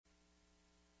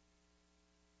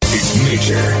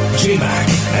Preacher, J-Mac,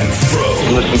 and Fro.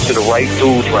 Listen to the right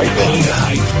dudes right there.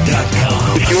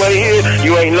 HoodHype.com. If you ain't here,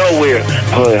 you ain't nowhere.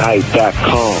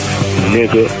 HoodHype.com,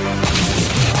 nigga.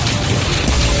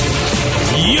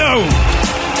 Yo!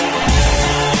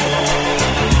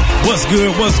 What's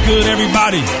good,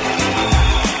 everybody?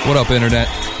 What up, Internet?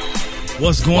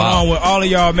 What's going on with all of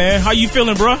y'all, man? How you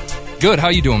feeling, bro? Good. How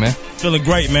you doing, man? Feeling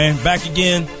great, man. Back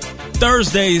again.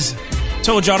 Thursdays.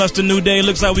 Told y'all that's the new day.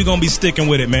 Looks like we gonna be sticking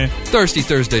with it, man. Thirsty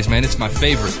Thursdays, man. It's my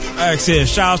favorite. Like I said,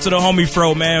 shout out to the homie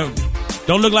Fro, man.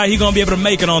 Don't look like he gonna be able to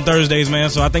make it on Thursdays,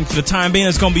 man. So I think for the time being,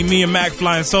 it's gonna be me and Mac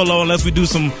flying solo unless we do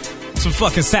some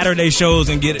fucking Saturday shows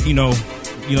and get, you know what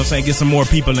I'm saying, get some more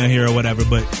people in here or whatever.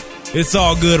 But it's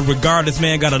all good regardless,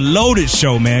 man. Got a loaded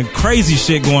show, man. Crazy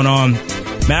shit going on.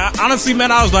 Man, honestly,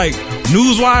 man, I was like,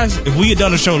 news-wise, if we had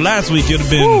done a show last week, it would have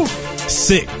been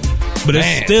sick. But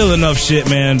it's still enough shit,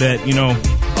 man, that, you know.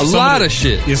 A lot of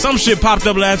shit. Yeah, some shit popped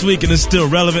up last week and it's still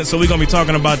relevant, so we're going to be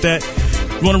talking about that.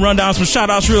 You want to run down some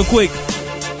shout-outs real quick?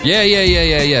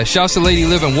 Yeah. Shouts to Lady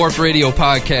Liv and Warped Radio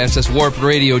Podcast. That's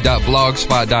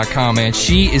warpedradio.blogspot.com, man.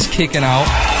 She is kicking out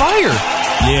fire.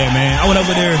 Yeah, man. I went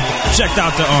over there, checked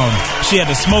out she had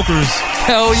the Smokers.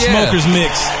 Hell yeah. Smokers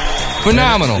mix.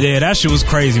 Phenomenal. Yeah, that shit was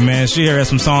crazy, man. She had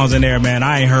some songs in there, man.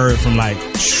 I ain't heard from like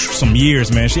some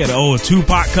years, man. She had an old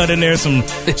Tupac cut in there, some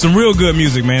real good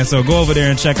music, man. So go over there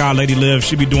and check out Lady Liv.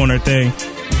 She be doing her thing.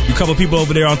 You couple people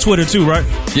over there on Twitter too, right?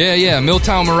 Yeah.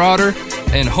 Milltown Marauder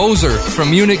and Hoser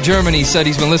from Munich, Germany said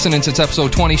he's been listening since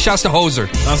episode 20. Shouts to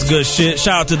Hoser. That's good shit.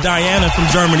 Shout out to Diana from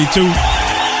Germany too.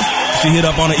 She hit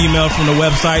up on an email from the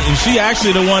website, and she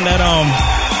actually the one that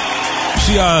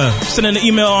she sent an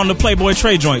email on the Playboy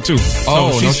Trey joint too.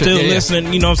 So she's still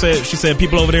listening. You know what I'm saying? She said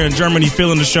people over there in Germany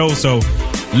feeling the show, so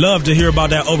love to hear about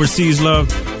that overseas love.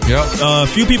 Yep. A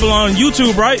few people on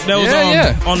YouTube, right? That was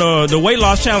on the weight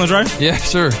loss challenge, right? Yeah,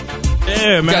 sure.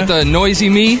 Yeah, man. Got the Noisy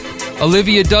Me,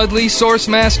 Olivia Dudley, Source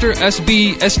Master,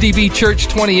 SDB Church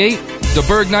 28, The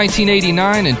Berg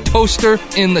 1989, and Toaster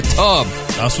in the Tub.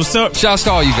 That's what's up. Shouts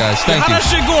to all you guys. Thank you. How that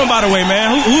shit going, by the way,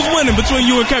 man? Who's winning between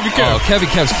you and Kevy Kev? Oh, Kevy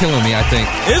Kev's killing me, I think.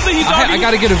 Is it? I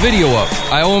got to get a video up.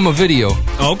 I owe him a video.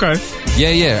 Oh, okay.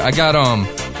 Yeah. I got, I'm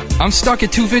stuck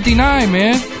at 259,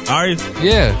 man. Are you?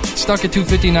 Yeah, stuck at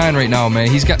 259 right now, man.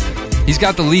 He's got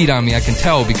the lead on me, I can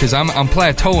tell, because I'm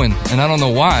plateauing, and I don't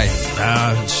know why.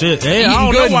 Shit. Hey, eating I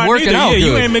don't good know why and working neither. out good.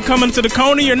 You ain't been coming to the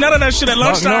Coney or none of that shit at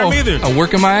lunchtime either. I'm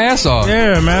working my ass off.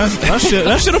 Yeah, man.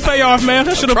 That shit'll pay off, man.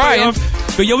 That shit'll pay off.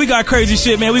 But yo, we got crazy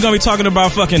shit, man. We gonna be talking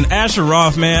about fucking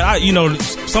Asheroth, man.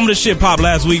 Some of the shit popped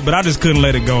last week, but I just couldn't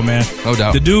let it go, man. No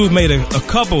doubt. The dude made a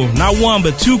couple, not one,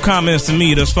 but two comments to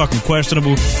me that's fucking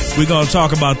questionable. We gonna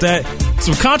talk about that.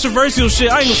 Some controversial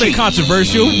shit. I ain't gonna say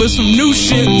controversial, but some new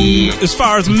shit as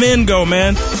far as men go,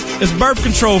 man. It's birth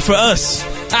control for us.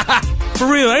 For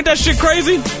real, ain't that shit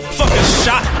crazy? Fucking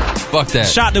shot. Fuck that.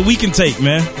 Shot that we can take,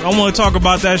 man. I want to talk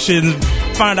about that shit and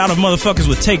find out if motherfuckers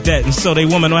would take that, and so they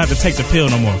women don't have to take the pill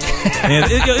no more. And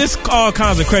it's all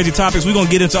kinds of crazy topics. We're gonna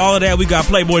get into all of that. We got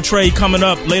Playboy Trey coming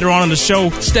up later on in the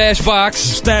show. Stash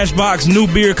Box, new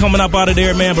beer coming up out of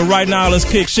there, man. But right now, let's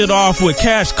kick shit off with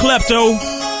Cash Klepto.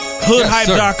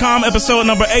 HoodHype.com, episode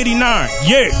number 89.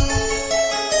 Yeah.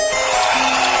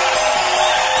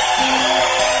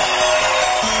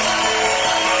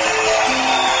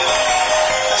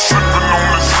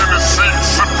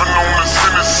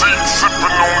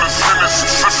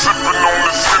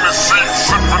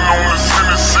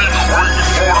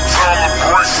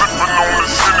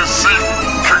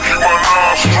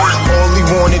 All he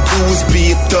wanna do is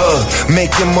be a thug,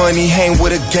 making money, hang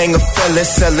with a gang of fellas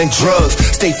selling drugs.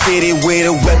 Stay fitted with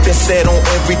a weapon set on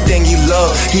everything he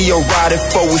love. He a rider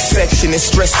for his section and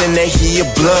stressing that he a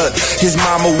blood. His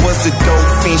mama was a dope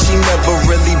fiend, she never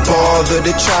really bothered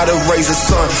to try to raise a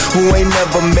son who ain't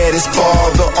never met his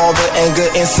father. All the anger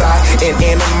inside and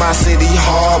animosity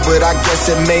hard, but I guess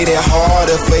it made it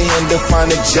harder for him to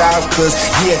find a job. Cause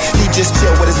yeah, he just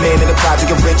chill with his man in the project,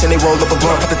 get rich and they roll up a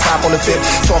blunt, put the top on the fifth,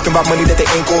 talking about money that they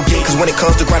ain't gon' get. Cause when it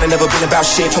comes to grinding, never been about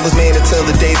shit. Told his man until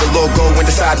the day the Lord go and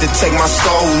decide to take my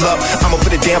soul up. I'ma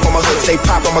put it down for my hood, stay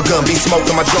pop on my gun, be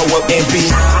smoking my draw up and be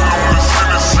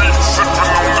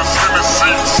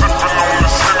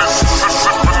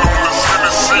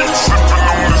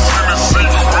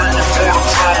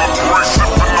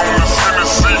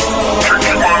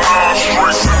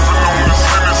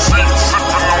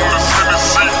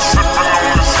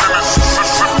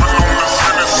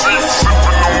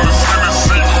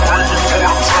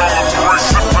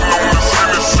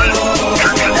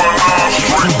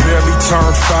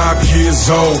years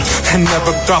old and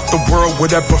never thought the world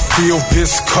would ever feel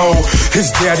this cold. His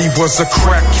daddy was a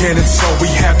crackhead and so he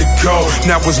had to go.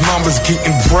 Now his mama's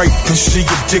getting raped and she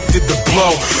addicted to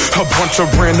blow. A bunch of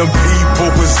random people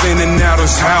was in and out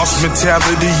his house.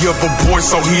 Mentality of a boy,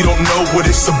 so he don't know what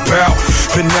it's about.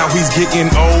 But now he's getting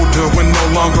older and no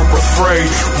longer afraid.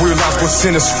 Realize what's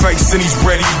in his face and he's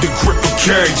ready to grip a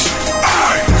cage.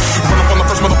 Run up on the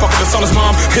first motherfucker that's on his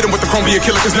mom. Hit him with the chrome, be a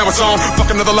killer cause now it's on.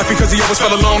 Fuck another life because he always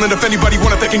fell alone. And if anybody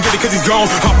want it, they can get it cause he's gone.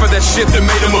 Off of that shit that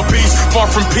made him a beast. Far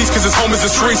from peace cause his home is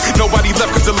the streets. Nobody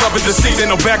left cause the love is deceased. Ain't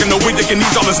no bag and no weed that can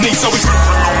ease all his needs. So he's sipping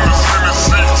on this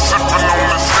Hennessy,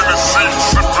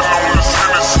 sipping on this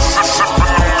Hennessy,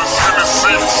 sipping on this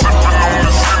Hennessy, sipping on this Hennessy, sipping on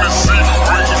this Hennessy. Waiting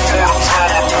for the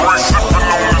time to break. Sipping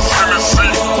on this Hennessy,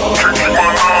 can't keep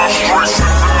my eyes straight.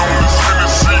 Sipping on this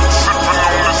Hennessy, sipping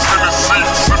on this Hennessy,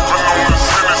 sipping on this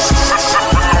Hennessy,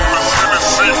 sipping on this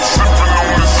Hennessy, sipping on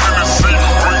this Hennessy.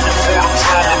 Waiting for the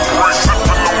time to break.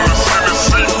 Sipping on this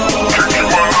Hennessy, can't keep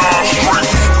my eyes straight.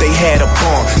 They had a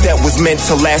bond that was meant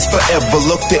to last forever.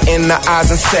 Looked it in the eyes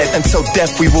and said, until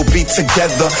death we will be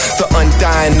together. The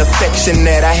undying affection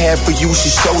that I have for you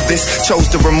should show this. Chose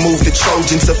to remove the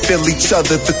Trojans to feel each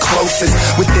other the closest.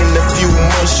 Within a few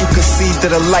months you could see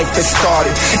that a life had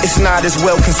started. It's not as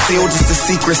well concealed as the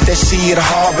secrets that she had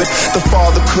harbored. The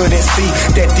father couldn't see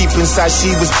that deep inside she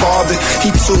was bothered.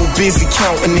 He too busy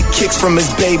counting the kicks from his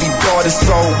baby daughter's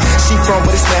soul. She from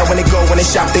with it now when they go when they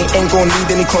shop. They ain't gonna need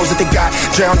any clothes that they got.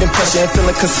 Drowned in pressure and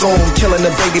feeling consumed. Killing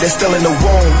the baby that's still in the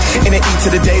womb. In the E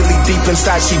to the daily, deep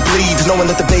inside she bleeds. Knowing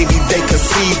that the baby they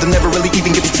conceived will never really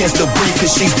even get the chance to breathe.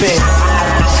 Cause she's been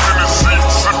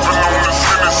sipping on this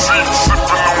Hennessy,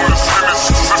 sipping on this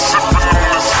Hennessy, sipping on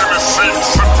this Hennessy, sipping on this Hennessy,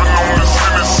 sipping on this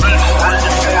Hennessy. Waiting for the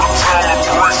time to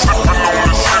break. Sipping on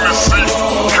this Hennessy,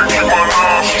 can't keep my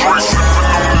eyes straight. Sipping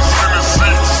on this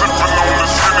Hennessy, sipping on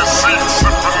this Hennessy,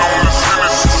 sipping on this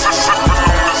Hennessy,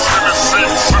 sipping on this Hennessy,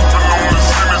 sipping on this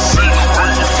Hennessy. Waiting for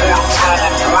the time to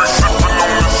break. Sipping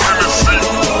on this Hennessy,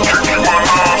 can't keep my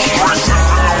eyes straight.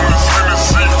 Sipping on this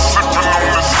Hennessy, sipping on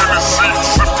this Hennessy,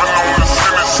 sipping on this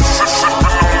Hennessy,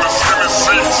 sipping on this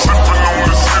Hennessy, sipping on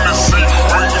this Hennessy.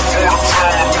 Waiting for the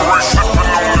time to break. Sipping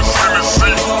on this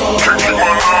Hennessy, can't keep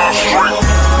my eyes straight.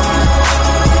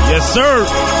 Yes, sir.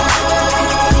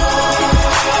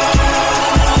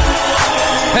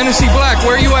 Hennessy Black,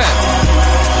 where you at?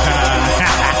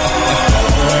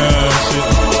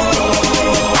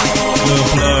 Little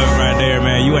plug right there,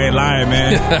 man. You ain't lying,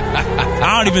 man.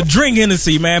 I don't even drink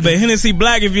Hennessy, man. But Hennessy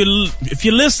Black, if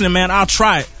you're listening, man, I'll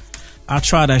try it. I'll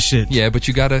try that shit. Yeah, but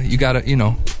you gotta, you gotta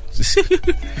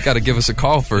give us a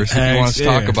call first if you want us to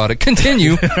talk about it.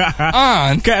 Continue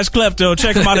on. Cash Klepto.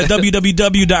 Check him out at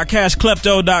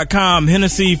www.cashklepto.com.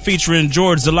 Hennessy featuring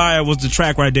George Zelaya was the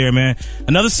track right there, man.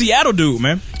 Another Seattle dude,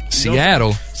 man.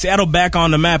 Seattle back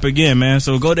on the map again, man.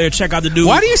 So go there, check out the dude.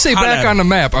 Why do you say back on the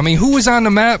map? I mean, who was on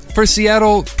the map for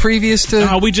Seattle previous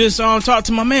to? We just talked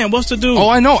to my man. What's the dude? Oh,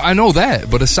 I know that.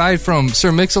 But aside from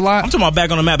Sir Mix-a-Lot, I'm talking about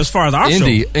back on the map as far as our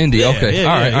Indie, show. Indie. Yeah, okay,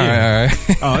 all right.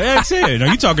 Oh, yeah, that's it. No,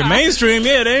 you talking mainstream?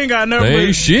 Yeah, they ain't got nothing.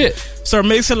 Hey, shit. Sir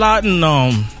Mix-a-Lot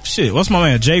and shit. What's my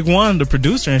man? Jake One, the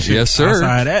producer and shit. Yes, sir.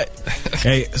 Outside that.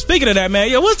 Hey, speaking of that,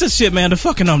 man, what's this shit, man? The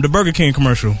fucking the Burger King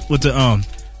commercial with the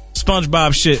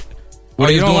SpongeBob shit. Oh,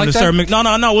 you don't like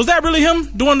that? No. Was that really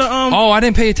him doing the Oh, I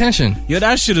didn't pay attention. Yeah,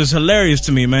 that shit is hilarious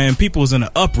to me, man. People was in an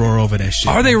uproar over that shit.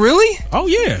 Are they really? Oh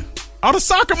yeah. All the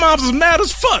soccer moms was mad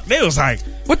as fuck. They was like,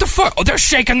 what the fuck? Oh, they're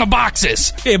shaking the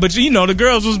boxes. Yeah, but the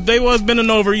girls was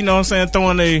bending over, you know what I'm saying,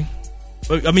 throwing they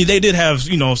did have,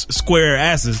 square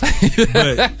asses.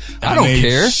 But I don't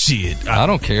care. Shit. I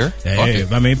don't care. Yeah,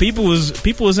 I mean, people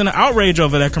was in an outrage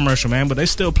over that commercial, man, but they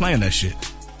still playing that shit.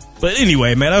 But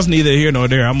anyway, man, that's neither here nor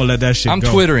there. I'm gonna let that shit go.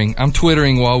 I'm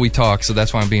twittering while we talk, so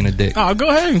that's why I'm being a dick. Oh, go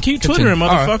ahead and keep twittering,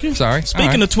 motherfucker. Right. Sorry.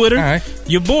 Speaking of Twitter,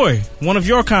 your boy, one of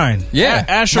your kind. Yeah.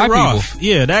 Asher Roth.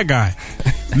 Yeah, that guy.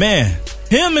 Man,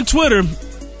 him and Twitter,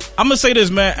 I'm gonna say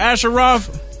this, man. Asher Roth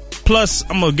plus,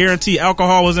 I'm gonna guarantee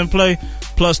alcohol was in play,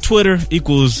 plus Twitter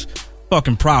equals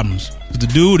fucking problems. The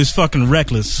dude is fucking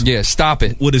reckless. Yeah, stop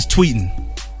it. With his tweeting.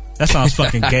 That sounds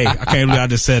fucking gay. I can't believe I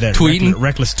just said that. Tweeting?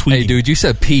 Reckless tweeting. Hey, dude, you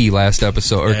said P last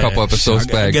episode, or a couple episodes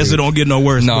back. I guess dude. It don't get no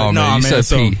worse. No, man, you said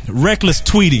P. Reckless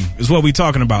tweeting is what we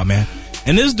talking about, man.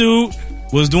 And this dude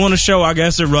was doing a show, I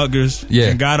guess, at Rutgers. Yeah.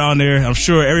 And got on there. I'm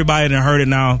sure everybody done heard it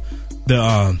now.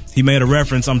 He made a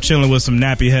reference, I'm chilling with some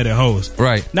nappy-headed hoes.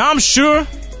 Right. Now, I'm sure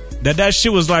that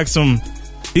shit was like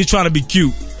he's trying to be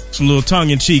cute. Some little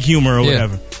tongue-in-cheek humor or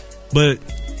whatever. But,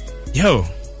 yo...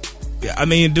 I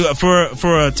mean,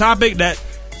 for a topic that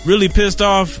really pissed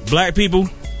off black people,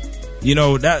 You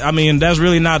know, that, I mean, that's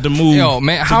really not the move Yo,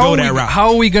 man, to how go are that we, route. how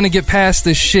are we gonna get past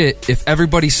this shit if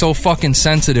everybody's so fucking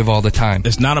sensitive all the time?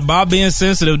 It's not about being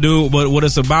sensitive, dude, but what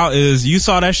it's about is you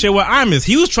saw that shit with Imus.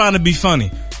 He was trying to be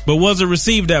funny, but was it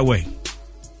received that way?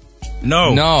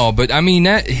 No, but I mean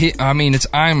it's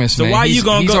Imus, So man. why he's, you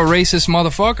gonna he's go- a racist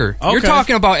motherfucker. Okay. You're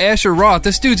talking about Asher Roth.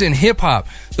 This dude's in hip hop,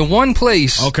 the one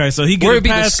place. Okay, so he get where a it'd be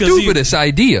the pass 'cause he- stupidest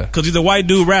idea. Because he's a white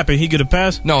dude rapping, he get a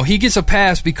pass? No, he gets a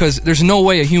pass because there's no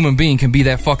way a human being can be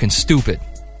that fucking stupid.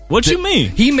 What you mean?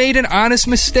 He made an honest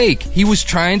mistake. He was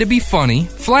trying to be funny,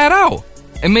 flat out,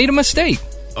 and made a mistake.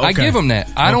 I Okay. give him that.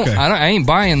 I ain't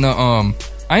buying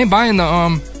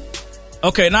the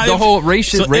Okay, now the if, whole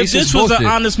racist so if this was bullshit. an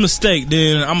honest mistake,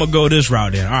 then I'm gonna go this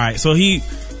route. Then, all right. So he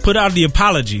put out the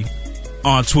apology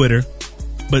on Twitter,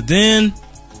 but then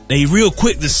they real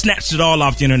quick just snatched it all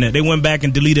off the internet. They went back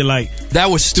and deleted like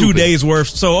That was 2 stupid. days worth.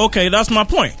 So okay, that's my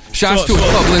point. Shouts so, to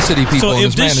his publicity people. So and if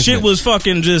his this management. shit was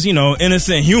fucking just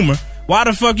innocent humor, why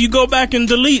the fuck you go back and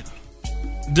delete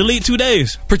 2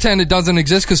 days? pretend it doesn't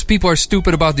exist because people are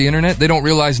stupid about the internet. They don't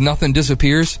realize nothing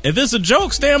disappears. If it's a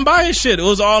joke, stand by his shit. It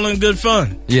was all in good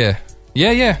fun. Yeah.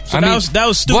 So that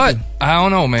was stupid. But I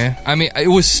don't know, man. I mean, it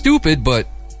was stupid, but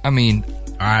I mean,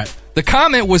 All right. the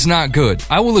comment was not good.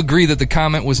 I will agree that the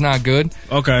comment was not good.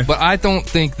 Okay. But I don't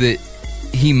think that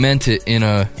he meant it in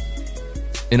a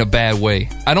bad way.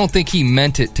 I don't think he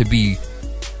meant it to be.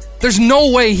 There's no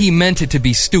way he meant it to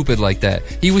be stupid like that.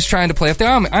 He was trying to play off the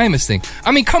Imus thing.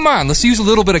 I mean, come on, let's use a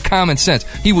little bit of common sense.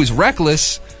 He was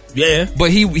reckless, Yeah. but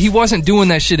he wasn't doing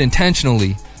that shit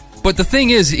intentionally. But the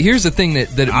thing is, here's the thing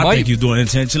that it I might. think he was doing it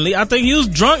intentionally. I think he was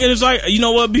drunk and it's like, you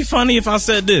know what, it'd be funny if I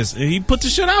said this. And he put the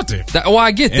shit out there. Well, I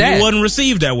get And that. it wasn't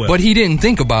received that well. But he didn't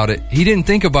think about it. He didn't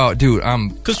think about, dude,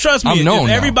 Because trust me, I'm known if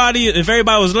now. everybody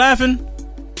was laughing,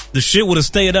 the shit would have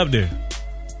stayed up there.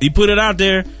 He put it out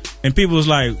there and people was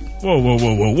like, whoa.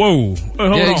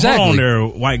 Hold on there,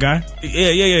 white guy. Yeah.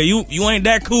 You ain't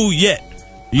that cool yet.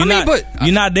 You're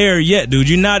not there yet, dude.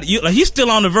 He's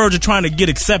still on the verge of trying to get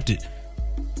accepted.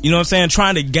 You know what I'm saying?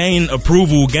 Trying to gain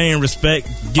approval, gain respect,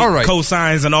 get All right.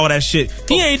 cosigns and all that shit.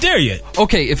 He ain't there yet.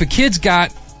 Okay, if a kid's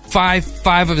got five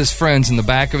of his friends in the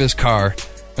back of his car,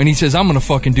 and he says, I'm gonna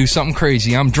fucking do something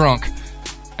crazy, I'm drunk,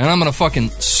 and I'm gonna fucking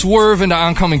swerve into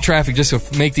oncoming traffic just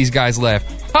to make these guys laugh.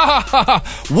 Ha ha ha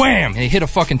ha! Wham! And they hit a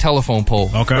fucking telephone pole.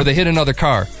 Okay. Or they hit another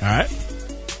car. All right.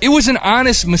 It was an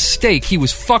honest mistake. He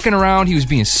was fucking around, he was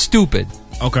being stupid.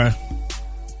 Okay.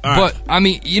 All right. But I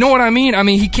mean, you know what I mean? I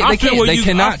mean, they cannot take where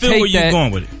you're that.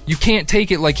 going with it. You can't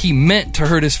take it like he meant to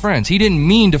hurt his friends. He didn't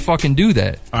mean to fucking do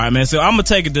that. All right, man. So I'm gonna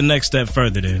take it the next step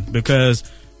further then, because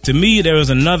to me there was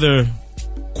another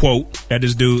quote that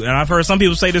this dude, and I've heard some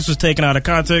people say this was taken out of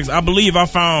context. I believe I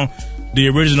found the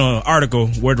original article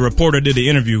where the reporter did the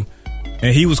interview,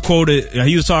 and he was quoted.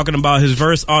 He was talking about his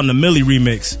verse on the Millie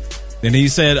remix, and he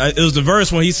said it was the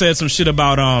verse when he said some shit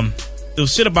about it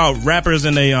was shit about rappers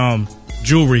and they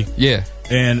jewelry. Yeah.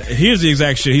 And here's the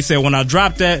exact shit. He said, when I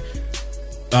dropped that,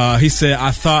 he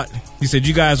said,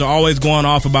 you guys are always going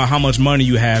off about how much money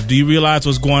you have. Do you realize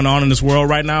what's going on in this world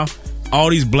right now? All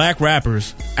these black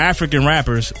rappers, African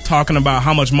rappers, talking about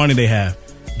how much money they have.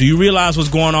 Do you realize what's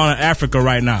going on in Africa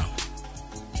right now?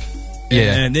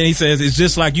 Yeah. And then he says, it's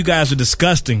just like you guys are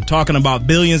disgusting, talking about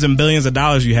billions and billions of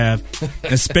dollars you have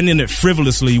and spending it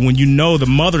frivolously when you know the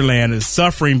motherland is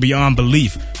suffering beyond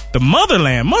belief. The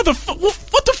motherland? What the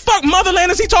fuck motherland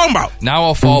is he talking about? Now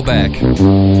I'll fall back.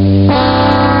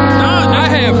 I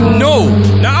have no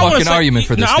fucking argument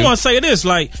for this. I want to say this,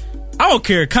 like, I don't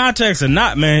care context or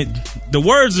not, man. The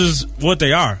words is what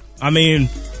they are. I mean,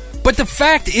 but the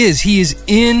fact is, he is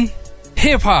in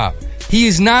hip hop. He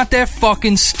is not that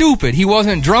fucking stupid. He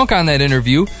wasn't drunk on that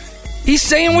interview. He's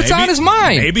saying what's on his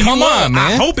mind. Maybe Come he was. on,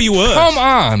 man. I hope he was. Come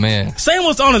on, man. Saying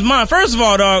what's on his mind. First of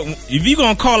all, dog, if you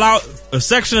gonna call out a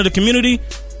section of the community,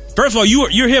 first of all,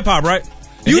 you're hip hop, right?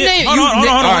 Hold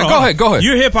on. Go ahead.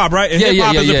 You're hip hop, right? And hip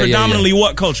hop is a predominantly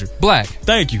what culture? Black.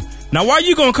 Thank you. Now, why are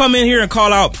you gonna come in here and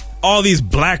call out all these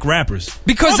black rappers?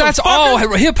 Because that's all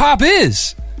hip hop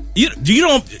is. If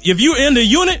you're in the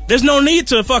unit, there's no need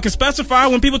to fucking specify.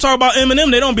 When people talk about Eminem,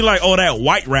 they don't be like, oh, that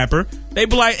white rapper. They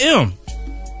be like, M.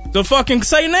 The fucking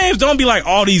say names. Don't be like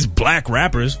all these black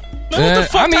rappers. Man, what the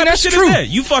fuck type of shit is that?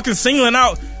 You fucking singling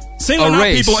out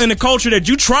people in the culture that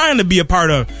you trying to be a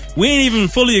part of. We ain't even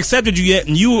fully accepted you yet,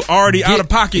 and you already out of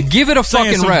pocket. Give it a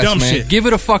fucking rest, man. Shit. Give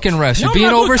it a fucking rest. You're being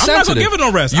oversensitive. I'm not gonna give it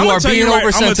no rest. You are being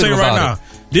oversensitive about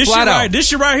it. This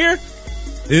shit right here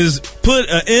is put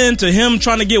an end to him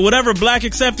trying to get whatever black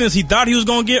acceptance he thought he was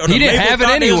gonna get, or he didn't have it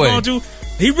anyway.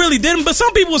 He really didn't, but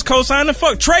some people was co-signing.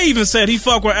 Fuck, Trey even said he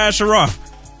fuck with Asher Roth.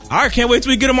 I can't wait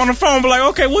till we get him on the phone. But like,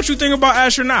 okay, what you think about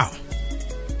Asher now?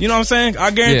 You know what I'm saying?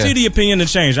 I guarantee the opinion to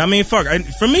change. I mean, fuck.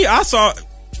 For me, I saw.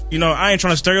 You know, I ain't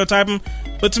trying to stereotype him,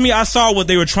 but to me, I saw what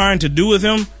they were trying to do with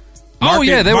him. They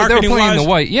were playing the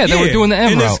white. Yeah, they were doing the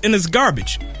M route. And it's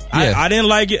garbage. Yeah. I didn't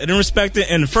like it. I didn't respect it.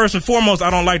 And first and foremost, I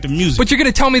don't like the music. But you're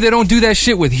going to tell me they don't do that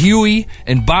shit with Huey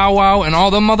and Bow Wow and all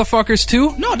them motherfuckers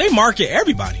too? No, they market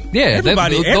everybody. Yeah.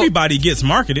 Everybody gets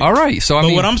marketed. All right. So,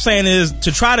 what I'm saying is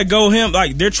to try to go him,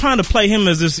 like, they're trying to play him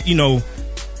as this, you know,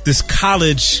 this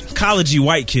collegey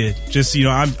white kid. Just, you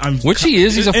know, I'm which he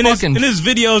is. He's a fucking... In his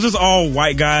videos, it's all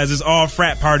white guys. It's all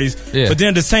frat parties. Yeah. But then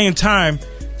at the same time,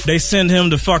 they send him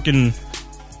to fucking...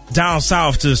 down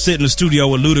south to sit in the studio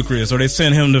with Ludacris, or they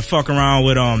send him to fuck around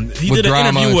with he did an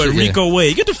interview with Rico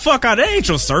Wade. Get the fuck out! That ain't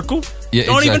your circle. Yeah,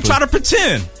 don't even try to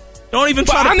pretend. Don't even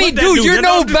try to. I mean, dude, you're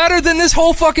no better than this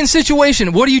whole fucking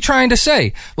situation. What are you trying to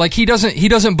say? Like he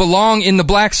doesn't belong in the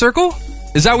black circle?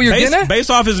 Is that what you're getting at?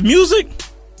 Based off his music?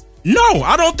 No,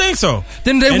 I don't think so.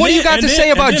 Then what do you got to say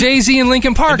about Jay-Z and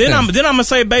Linkin Park? Then I'm gonna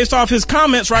say based off his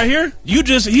comments right here.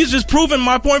 He's just proving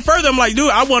my point further. I'm like,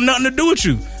 dude, I want nothing to do with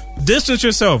you. Distance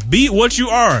yourself. Be what you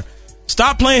are.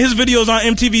 Stop playing his videos on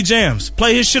MTV Jams.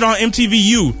 Play his shit on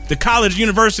MTVU, the college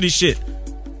university shit.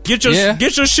 Get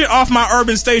your shit off my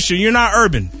urban station. You're not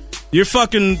urban. You're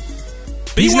fucking.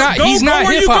 He's not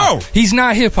hip hop. He's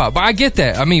not hip hop. But I get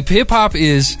that. I mean, hip hop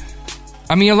is.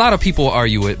 I mean, a lot of people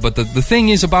argue it, but the thing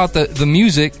is about the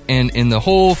music and the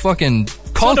whole fucking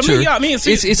culture. So to me,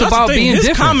 it's about being different.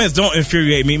 His comments don't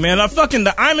infuriate me, man.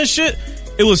 The Iman shit.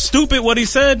 It was stupid what he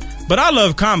said, but I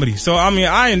love comedy. So, I mean,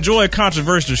 I enjoy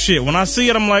controversial shit. When I see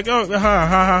it, I'm like, oh, ha, ha,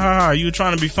 ha, ha, ha. You were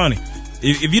trying to be funny.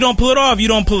 If you don't pull it off, you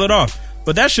don't pull it off.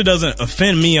 But that shit doesn't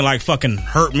offend me and, like, fucking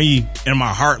hurt me in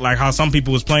my heart, like how some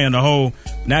people was playing the whole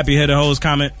nappy-headed hoes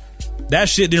comment. That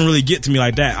shit didn't really get to me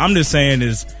like that. I'm just saying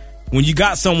is, when you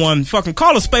got someone, fucking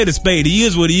call a spade a spade. He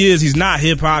is what he is. He's not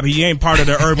hip-hop. He ain't part of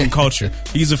the urban culture.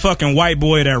 He's a fucking white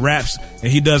boy that raps, and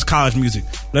he does college music.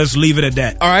 Let's leave it at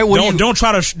that. All right. Don't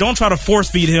try to force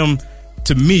feed him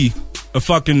to me.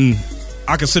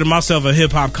 I consider myself a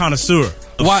hip-hop connoisseur.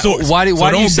 Why do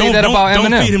you say that about Eminem?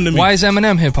 Don't feed him to me. Why is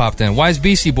Eminem hip-hop then? Why is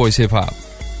Beastie Boys hip-hop?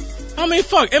 I mean,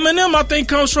 fuck. Eminem, I think,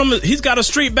 comes from. He's got a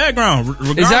street background.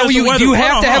 Is that what you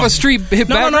have to have a street hip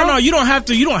background? No. You don't have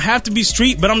to. You don't have to be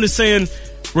street. But I'm just saying,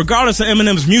 regardless of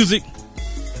Eminem's music,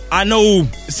 I know,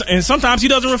 and sometimes he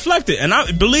doesn't reflect it.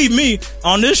 And believe me,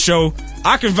 on this show,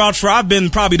 I can vouch for. I've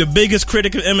been probably the biggest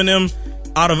critic of Eminem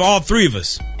out of all three of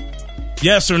us.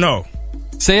 Yes or no?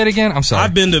 Say it again. I'm sorry.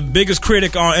 I've been the biggest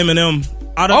critic on Eminem.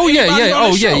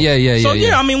 Yeah. So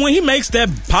yeah, I mean, when he makes that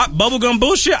pop bubblegum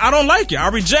bullshit, I don't like it. I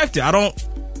reject it. I don't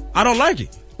like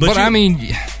it.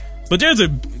 But there's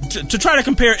to try to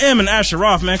compare M and Asher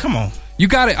Roth, man. Come on. You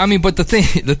got it. I mean, but the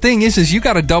thing is you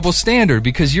got a double standard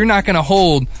because you're not gonna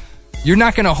hold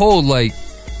like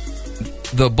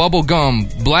the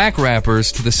bubblegum black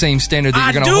rappers to the same standard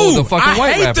that you're gonna hold the fucking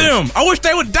white rappers. I hate them. I wish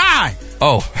they would die.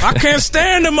 Oh, I can't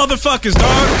stand them motherfuckers,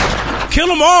 dog. Kill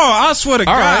them all. I swear to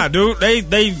God, dude.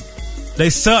 They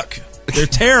suck. They're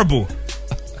terrible.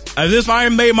 As if I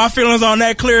ain't made my feelings on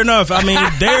that clear enough. I mean,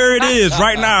 there it is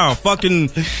right now.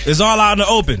 Fucking, it's all out in the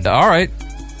open. All right,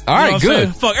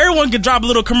 good. Fuck, everyone can drop a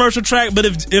little commercial track, but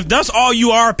if that's all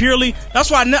you are purely, that's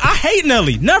why I hate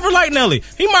Nelly. Never liked Nelly.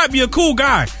 He might be a cool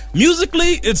guy.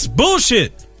 Musically, it's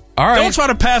bullshit. All right. Don't try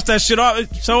to pass that shit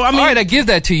off. So I mean, all right, I give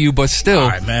that to you, but still, all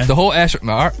right, man. The whole Asher.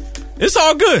 It's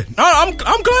all good. I'm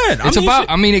glad.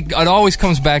 It always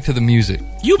comes back to the music.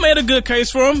 You made a good case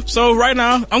for him. So right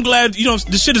now, I'm glad,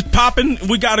 the shit is popping.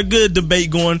 We got a good debate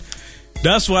going.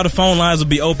 That's why the phone lines will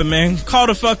be open, man. Call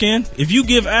the fuck in. If you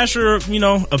give Asher,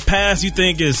 a pass you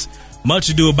think is much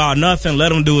ado about nothing,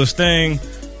 let him do his thing,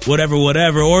 whatever.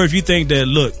 Or if you think that,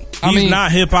 look, he's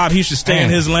not hip hop, he should stay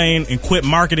in his lane and quit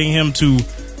marketing him to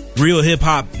real hip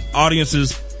hop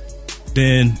audiences,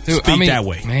 then speak that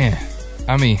way. Man.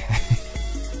 I mean,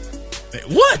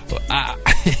 what?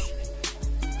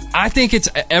 I think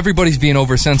everybody's being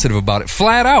oversensitive about it.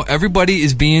 Flat out, everybody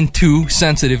is being too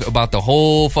sensitive about the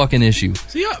whole fucking issue.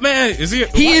 See, man,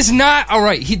 he is not all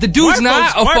right. The dude's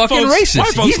not a fucking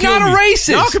racist. He's not a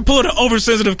racist. Y'all can pull the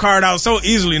oversensitive card out so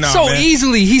easily now. So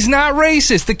easily, he's not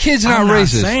racist. The kid's not racist. I'm not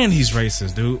saying he's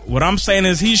racist, dude. What I'm saying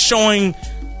is he's showing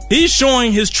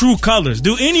his true colors.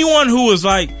 Do anyone who was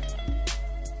like,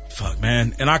 fuck,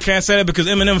 man. And I can't say that because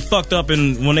Eminem fucked up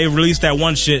when they released that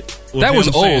one shit. That was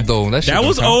old, though. That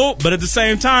was old, but at the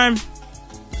same time,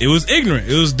 it was ignorant.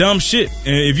 It was dumb shit.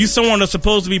 And if you someone that's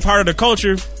supposed to be part of the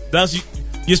culture,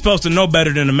 you're supposed to know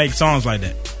better than to make songs like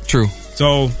that. True.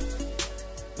 So,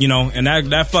 and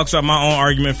that fucks up my own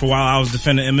argument for while I was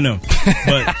defending Eminem.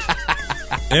 But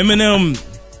Eminem,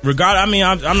 I mean,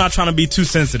 I'm not trying to be too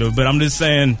sensitive, but I'm just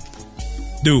saying,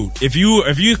 dude, if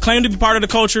you claim to be part of the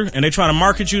culture and they try to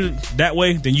market you that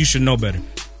way, then you should know better.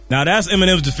 Now, that's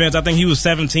Eminem's defense. I think he was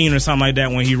 17 or something like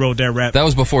that when he wrote that rap. That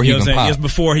was before he even popped. It was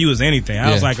before he was anything.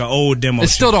 That was like an old demo. It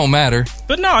still don't matter.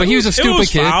 But no, he was a stupid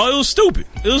kid. Foul. It was stupid.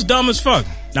 It was dumb as fuck.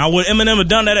 Now, would Eminem have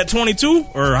done that at 22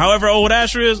 or however old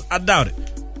Asher is? I doubt it.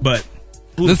 But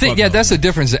the thing, that's the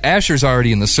difference. Asher's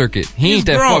already in the circuit. He ain't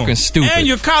that fucking stupid. And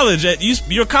you're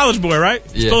a college boy, right?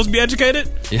 You're supposed to be educated?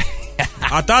 Yeah.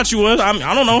 I thought you was. I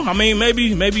don't know. I mean, maybe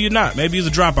you're not. Maybe he's a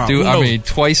dropout. Dude, I mean,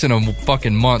 twice in a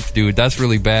fucking month, dude. That's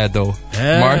really bad, though.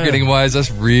 Yeah. Marketing-wise,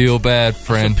 that's real bad,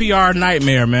 friend. It's a PR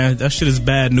nightmare, man. That shit is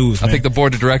bad news, man. I think the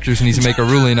board of directors needs to make a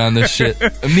ruling on this shit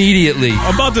immediately.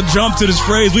 I'm about to jump to this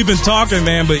phrase. We've been talking,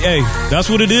 man, but hey, that's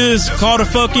what it is. Call the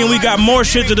fuck in. We got more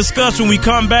shit to discuss when we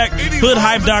come back.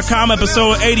 Hoodhype.com,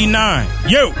 episode 89.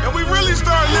 Yo! And we really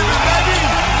start living, baby.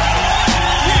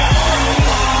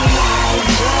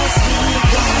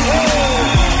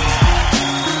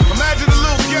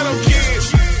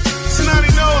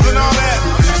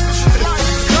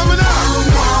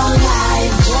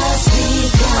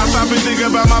 I've been thinking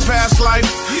about my past life.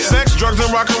 Sex, drugs, and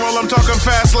rock and roll, I'm talking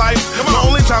fast life. The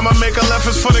only time I make a left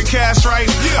is for the cash, right?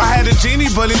 I had a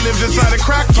genie, but he lived inside a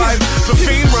crack pipe. The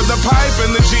fiend was the pipe,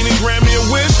 and the genie granted me a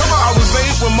wish. I was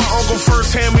 8 when my uncle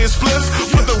first handed me a spliff.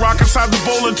 Put the rock inside the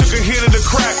bowl and took a hit of the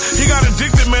crack. He got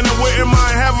addicted, man, and wouldn't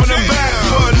mind having him back.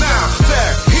 But now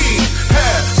that he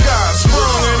has got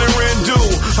sprung in a redo,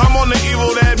 I'm on the evil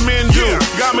that men do.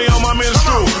 Got me on my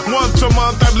menstrual. Once a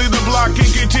month, I bleed the block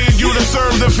and continue to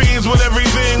serve the fiends with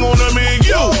everything on the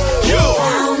menu.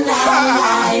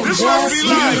 This must be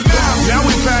life. Now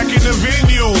we back in the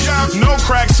venue. No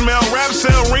crack smell, rap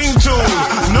cell ringtone.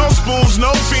 No spoons,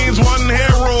 no fiends, one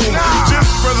hair room.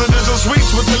 Just presidential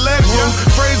suites with the leg room.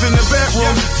 Phrase in the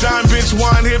bedroom. Dime bitch,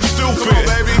 wine hip stupid.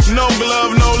 No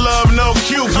glove, no love, no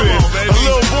cupid. A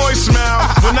little boy smile,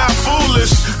 but not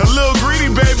foolish. A little greedy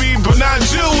baby, but not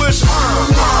Jewish.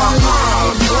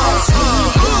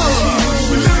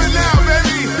 We living now,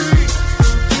 baby.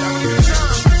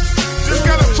 Just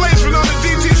got a placement on the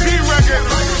DTP record.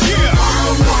 Yeah.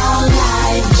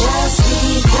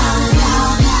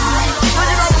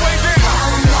 Bring it all the way down.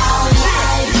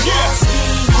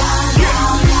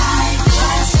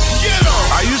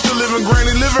 I used to live in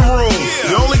granny living room.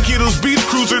 The only kid whose beach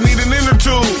cruiser need an inner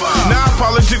tube. Now I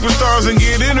politic with stars and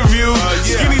get interviewed.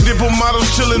 Skinny dipple models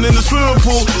chilling in the swimming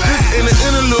pool. This in the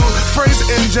interlude. Phrase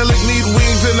angelic need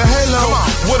wings in the halo.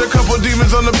 With a couple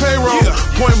demons on the payroll.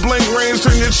 Point blank range,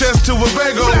 turn your chest to a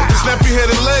bagel. Snap your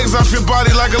head and legs off your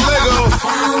body like a Lego.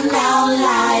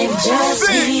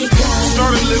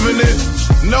 Started living it.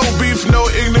 No beef, no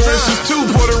ignorance. Just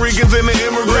 2 Puerto Ricans and the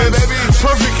immigrants.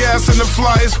 Perfect ass in the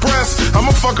Fly Express.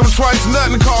 I'ma fuck them twice,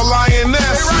 nothing called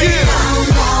lioness.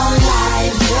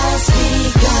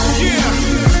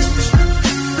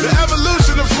 The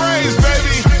evolution of phrase,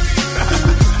 baby.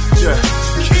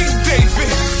 King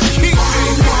David. King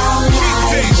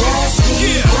David.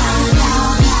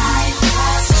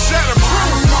 Shadow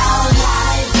Proof.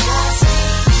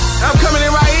 I'm coming in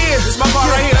right here. This is my part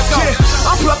right here. Let's go.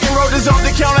 I'm plucking roses off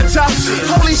the countertop.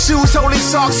 Holy shoes, holy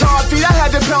socks, hard feet. I had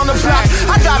to pound the block.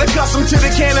 I got accustomed to the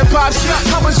cannon pops.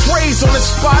 I was raised on the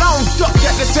spot. I don't duck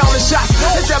at the sound of shots.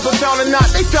 They never found a knot.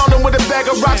 They found him with a bag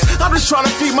of rocks. I'm just trying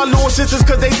to feed my little sisters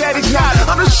cause they daddy's not.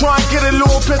 I'm just trying to get a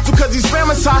little pistol cause he's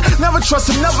famous high. Never trust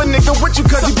another nigga with you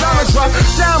cause he balance right.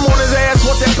 Down on his ass,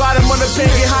 want that bottom of the pan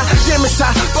get high. Damn it's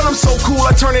high, but I'm so cool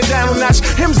I turn it down a notch.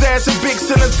 Him's ass a big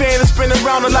ceiling fan and spin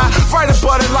around a lot. Right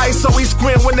above the light so he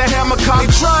squint when the hammer comes. They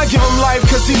try to give him life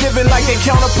cause he living like a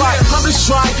counterpart. I'm just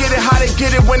trying to get it how they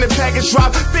get it when the package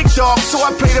drop. Big dog, so I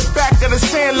play the back of the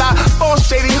sandlot. All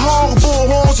shady home, bull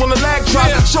horns on the lag drop.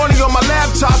 Shorty on my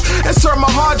laptop, insert my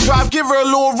hard drive. Give her a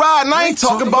little ride and I ain't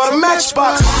talking about a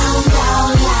matchbox. Found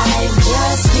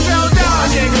out, I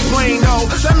can't complain though.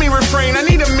 Let me refrain, I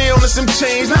need a meal and some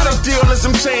change. Not a deal and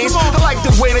some change. I like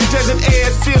the way the desert air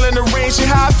feeling the rain. Shit,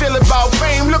 how I feel about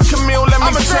fame. Look Camille, let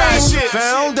me try shit.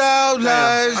 Found out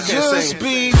life just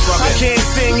be. I can't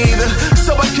sing either,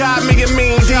 so I got me a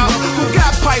mean diva who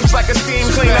got pipes like a steam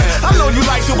cleaner. I know you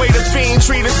like the way the fiend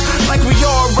treat us, like we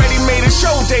already made a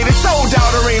show date and sold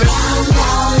out arenas.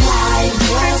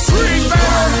 It's free,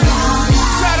 baby.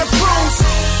 Shadow Proof.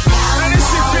 Man, this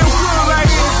shit feel good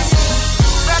right here.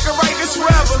 Back and right this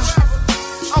forever.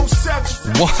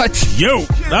 07. What? Yo,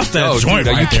 that's that joint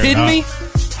dude, right there. Are you kidding me?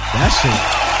 That shit.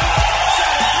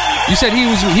 You said he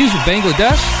was with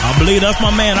Bangladesh? I believe that's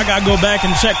my man. I gotta go back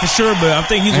and check for sure, but I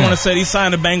think he's the one that said he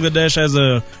signed to Bangladesh as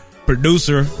a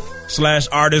producer.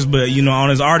 artist, but on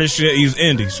his artist shit, he's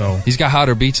indie. So he's got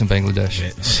hotter beats in Bangladesh.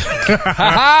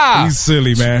 He's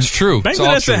silly, man. It's true.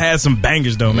 Bangladesh has some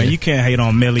bangers though, man. You can't hate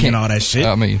on Millie and all that shit.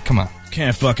 I mean, come on.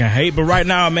 Can't fucking hate. But right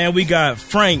now, man, we got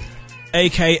Frank,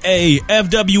 aka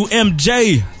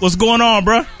FWMJ. What's going on,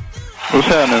 bruh? What's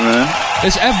happening, man?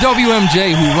 It's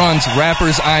FWMJ who runs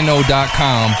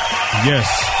RappersIKnow.com. Yes.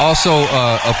 Also,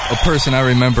 a person I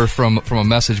remember from a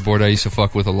message board I used to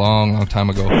fuck with a long time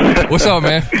ago. What's up,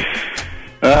 man?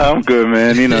 I'm good,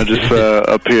 man. Just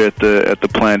up here at the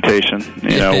plantation.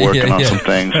 Working on some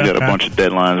things. We got a bunch of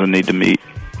deadlines I need to meet.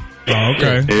 Oh,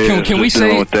 okay. Yeah, can we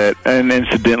say with that? And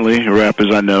incidentally,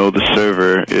 Rappers I Know, the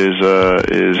server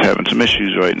is having some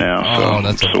issues right now. So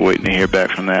I'm still waiting to hear back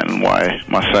from that and why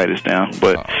my site is down.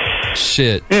 But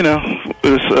shit,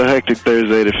 it's a hectic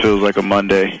Thursday that feels like a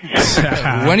Monday.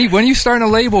 when you starting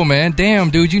a label, man?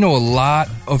 Damn, dude, you know a lot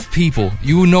of people.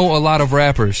 You know a lot of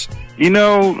rappers. I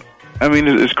mean,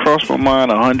 it's crossed my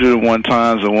mind 101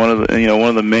 times, and one of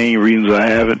the main reasons I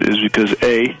have it is because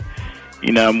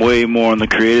I'm way more on the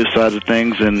creative side of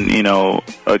things and,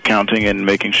 accounting and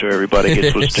making sure everybody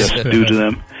gets what's just due to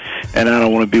them. And I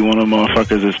don't want to be one of them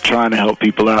motherfuckers that's trying to help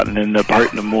people out and end up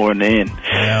hurting them more in the end.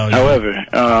 Yeah. However,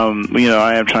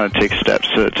 I am trying to take steps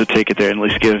to take it there and at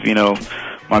least give,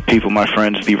 my people, my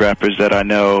friends, the rappers that I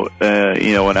know,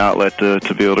 an outlet to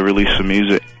be able to release some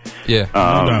music. Yeah.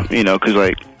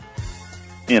 Because,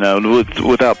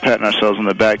 without patting ourselves on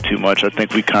the back too much, I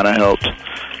think we kind of helped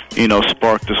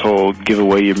spark this whole give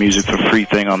away your music for free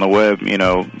thing on the web,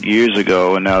 years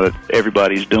ago, and now that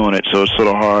everybody's doing it, so it's sort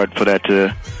of hard for that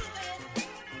to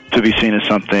be seen as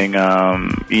something,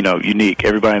 unique.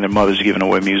 Everybody and their mother's giving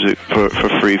away music for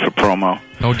free for promo.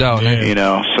 No doubt, man.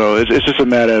 So it's just a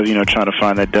matter of, trying to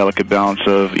find that delicate balance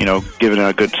of, giving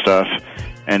out good stuff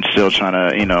and still trying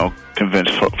to, convince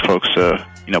folks to,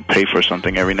 pay for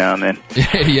something every now and then.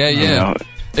 Yeah.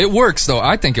 It works though.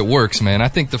 I think it works, man. I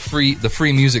think the free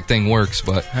music thing works,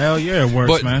 but hell yeah, it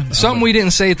works, man. Something we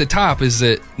didn't say at the top is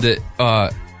that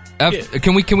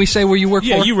can we say where you work for?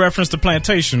 Yeah, you referenced the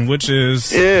plantation, which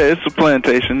is it's a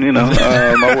plantation.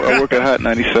 I work at Hot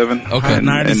 97. Okay, in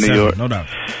New York, no doubt.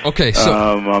 Okay, so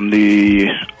I'm the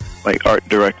art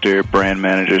director, brand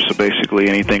manager. So basically,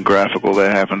 anything graphical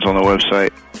that happens on the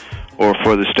website or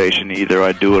for the station, either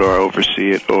I do it or I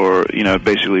oversee it, or it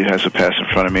basically has to pass in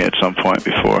front of me at some point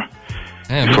before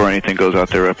anything goes out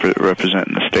there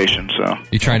representing the station. So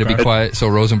you trying to be quiet so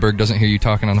Rosenberg doesn't hear you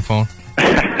talking on the phone?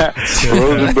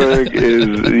 Rosenberg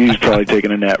he's probably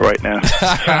taking a nap right now.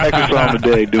 I actually saw him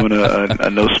today doing a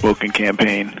no smoking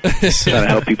campaign, trying to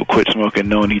help people quit smoking,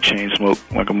 knowing he chain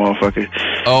smoked like a motherfucker.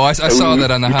 Oh, I saw that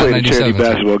on the Hot 97. We played a charity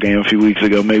basketball game a few weeks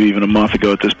ago, maybe even a month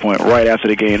ago at this point. Right after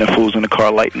the game, that fool's in the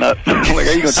car lighting up. I'm like,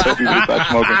 how you gonna tell people to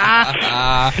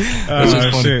stop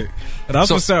smoking? Shit. That's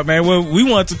what's up, man. Well, we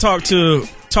wanted to talk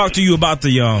to you about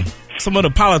the some of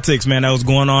the politics, man, that was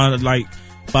going on. Like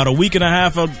about a week and a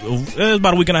half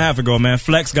ago, man.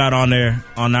 Flex got on there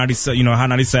on 97, Hot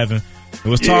 97. It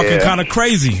was talking kind of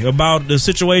crazy about the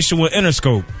situation with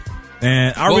Interscope.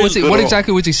 And what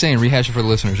exactly was he saying? Rehash it for the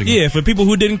listeners again. Yeah, for people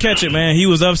who didn't catch it, man, he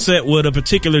was upset with a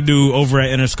particular dude over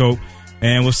at Interscope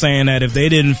and was saying that if they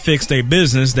didn't fix their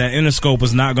business, that Interscope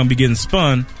was not going to be getting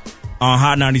spun on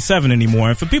Hot 97 anymore.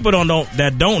 And for people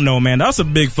that don't know, man, that's a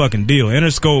big fucking deal.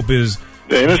 Interscope is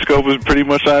pretty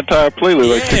much our entire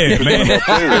playlist. Yeah, man.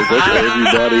 Playlist.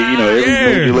 That's everybody,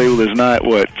 every major label is not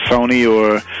Sony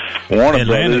or Warner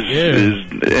Brothers is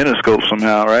Interscope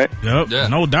somehow, right? Yep,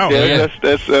 no doubt. Yeah,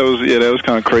 that was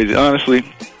kind of crazy, honestly.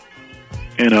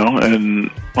 And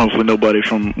hopefully nobody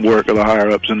from work or the higher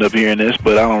ups end up hearing this,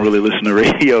 but I don't really listen to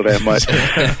radio that much.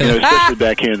 Especially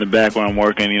back here in the back where I'm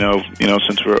working.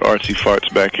 Since we're artsy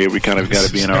farts back here, we kind of got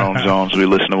to be in our own zone, so we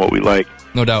listen to what we like.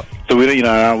 No doubt. So we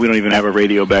don't even have a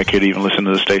radio back here to even listen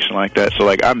to the station like that. So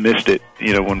I missed it,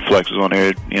 when Flex was on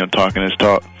here, talking his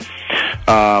talk.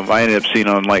 I ended up seeing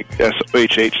on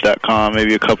SOHH.com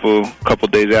maybe a couple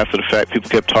days after the fact, people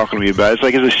kept talking to me about it.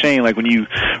 It's a shame, when you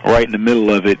right in the middle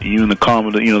of it, you in the calm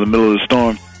of the middle of the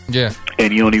storm. Yeah.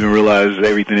 And you don't even realize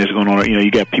everything that's going on. You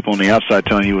got people on the outside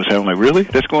telling you what's happening. Really?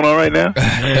 That's going on right now?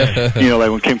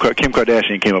 When Kim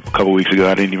Kardashian came up a couple weeks ago,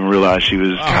 I didn't even realize she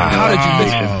was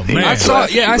how did you know? I saw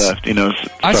it. Yeah, left,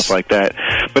 stuff like that.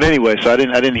 But anyway, so I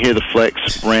didn't hear the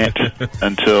Flex rant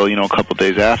until, a couple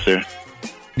days after.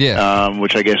 Yeah.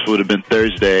 Which I guess would have been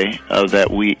Thursday of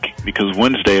that week, because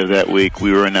Wednesday of that week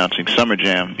we were announcing Summer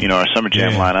Jam, our Summer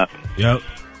Jam lineup. Yep.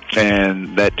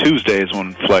 And that Tuesday is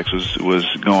when Flex was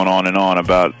going on and on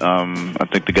about, I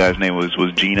think the guy's name was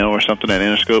Gino or something at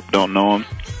Interscope. Don't know him.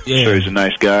 Yeah. Sure, he's a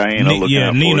nice guy.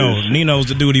 Nino's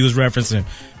the dude he was referencing.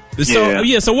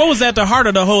 So what was at the heart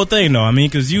of the whole thing, though? I mean,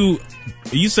 because you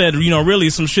said, really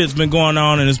some shit's been going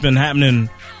on and it's been happening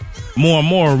more and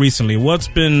more recently. What's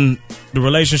been the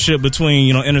relationship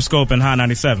between, Interscope and Hot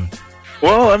 97?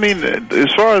 Well, I mean,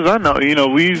 as far as I know,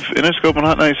 Interscope and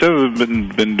Hot 97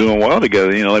 have been doing well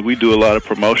together. Like we do a lot of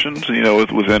promotions, with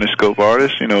Interscope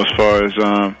artists. As far as,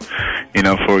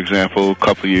 for example, a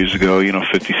couple of years ago,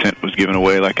 50 Cent was giving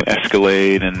away like an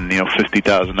Escalade and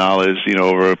 $50,000,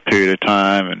 over a period of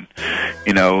time, and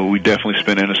we definitely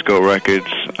spin Interscope records,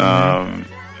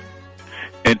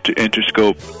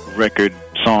 Interscope record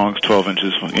songs, 12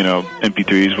 inches,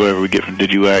 MP3s, whatever we get from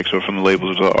DigiWax or from the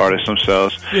labels of the artists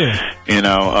themselves. Yeah.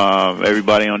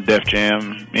 Everybody on Def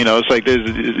Jam. It's like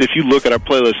if you look at our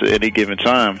playlist at any given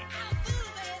time,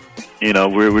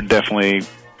 we're definitely,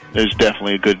 there's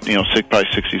definitely a good, probably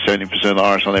 60-70% of the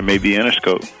artists on there may be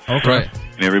Interscope. Okay.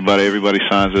 And everybody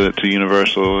signs it to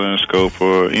Universal, Interscope,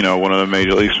 or one of the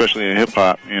major, especially in hip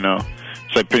hop.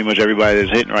 It's like pretty much everybody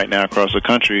that's hitting right now across the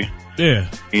country. Yeah.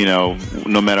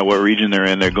 No matter what region they're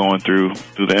in, they're going through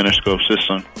the Interscope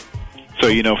system. So,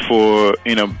 for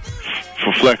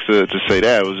Flex to say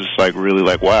that, it was just like really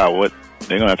like, wow, what,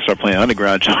 they're gonna have to start playing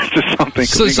underground joints or something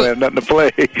because we gonna have nothing to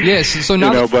play. Yes. So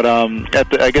now, but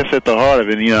I guess at the heart of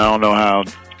it, I don't know how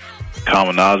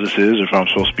common knowledge this is, or if I'm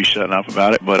supposed to be shutting up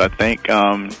about it, but I think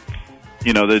there's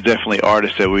definitely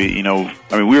artists that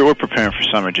we're preparing for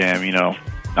Summer Jam.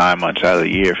 9 months out of the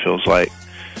year feels like.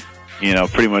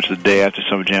 Pretty much the day after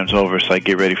Summer Jam's over, it's like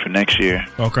get ready for next year.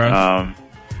 Okay. So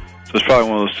it's probably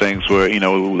one of those things where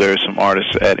there are some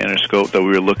artists at Interscope that we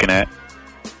were looking at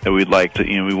that we'd like to,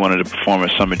 we wanted to perform at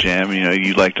Summer Jam.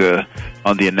 You'd like to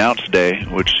on the announce day,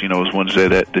 which was Wednesday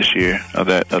this year of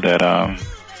that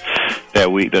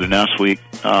week, that announce week.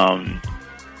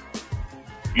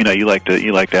 You like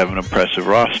to have an impressive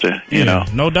roster.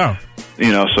 No doubt.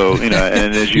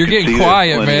 And as you're getting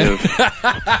quiet, man.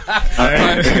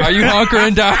 Are you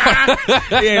hunkering down?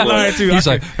 Yeah, lying too. He's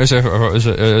like, so like,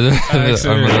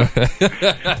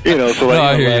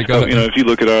 I hear you. Go ahead. if you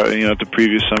look at our, the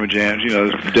previous Summer Jams,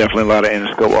 there's definitely a lot of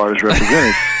Interscope artists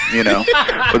represented.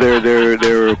 But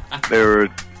there were,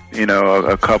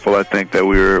 a couple I think that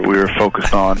we were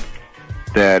focused on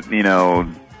that,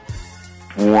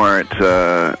 weren't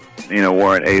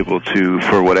able to,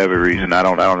 for whatever reason. I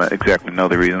don't exactly know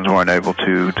the reasons, weren't able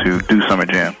to do Summer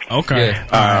Jam. Okay.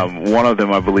 One of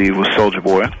them, I believe, was Soulja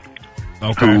Boy.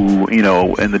 Okay. Who,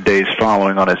 in the days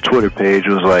following on his Twitter page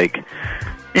was like,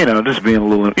 just being a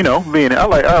little, I don't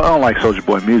like Soulja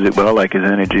Boy music, but I like his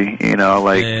energy, his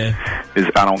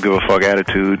I don't give a fuck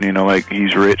attitude, like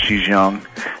he's rich, he's young,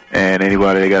 and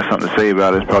anybody that got something to say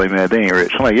about it is probably mad they ain't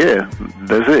rich. I'm like, yeah,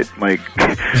 that's it. Like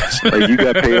you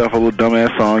got paid off a little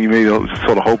dumbass song, you made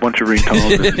sold a whole bunch of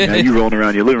ringtones, and now you rolling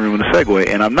around your living room in a Segway,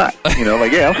 and I'm not.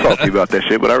 I'm salty about that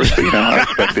shit, but I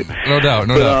respect it. No doubt.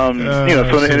 So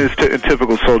in his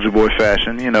typical Soulja Boy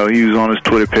fashion, he was on his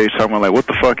Twitter page talking about like, what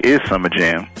the fuck is Summer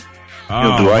Jam? Do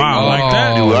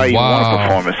I even want to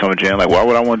perform at Summer Jam? Like, why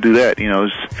would I want to do that?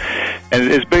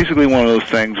 It's basically one of those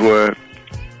things where,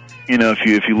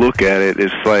 if you look at it,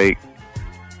 it's like,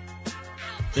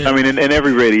 I mean, in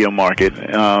every radio market,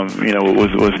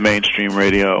 was mainstream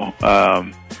radio.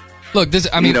 Look, this,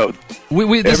 I mean, regular,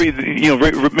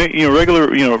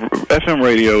 FM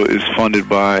radio is funded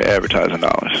by advertising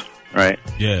dollars, right?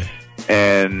 Yeah.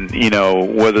 And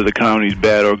whether the comedy's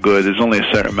bad or good, there's only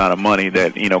a certain amount of money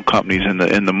that companies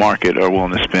in the market are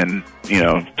willing to spend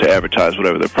to advertise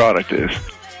whatever their product is.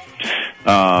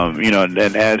 And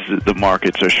as the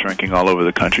markets are shrinking all over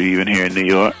the country, even here in New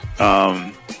York,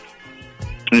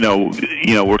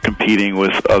 we're competing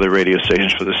with other radio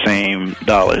stations for the same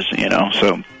dollars.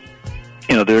 So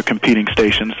there are competing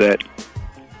stations that.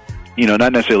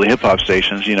 Not necessarily hip hop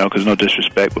stations, because no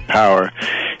disrespect, but Power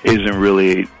isn't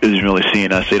really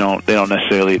seeing us. They don't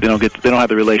have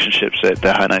the relationships that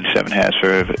Hot 97 has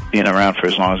for being around for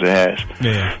as long as it has.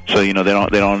 Yeah. So they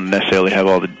don't necessarily have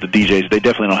all the DJs. They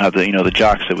definitely don't have the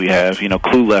jocks that we have.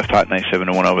 Clue left Hot 97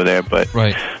 and went over there, but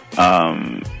right.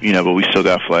 But we still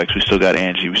got Flex, we still got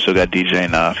Angie, we still got DJ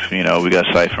Nuff. We got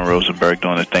Cypher and Rosenberg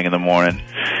doing their thing in the morning.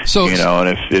 So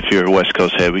and if you're a West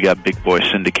Coast head, we got Big Boy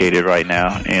Syndicated right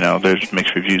now. There's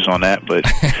mixed reviews on that, but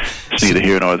it's neither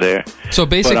here nor there. So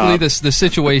basically, the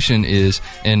situation is,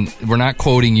 and we're not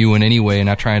quoting you in any way,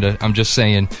 I'm just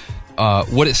saying,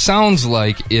 what it sounds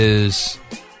like is.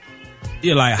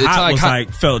 Yeah,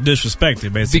 Hot felt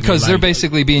disrespected, basically. Because they're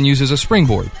basically being used as a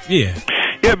springboard. Yeah.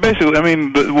 Yeah, Yeah, basically. I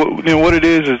mean, what it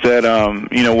is that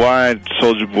why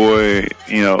Soulja Boy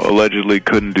allegedly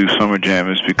couldn't do Summer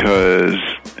Jam is because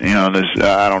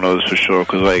I don't know this for sure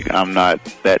because like I'm not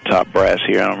that top brass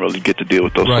here. I don't really get to deal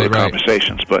with those sort of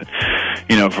conversations. But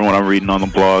from what I'm reading on the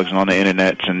blogs and on the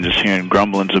internet and just hearing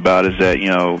grumblings about is that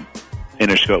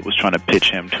Interscope was trying to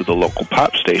pitch him to the local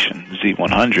pop station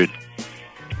Z100.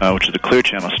 Which is a Clear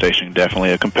Channel station,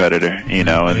 definitely a competitor, and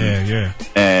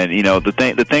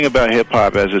the thing about hip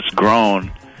hop as it's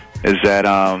grown is that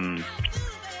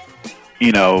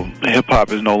hip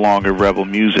hop is no longer rebel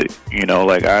music,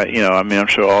 like I'm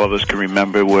sure all of us can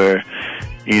remember where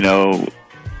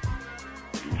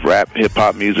rap hip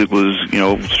hop music was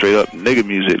straight up nigga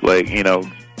music, like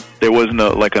there wasn't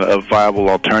a viable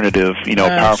alternative,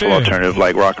 powerful alternative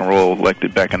like rock and roll, like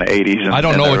back in the 80s. And, I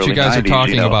don't know what you guys 90s, are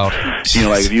talking about.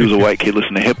 Like if you was a white kid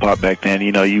listening to hip hop back then,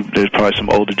 there's probably some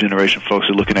older generation folks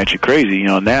who are looking at you crazy.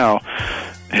 Now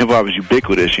hip hop is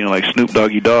ubiquitous. Like Snoop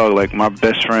Doggy Dogg, like my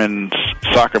best friend's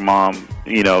soccer mom,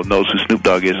 knows who Snoop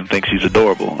Dogg is and thinks he's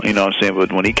adorable. You know what I'm saying?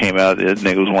 But when he came out, that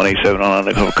nigga was 187 on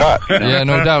Undercover Cop. Yeah,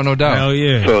 no doubt. Hell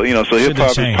yeah. So so hip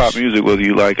hop is pop music, whether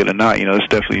you like it or not. There's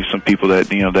definitely some people that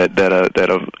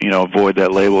avoid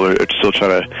that label or still try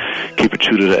to keep it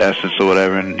true to the essence or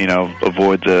whatever, and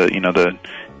avoid the the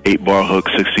 8-bar hook,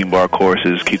 16-bar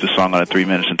choruses, keep the song on 3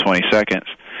 minutes and 20 seconds.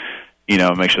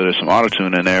 Make sure there's some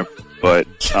auto-tune in there, but.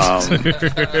 Pop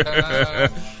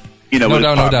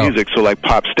music, so like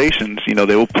pop stations,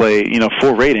 they will play,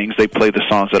 for ratings, they play the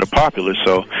songs that are popular.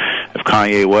 So if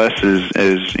Kanye West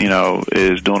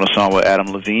is doing a song with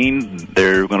Adam Levine,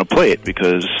 they're going to play it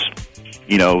because,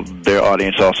 their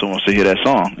audience also wants to hear that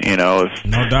song. If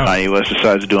Kanye West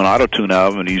decides to do an auto-tune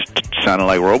album and he's sounding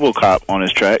like RoboCop on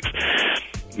his tracks,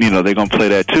 they're going to play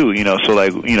that too, so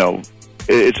like,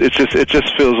 it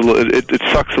just feels a little. It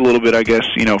sucks a little bit, I guess.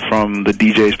 From the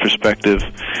DJ's perspective,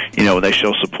 when they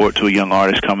show support to a young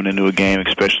artist coming into a game,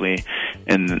 especially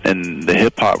in the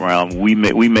hip hop realm. We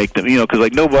make them, because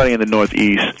like nobody in the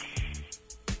Northeast,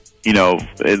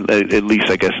 at least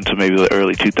I guess until maybe the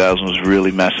early 2000s was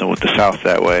really messing with the South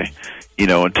that way.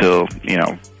 Until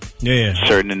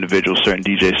certain individuals, certain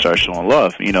DJs start showing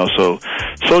love, so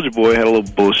Soulja Boy had a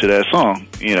little bullshit ass song,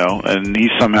 and he's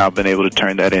somehow been able to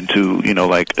turn that into, at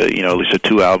least a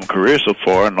 2-album career so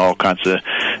far, and all kinds of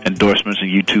endorsements and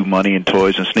YouTube money and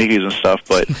toys and sneakers and stuff.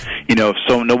 But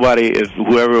if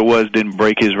whoever it was didn't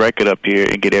break his record up here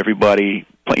and get everybody,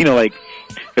 like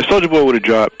if Soulja Boy would have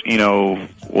dropped,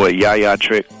 Ya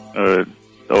Trick or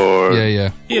what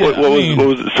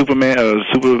was it,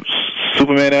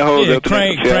 Superman that whole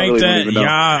crank that,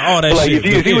 all that like, shit.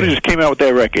 If he would have just came out with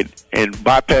that record and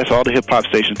bypassed all the hip hop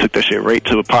stations, took that shit right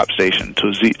to a pop station, to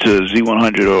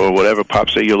Z100 or whatever pop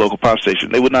station, your local pop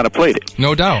station, they would not have played it.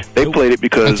 No doubt. They played it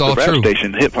because the rap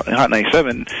station, Hot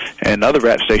 97, and other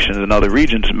rap stations in other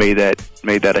regions made that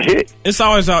a hit. It's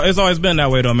always been that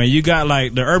way though, man. You got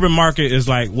like the urban market is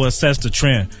like what sets the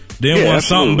trend. Then when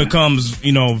something becomes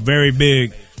very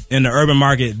big in the urban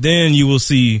market, then you will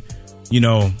see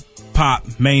pop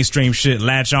mainstream shit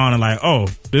latch on and like, oh,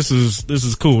 this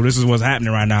is cool. This is what's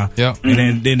happening right now. Yeah.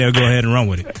 And then they'll go ahead and run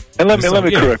with it. And let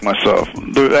me correct myself.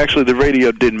 The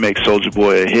radio didn't make Soulja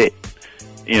Boy a hit.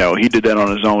 He did that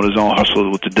on his own, with his own hustle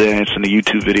with the dance and the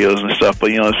YouTube videos and stuff.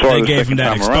 But as far as the second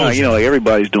time around, like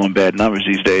everybody's doing bad numbers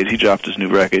these days. He dropped his new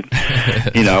record.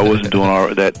 I wasn't doing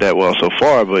all that well so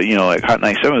far, but like Hot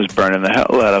 97 is burning the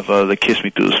hell out of the "Kiss Me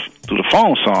Through the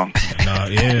Phone" song.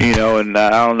 And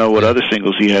I don't know what other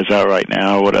singles he has out right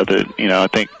now. Or what other I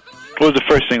think what was the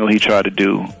first single he tried to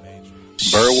do?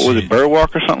 Was it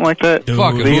Birdwalk or something like that? Dude,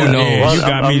 fuck, who knows? You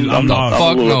got me. I'm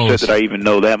a little upset that I even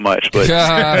know that much, but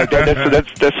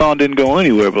that song didn't go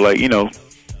anywhere. But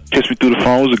 "Kiss Me Through the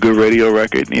Phone" was a good radio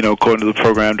record, according to the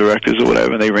program directors or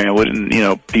whatever, and they ran with it,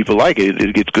 and people like it.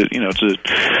 It gets good,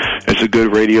 it's a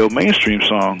good radio mainstream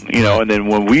song, and then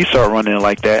when we start running it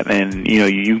like that, and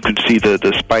you can see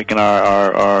the spike in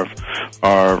our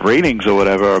ratings or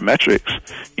whatever, our metrics.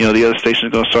 The other stations are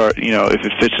gonna start, if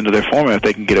it fits into their format, if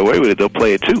they can get away with it, they'll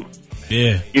play it too.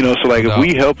 Yeah. So like if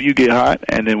we help you get hot,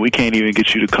 and then we can't even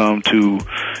get you to come to,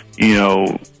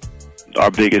 our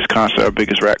biggest concert, our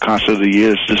biggest rap concert of the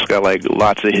year. It's just got like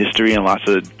lots of history and lots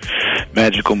of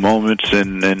magical moments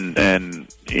and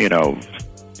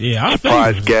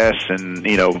surprise guests and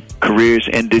careers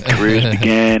ended, careers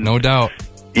began. No doubt.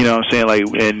 You know what I'm saying? Like,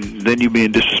 and then you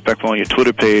being disrespectful on your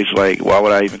Twitter page. Like, why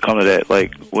would I even come to that?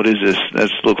 Like, what is this? That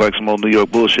looks like some old New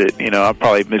York bullshit. I'm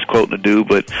probably misquoting the dude,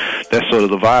 but that's sort of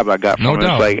the vibe I got from him. No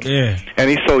doubt. It's like, and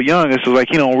he's so young. It's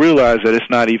like you don't realize that it's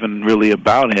not even really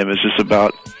about him. It's just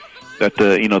about that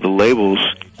the labels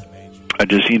are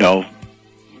just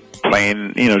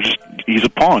playing, he's a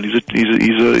pawn. He's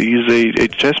a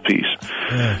chess piece.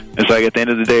 Yeah. It's like at the end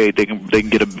of the day, they can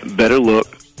get a better look,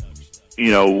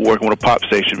 working with a pop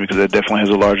station, because that definitely has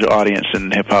a larger audience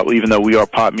than hip hop. Even though we are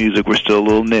pop music, we're still a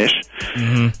little niche.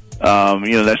 Mm-hmm.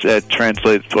 That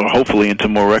translates hopefully into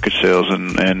more record sales,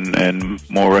 and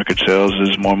more record sales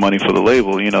is more money for the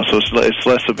label. So it's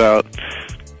less about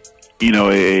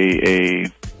I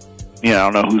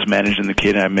don't know who's managing the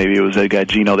kid. Maybe it was that guy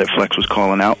Gino that Flex was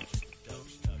calling out.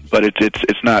 But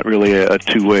it's not really a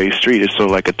two-way street. It's sort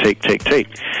of like a take.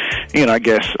 I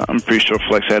guess I'm pretty sure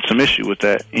Flex had some issue with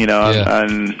that.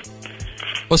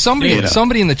 Well,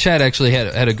 somebody in the chat actually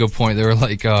had a good point. They were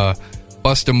like,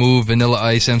 Bust a Move, Vanilla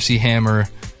Ice, MC Hammer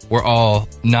were all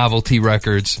novelty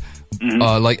records.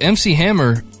 Mm-hmm. Like MC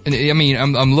Hammer, I mean,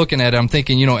 I'm looking at it, I'm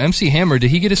thinking, MC Hammer,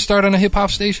 did he get his start on a hip hop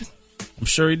station? I'm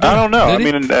sure he did. I don't know. I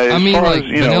mean, Ice, I was a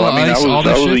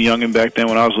youngin' back then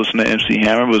when I was listening to MC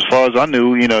Hammer. But as far as I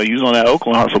knew, he was on that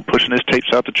Oakland hustle, pushing his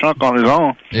tapes out the trunk on his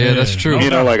own. Yeah, that's true.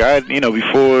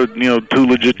 Before Too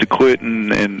Legit to Quit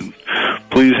and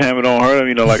Please Hammer Don't Hurt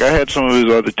Him. I had some of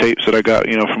his other tapes that I got,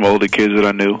 from older kids that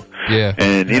I knew. Yeah.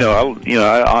 And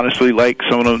I honestly like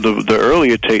some of the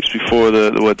earlier tapes before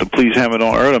the Please Hammer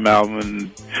Don't Hurt Him album,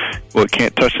 and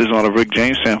Can't Touch This on the Rick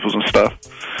James samples and stuff.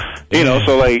 So a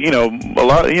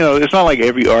lot. It's not like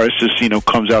every artist just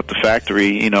comes out the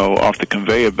factory, off the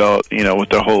conveyor belt, with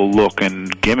their whole look and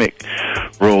gimmick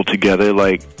rolled together.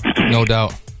 Like, no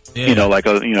doubt. Yeah. Like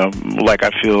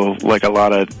I feel like a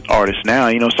lot of artists now.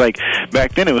 It's like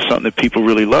back then it was something that people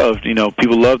really loved.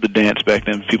 People loved the dance back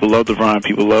then. People loved the rhyme.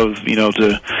 People loved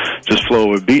to just flow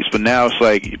with beats. But now it's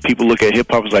like people look at hip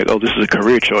hop as like, oh, this is a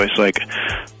career choice. Like,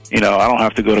 I don't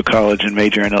have to go to college and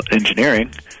major in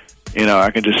engineering.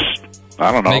 I can just,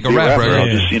 I don't know, make be a rapper. I'll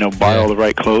just, buy all the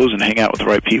right clothes and hang out with the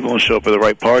right people and show up at the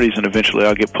right parties, and eventually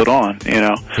I'll get put on,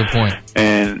 Good point.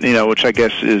 And, which I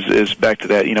guess is back to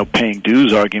that, paying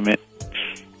dues argument.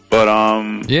 But, I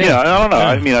don't know. Yeah.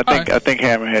 I mean, I think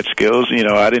Hammer had skills.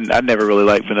 I never really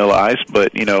liked Vanilla Ice,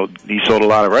 but, he sold a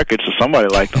lot of records, so somebody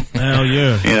liked him. Hell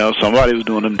yeah. Somebody was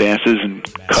doing them dances and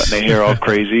cutting their hair all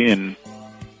crazy, and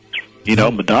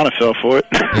Madonna fell for it.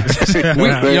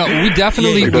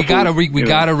 we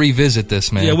gotta revisit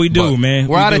this, man. Yeah, we do, man.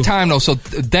 We're out of time though, so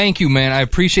thank you, man. I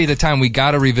appreciate the time. We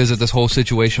gotta revisit this whole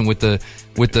situation with the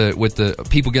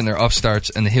people getting their upstarts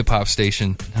and the hip hop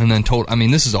station, and then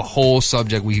this is a whole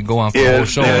subject we could go on for a whole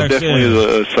show. Yeah, definitely is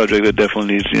a subject that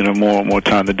definitely needs more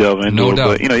time to delve into. No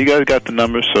doubt. But you guys got the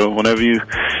number, so whenever you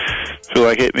feel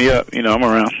like hit me up, I'm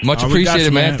around. Much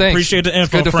appreciated, man. Thanks. Appreciate the info.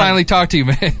 It's good to finally talk to you,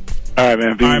 man. All right,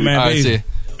 man. All right, See you.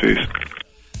 Peace.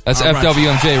 That's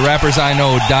FWMJ,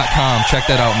 rappersiknow.com. Check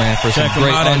that out, man, for some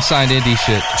great unsigned indie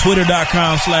shit.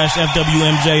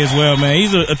 Twitter.com/FWMJ as well, man.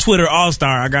 He's a Twitter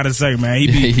all-star, I gotta say, man. He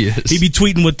be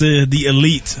tweeting with the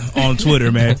elite on Twitter,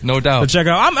 man. No doubt. So check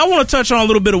out. I want to touch on a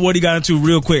little bit of what he got into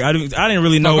real quick. I didn't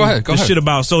really know go ahead. shit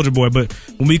about Soulja Boy, but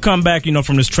when we come back,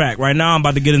 from this track, right now I'm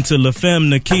about to get into La Femme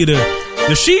Nikita.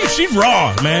 She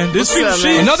raw, man.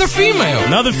 Another female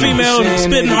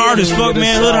spitting hard as fuck,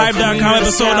 man. HoodHype.com,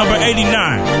 episode number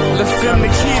 89. La Femme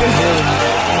Nikita.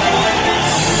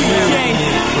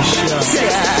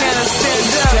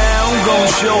 H-Town gon'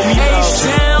 show me love.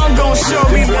 H-Town gon' show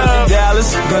me love.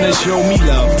 Dallas gonna show me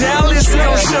love. Dallas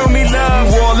gon' show me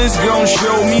love. New Orleans gon'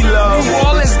 show me love. New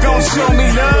Orleans gon' show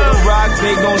me love. Little Rock,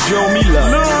 they gon' show me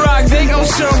love. Little Rock, they gon'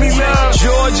 show me love.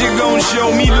 Georgia gon'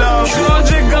 show me love.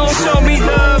 Georgia gon' show me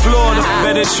love. Florida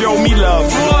better show me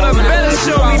love. Florida better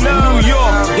show me love. New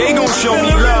York, they gon' show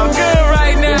me love. Good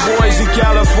right now. The boys in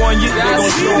California, they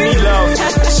gon' show me love.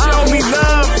 Show me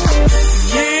love.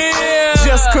 Yeah.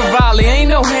 Just Cavalli, ain't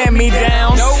no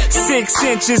hand-me-downs. 6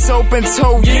 inches open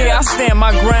toe, yeah, I stand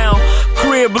my ground.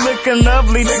 Crib looking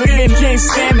lovely, looking can't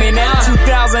stand me now.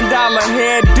 $2,000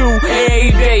 hairdo,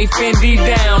 every day, Fendi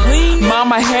down.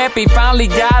 Mama happy, finally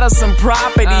got her some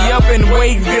property up in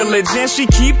Wake Village, and she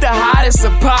keep the hottest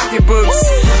of pocketbooks.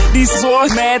 These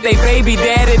source mad, they baby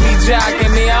daddy be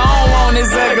jocking me. I don't want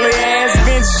his ugly ass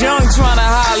Vince Young tryna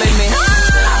holler at me.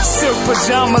 Silk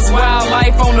pajamas,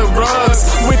 wildlife on the rugs.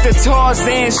 With the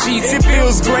Tarzan sheets, it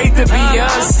feels great to be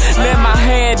us. Let my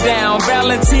hair down,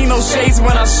 Valentino shades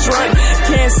when I strut.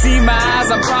 Can't see my eyes,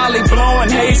 I'm probably blowing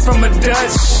haze from a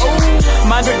Dutch.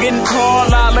 My dog getting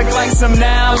called, I look like some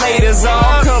now laters.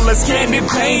 All colors, candy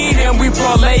paint, and we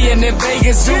parlaying in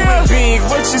Vegas, doing big.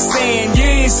 What you saying? You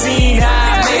ain't seen how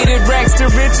I made it. Racks to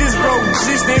riches, broke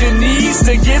just to the knees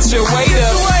to get your weight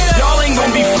up. Y'all ain't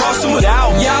gonna be flossing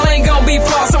without. Y'all ain't gonna be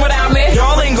flossing without me.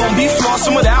 Y'all ain't gonna be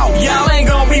flossing without. Y'all ain't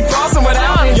gonna be flossing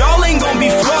without me. Y'all ain't gonna be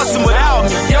flossing without me.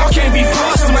 Y'all can't be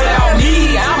flossing without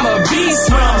me. I'm a beast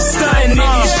when I'm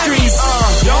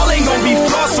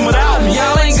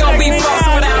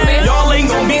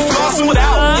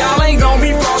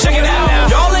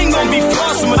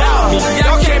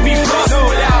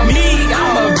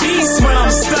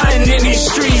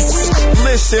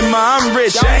said, Ma, I'm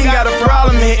rich, I ain't got a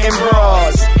problem hitting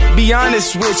bras. Be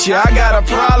honest with you, I got a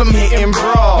problem hitting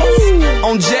bras.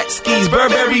 On jet skis,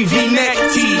 Burberry V-neck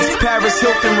tees. Paris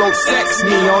Hilton wrote sex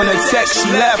me on a text she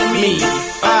left me.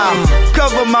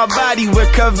 Cover my body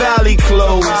with Cavalli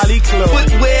clothes.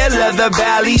 Footwear, leather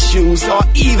Bally shoes, or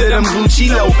either them Gucci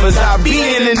loafers. I be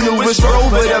in the newest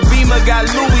Rover, the Beamer got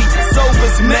Louis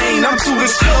Sofas, Maine. I'm too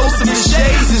explosive, the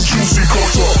shades is juicy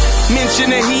culture. Mention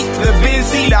the heat, the Benz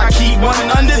seat, I keep one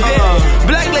under there.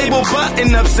 Black label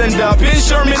button-ups and up in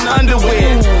Sherman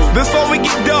underwear. Before we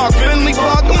get dark, Finley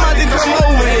Park, I'm about to come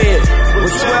over here.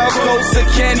 With 12 coats of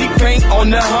candy paint on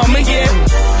the Hummer, yeah.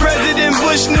 President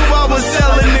Bush knew I was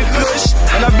selling the kush,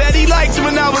 and I bet he liked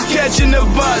when I was catching the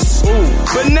bus.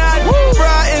 But not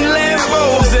riding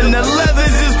Lambos, and the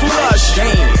leathers is plush.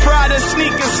 Prada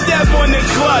sneakers, step on the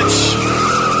clutch.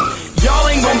 Y'all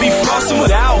ain't gonna be flossing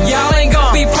without. Y'all ain't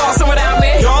gonna be flossing without me.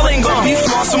 Y'all ain't gonna be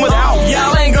flossing without.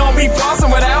 Y'all ain't gonna be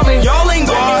flossing without me. Y'all ain't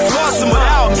gonna be flossing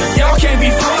without me. Y'all can't be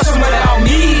flossing without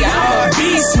me. I'm a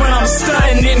beast when I'm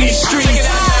stunting in these streets.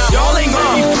 Y'all ain't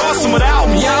gonna be flossing without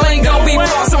me. Y'all ain't gonna be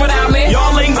flossing without me.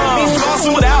 Y'all ain't gonna be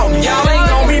flossing without me. Y'all ain't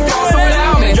gonna be flossing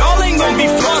without me. Y'all ain't gonna be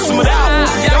flossing without me.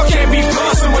 Y'all can't be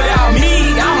flossing without me.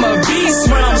 I'm a beast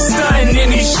when I'm stunting in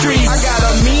these streets. I got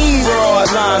a mean broad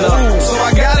lineup, so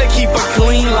I gotta keep a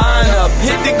clean lineup.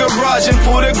 Hit the garage and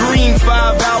pull the green 5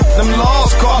 out. Them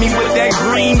laws caught me with that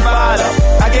green 5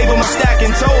 up. I gave him a stack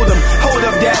and told him, hold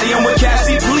up, daddy, I'm with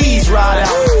Cassie, please ride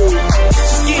out.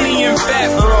 Skinny and fat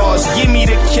bras, give me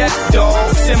the cat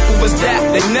dog. Simple as that,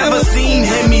 they never seen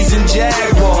Hemis and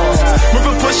Jaguars.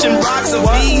 Remember pushing rocks of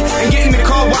weed and getting the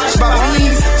car washed by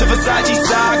Beans to Versace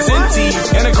socks and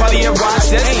tees and a Cartier watch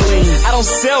that's clean. I don't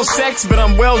sell sex, but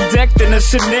I'm well decked in a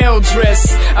Chanel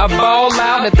dress. I ball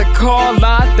out at the car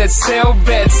lot that sell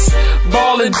vets.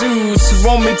 Baller dudes who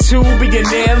want me to be an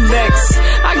LX.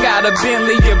 I got a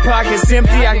Bentley, your pockets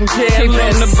empty, I can care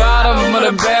less. From the bottom of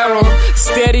the barrel,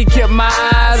 steady kept my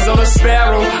eyes on a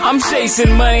sparrow. I'm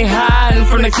chasing money hiding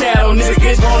from the cattle.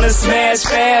 Niggas wanna smash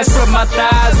fast, put my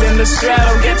thighs in the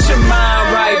straddle. Get your mind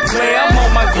right, play. I'm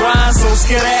on my grind, so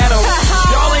skedaddle.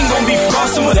 Y'all ain't gonna be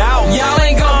flossing without. Y'all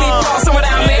ain't gonna be flossing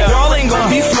without me. Y'all ain't gonna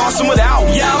be flossing without.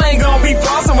 Y'all ain't gonna be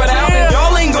flossing without me.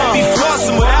 Y'all ain't gonna be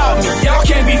flossing without me. Y'all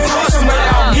can't be flossing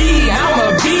without me. I'm a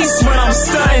beast when I'm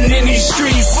stunting in these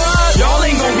streets. Y'all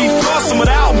ain't gonna be flossing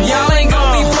without me. Y'all ain't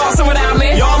gonna be flossing without me.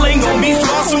 Y'all ain't gonna be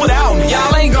flossing without me.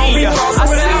 Y'all ain't gonna be flossing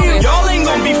without me. Y'all ain't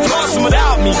gonna be flossing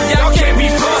without me. Y'all can't be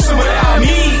flossing without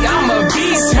me. I'm a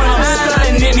beast when I'm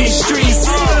stunting in these streets.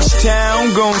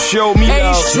 H-Town gon' show me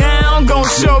love. H-Town gon'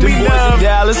 show me love.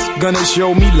 Dallas gonna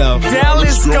show me love.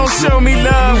 Dallas gon' show me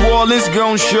love. New Orleans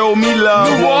gon' show me love.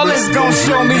 New Orleans gon'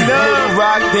 show me love. Little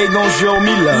Rock, they gon' show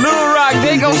me love. Little Rock,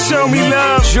 they gon' show me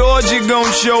love. Georgia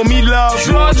gon' show me love.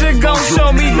 Georgia gon'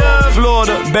 show me love.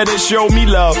 Florida better show me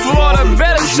love. Florida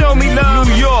better show me love.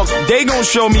 New York, they gon'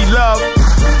 show me love.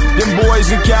 Them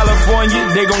boys in California,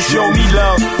 they gon' show me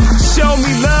love. Show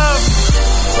me love.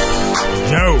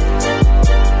 Yo.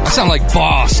 I sound like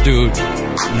Boss, dude.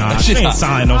 Nah, she ain't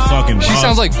sounding no fucking Boss. She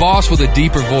sounds like Boss with a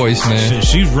deeper voice, man. Shit,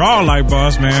 she's raw like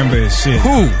Boss, man, but shit.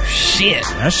 Who? Shit.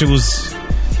 That shit was...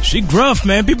 She gruff,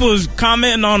 man. People was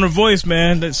commenting on her voice,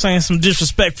 man. That saying some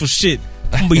disrespectful shit.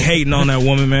 Don't be hating on that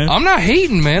woman, man. I'm not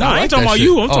hating, man. Nah, I ain't talking about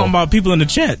you. I'm talking about people in the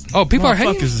chat. Oh, people are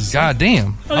hating? God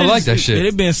damn. I like that shit.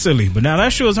 It been silly. But now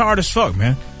that shit was hard as fuck,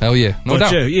 man. Hell yeah. No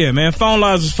doubt. Yeah, man. Phone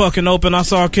lines is fucking open. I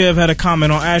saw Kev had a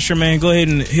comment on Asher, man. Go ahead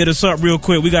and hit us up real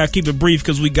quick. We got to keep it brief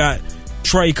because we got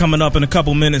Trey coming up in a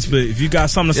couple minutes. But if you got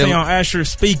something to say on Asher,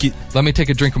 speak it. Let me take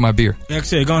a drink of my beer. Like I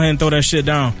said, go ahead and throw that shit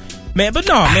down. Man, but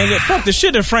no, man, fuck the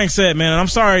shit that Frank said, man. I'm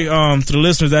sorry to the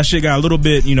listeners, that shit got a little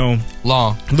bit, long.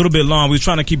 A little bit long. We was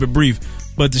trying to keep it brief.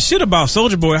 But the shit about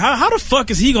Soulja Boy, how the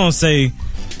fuck is he gonna say,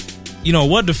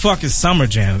 what the fuck is Summer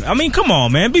Jam? I mean, come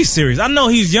on, man, be serious. I know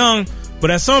he's young, but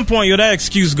at some point, that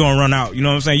excuse is gonna run out. You know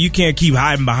what I'm saying? You can't keep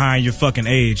hiding behind your fucking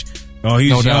age. Oh,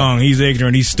 he's young, he's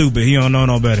ignorant, he's stupid, he don't know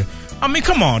no better. I mean,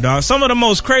 come on, dog. Some of the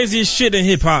most craziest shit in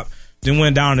hip-hop then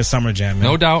went down at Summer Jam, man.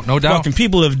 No doubt. Fucking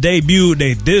people have debuted,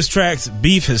 they diss tracks,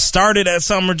 beef has started at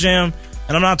Summer Jam,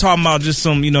 and I'm not talking about just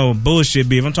some, bullshit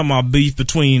beef. I'm talking about beef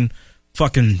between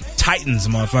fucking titans,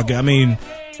 motherfucker. I mean,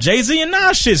 Jay-Z and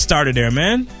Nas shit started there,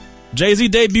 man. Jay-Z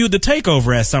debuted The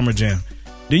Takeover at Summer Jam.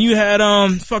 Then you had,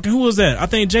 who was that? I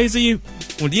think Jay-Z,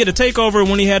 when he had The Takeover,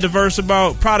 when he had the verse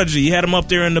about Prodigy, he had him up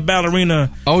there in the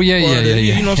ballerina. Oh, yeah.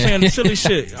 You know what I'm saying? The silly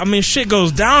shit. I mean, shit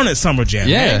goes down at Summer Jam,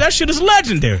 man. That shit is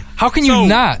legendary. How can you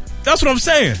not? That's what I'm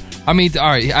saying. I mean, all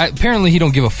right. Apparently, he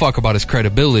don't give a fuck about his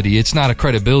credibility. It's not a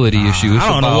credibility issue. It's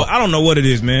I don't know what it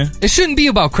is, man. It shouldn't be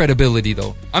about credibility,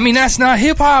 though. I mean, that's not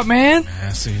hip hop, man.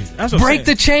 That's what Break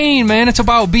the chain, man. It's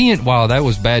about being. Wow, that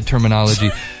was bad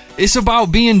terminology. It's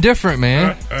about being different,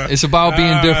 man. It's about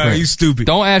being different. You stupid.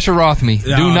 Don't Asher Roth me. Do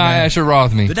not Asher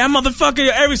Roth me. But that motherfucker,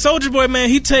 every Soulja Boy, man,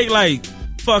 he take like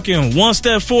fucking 1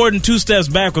 step forward and 2 steps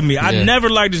back with me. I never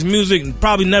liked his music and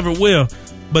probably never will.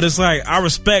 But it's like, I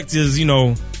respect his,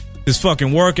 his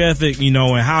fucking work ethic, and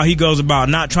how he goes about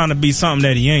not trying to be something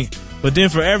that he ain't. But then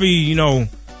for every,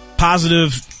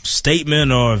 positive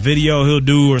statement or video he'll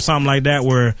do or something like that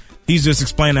where he's just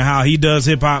explaining how he does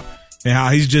hip hop and how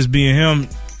he's just being him.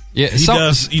 Yeah, he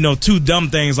does, two dumb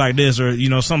things like this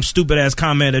or, some stupid ass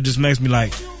comment that just makes me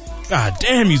like, God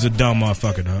damn, he's a dumb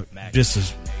motherfucker, dog. Just a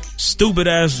stupid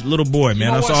ass little boy,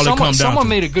 man. That's all it comes down to. Someone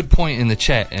made a good point in the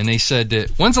chat, and they said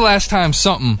that when's the last time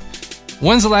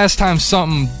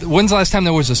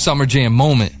there was a Summer Jam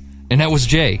moment? And that was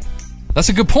Jay. That's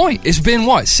a good point. It's been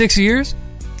what, 6 years?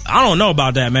 I don't know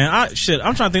about that, man. I'm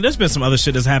trying to think. There's been some other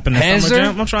shit that's happened at Summer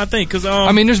Jam. I'm trying to think because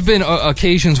I mean, there's been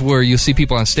occasions where you'll see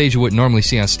people on stage you wouldn't normally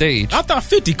see on stage. I thought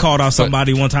 50 called out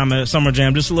somebody one time at Summer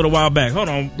Jam just a little while back. Hold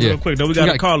on, real quick though. We got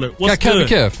a caller. What's good?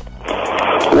 Kev.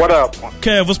 What up?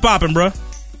 Kev, what's poppin', bro?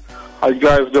 How you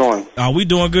guys doing? We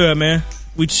doing good, man.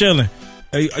 We chilling.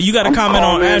 Hey, you got a comment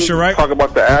on Asher, right? Talk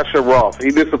about the Asher Roth. He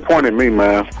disappointed me,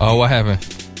 man. Oh, what happened?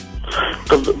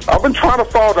 Because I've been trying to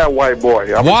follow that white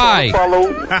boy. Why?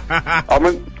 I've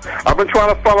been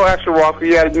trying to follow Asher Roth. He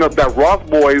had that Roth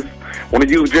boys when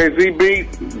he used Jay-Z beat.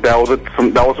 That was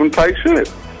some tight shit.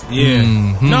 Yeah.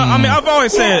 Mm-hmm. No, I mean I've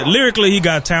always said lyrically he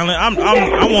got talent.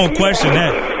 I won't question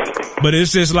that, but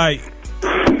it's just like.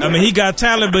 I mean, he got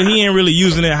talent, but he ain't really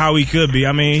using it how he could be.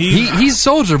 I mean, he's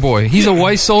Soulja Boy. He's a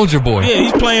white Soulja Boy. Yeah,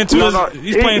 he's playing to his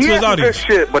audience.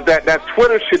 Shit, but that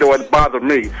Twitter shit that bothered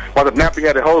me. While the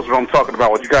nappy-headed hoes that I'm talking about,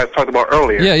 what you guys talked about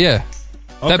earlier. Yeah.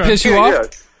 Okay. That pissed you off?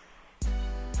 Yeah.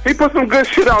 He put some good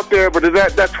shit out there, but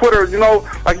that Twitter,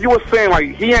 like you were saying,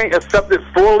 like he ain't accepted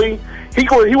fully. He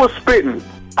was spitting.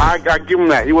 I give him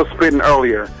that. He was spitting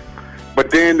earlier. But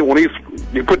then when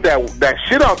you put that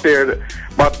shit out there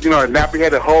about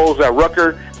nappy-headed hoes at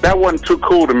Rucker, that wasn't too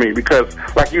cool to me because,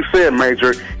 like you said,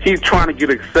 Major, he's trying to get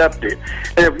accepted.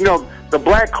 And the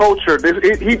black culture,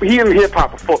 he in hip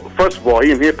hop. First of all,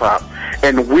 he in hip hop,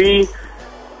 and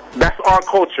that's our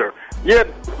culture. Yeah,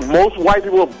 most white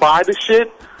people buy the shit,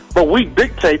 but we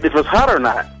dictate if it's hot or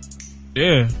not.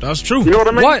 Yeah, that's true. You know what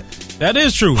I mean? What? That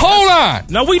is true. Hold on.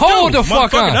 No, we Hold the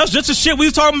fuck on. That's just the shit we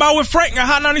was talking about with Frank and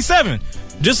Hot 97.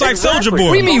 Just like Exactly. Soulja Boy.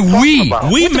 What do you mean we?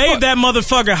 We made that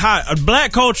motherfucker hot. A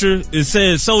black culture, it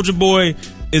says Soulja Boy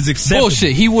is acceptable.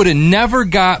 Bullshit. He would have never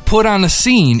got put on the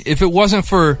scene if it wasn't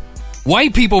for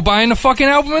white people buying the fucking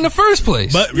album in the first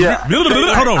place. But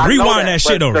hold on, rewind that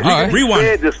shit though. Rewind.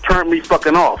 It just turned me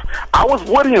fucking off. I was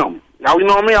with him. Now, you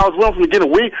know what I mean? I was with him from the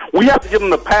beginning. We have to give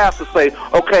him the pass to say,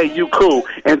 okay, you cool,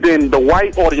 and then the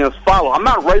white audience follow. I'm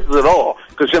not racist at all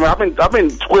because I've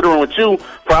been Twittering with you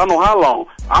for I don't know how long.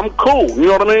 I'm cool, you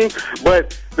know what I mean?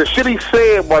 But the shit he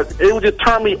said it would just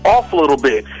turn me off a little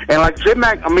bit. And like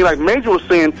like Major was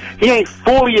saying, he ain't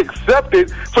fully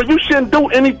accepted, so you shouldn't do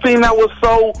anything that was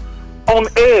so on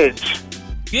edge.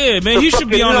 Yeah, man, he should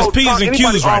be on his P's and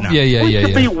Q's right now. Yeah. We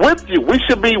should be with you. We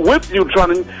should be with you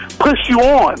trying to push you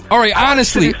on. All right,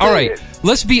 honestly, all right.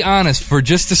 Let's be honest for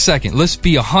just a second. Let's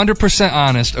be 100%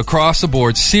 honest across the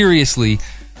board. Seriously.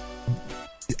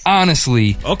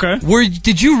 Honestly. Okay.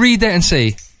 Did you read that and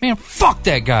say, man, fuck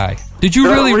that guy? Did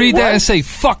you really read that and say,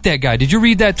 fuck that guy? Did you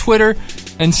read that Twitter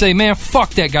and say, man,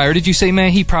 fuck that guy? Or did you say,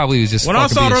 man, he probably was just when I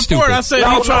saw the report, stupid? I said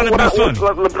he was trying to be funny.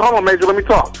 Hold on, Major, let me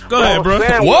talk. Go ahead, bro.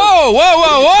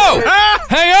 Whoa.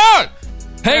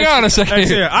 Hang on a second.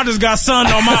 Here. I just got sunned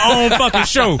on my own fucking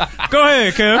show. Go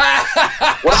ahead, Kev.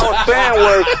 What I was saying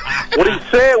what he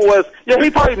said was, yeah, he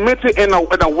probably meant it in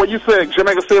a what you said,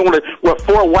 Jamaica said, with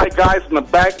 4 white guys in the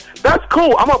back. That's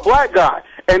cool. I'm a black guy.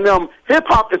 And hip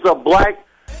hop is a black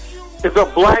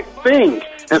thing.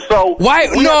 And so why?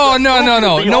 No,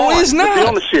 it's not.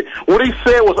 On the shit. What he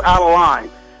said was out of line.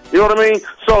 You know what I mean?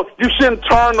 So you shouldn't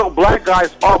turn the black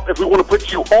guys off if we want to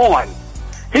put you on.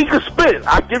 He can spit.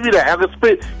 I give you that.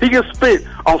 He can spit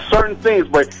on certain things,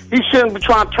 but he shouldn't be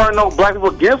trying to turn those black people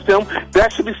against him.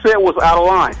 That should be said was out of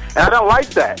line, and I don't like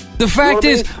that. The fact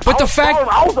is, I'm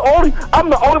the only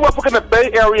motherfucker in the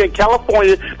Bay Area in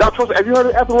California that was. Have you heard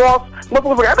of Asher Roth?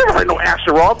 Motherfucker, I never heard no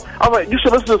Asher Roth. I was like, you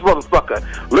should listen to this motherfucker.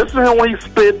 Listen to him when he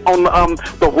spit on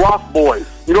the Roth boys.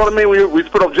 You know what I mean? When we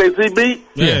spit on Jay-Z beat.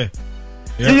 Yeah.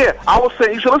 Yeah, I was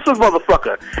saying you should listen to this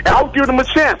motherfucker, and I was giving him a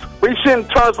chance, but he shouldn't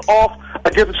turn us off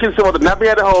against the cheating system with the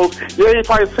nappy-headed hoes. Yeah, he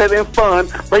probably said it in fun,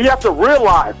 but you have to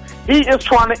realize he is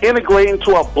trying to integrate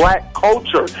into a black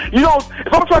culture. You know,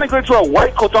 if I'm trying to integrate into a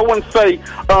white culture, I wouldn't say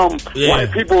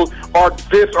white people are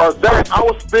this or that. I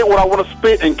would spit what I want to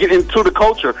spit and get into the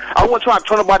culture. I wouldn't try to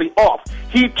turn nobody off.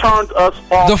 He turned us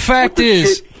off. The fact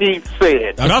is, shit he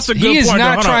said. Now, that's a good he is point,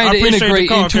 not trying to integrate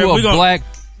into a black.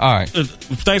 All right.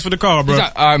 Thanks for the call, bro.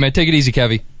 All right, man. Take it easy,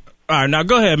 Kevy. All right, now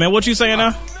go ahead, man. What you saying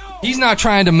now? He's not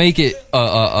trying to make it.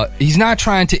 He's not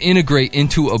trying to integrate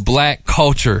into a black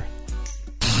culture.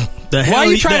 The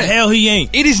hell he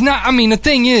ain't. It is not. I mean, the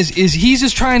thing is he's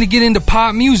just trying to get into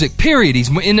pop music. Period. He's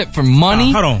in it for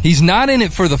money. Hold on. He's not in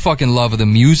it for the fucking love of the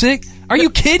music. Are you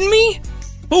kidding me?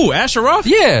 Who? Asher Roth?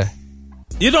 Yeah.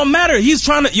 It don't matter. He's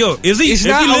trying to. Yo, is he? It's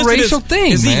not a racial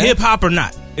thing. Is he man. hip hop or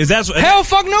not? Is that hell?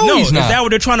 Fuck no. He's not. Is that what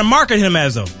they're trying to market him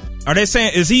as though? Are they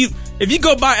saying is he? If you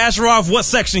go by Asher Roth, what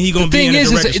section he gonna be in? The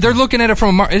thing is they're looking at it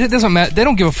from. It doesn't matter. They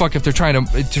don't give a fuck if they're trying to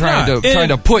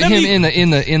put him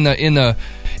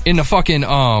in the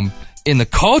fucking in the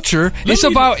culture.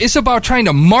 It's about trying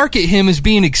to market him as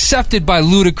being accepted by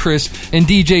Ludacris and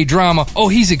DJ Drama. Oh,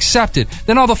 he's accepted.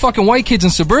 Then all the fucking white kids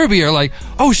in suburbia are like,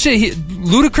 oh shit,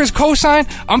 Ludacris co-sign?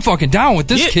 I'm fucking down with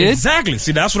this kid. Exactly.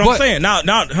 See, that's what I'm saying. Now,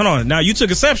 hold on. Now, you took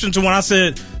exception to when I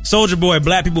said Soulja Boy,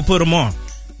 black people put him on.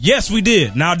 Yes, we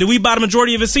did. Now, did we buy the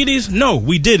majority of his CDs? No,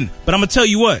 we didn't. But I'm going to tell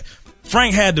you what.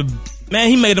 Frank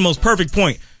he made the most perfect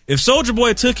point. If Soulja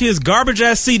Boy took his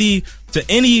garbage-ass CD to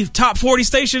any top 40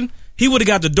 station, he would have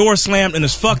got the door slammed in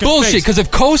his fucking bullshit, face. Because if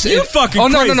you fucking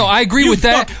crazy. No, I agree with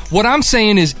that. What I'm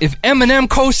saying is, if Eminem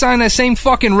co-signed that same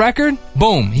fucking record,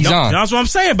 boom, he's on. That's what I'm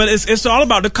saying, but it's all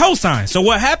about the co-sign. So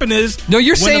what happened is... No,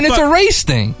 you're saying it's a race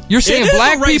thing. You're saying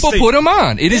black people put him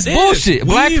on. It is bullshit.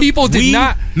 Black people did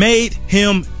not... made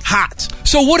him hot.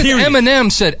 So what if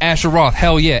Eminem said Asher Roth?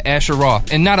 Hell yeah, Asher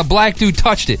Roth. And not a black dude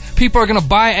touched it. People are going to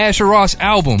buy Asher Roth's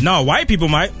album. No, white people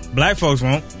might. Black folks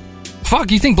won't.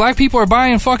 Fuck, you think black people are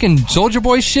buying fucking Soulja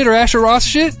Boy shit or Asher Roth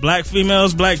shit? Black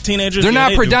females, black teenagers. They're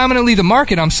not predominantly the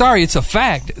market. I'm sorry, it's a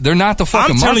fact. They're not the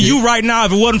fucking market. I'm telling you right now,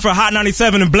 if it wasn't for Hot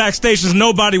 97 and black stations,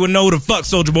 nobody would know who the fuck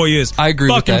Soulja Boy is. I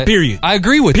agree with that. Period. I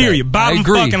agree with that. Period. Bottom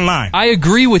fucking line. I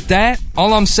agree with that.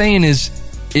 All I'm saying is,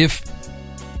 if...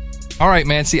 All right,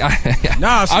 man, see, I'm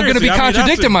going to be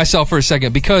contradicting myself for a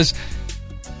second because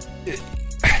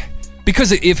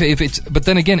if it's... But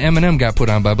then again, Eminem got put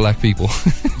on by black people.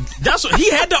 That's what he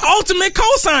had the ultimate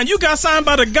cosign. You got signed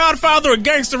by the Godfather of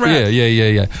gangster rap.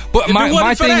 Yeah. But if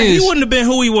my thing that, is, he wouldn't have been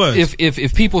who he was.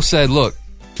 If people said, "Look,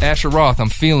 Asher Roth, I'm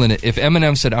feeling it." If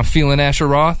Eminem said, "I'm feeling Asher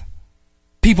Roth,"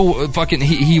 people fucking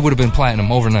he would have been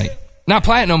platinum overnight. Not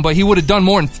platinum, but he would have done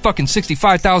more than fucking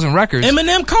 65,000 records.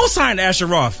 Eminem co-signed Asher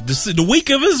Roth the week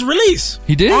of his release.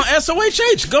 He did? On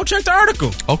SOHH. Go check the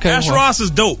article. Okay. Asher Roth is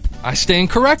dope. I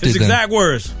stand corrected. His exact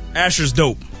words. Asher's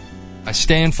dope. I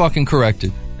stand fucking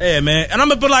corrected. Yeah, man. And I'm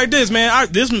going to put it like this, man.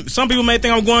 Some people may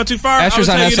think I'm going too far. Asher's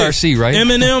on SRC, right?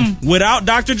 Eminem without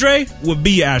Dr. Dre would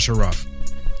be Asher Roth.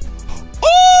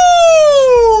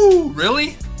 Ooh!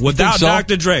 Really? Without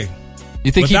Dr. Dre.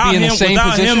 You think he'd be in the same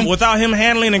position? Without him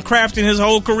handling and crafting his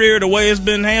whole career the way it's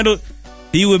been handled,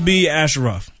 he would be Asher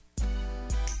Roth.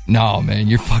 No, man,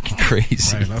 you're fucking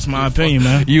crazy. Right, that's my opinion,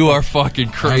 man. You are fucking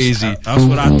crazy. That's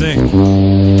what I think.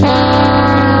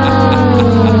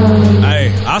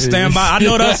 Hey, I stand by. I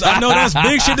know that's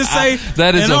big shit to say.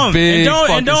 That is a big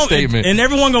fucking statement. And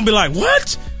everyone gonna be like,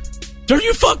 "What? Are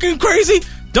you fucking crazy?"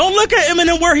 Don't look at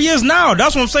Eminem where he is now.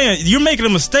 That's what I'm saying. You're making a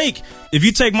mistake if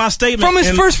you take my statement from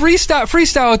his first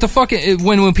freestyle at the fucking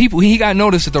when he got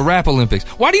noticed at the Rap Olympics.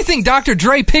 Why do you think Dr.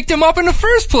 Dre picked him up in the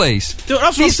first place? Dude,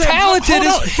 that's what he's talented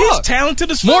as fuck. He's talented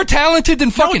as fuck. More talented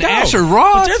than fucking Asher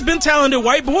Roth. But there's been talented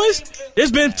white boys.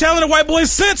 There's been talented white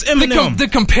boys since Eminem.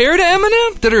 That compare to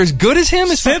Eminem that are as good as him.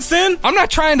 Since then, I'm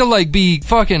not trying to like be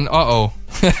fucking. I'll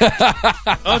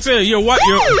tell you, you're white.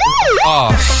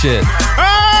 Oh shit.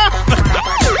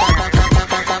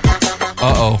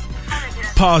 Uh-oh.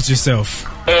 Pause yourself.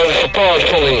 It's the pause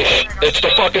police. It's the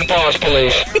fucking pause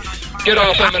police. Get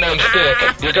off Eminem's dick.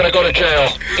 You're gonna go to jail.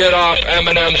 Get off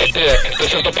Eminem's dick.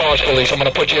 This is the pause police. I'm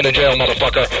gonna put you in a jail,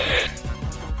 motherfucker.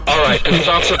 Alright, this is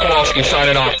Officer Kowalski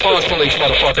signing off. Pause police,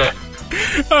 motherfucker.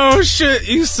 Oh shit,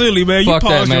 you silly, man. Fuck you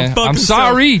paused that, man. your fucking I'm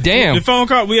sorry, self. damn. The phone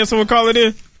call, we have someone call it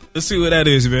in? Let's see what that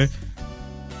is, man.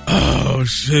 Oh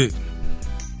shit.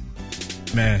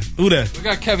 Man, who that? We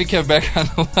got Kev back on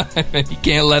the line, man. You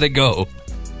can't let it go.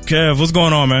 Kev, what's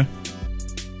going on, man?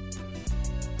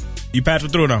 You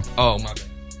patched through now. Oh, my bad.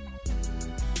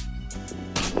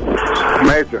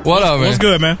 Major. What up, man? What's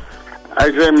good, man?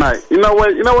 Hey, J Mike. You know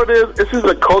what it is? It's just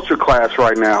a culture clash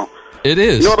right now. It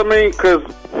is. You know what I mean? Because,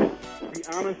 to be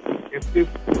honest,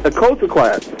 a culture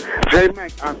clash.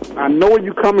 J-Mac, I know where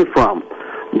you're coming from,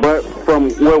 but from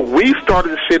where we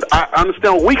started shit, I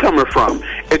understand where we coming from.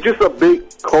 It's just a big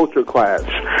culture clash.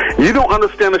 You don't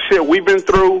understand the shit we've been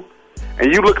through,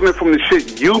 and you looking at it from the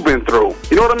shit you've been through.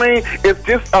 You know what I mean? It's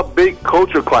just a big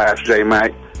culture clash,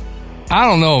 J-Mac. I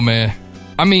don't know, man.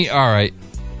 I mean, all right.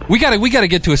 We gotta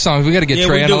get to a song. We gotta get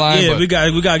Trey on the line. Yeah, we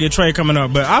gotta get Trey coming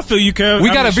up. But I feel you, Kev. We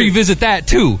gotta revisit that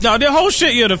too. No, the whole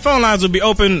shit. Yeah, the phone lines will be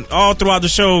open all throughout the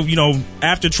show. You know,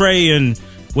 after Trey and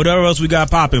whatever else we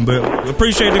got popping. But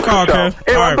appreciate the call, Kev.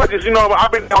 Hey, all right. Just, you know,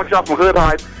 I've been down with y'all from Hood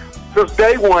Hype since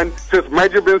day one. Since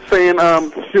Major been saying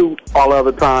shoot all the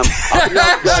other time.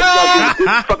 Y'all do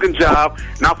this fucking job.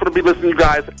 Now I'm gonna be listening to you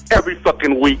guys every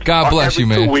fucking week. God bless you,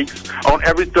 man. Every 2 weeks, on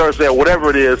every Thursday, or whatever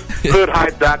it is.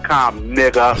 Hoodhype.com,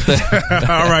 nigga.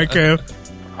 All right, Kev.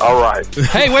 All right.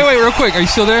 Hey, wait, real quick. Are you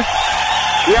still there?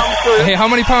 Yeah, I'm still there. Hey, how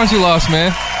many pounds you lost,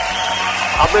 man?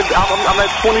 I'm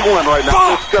at 21 right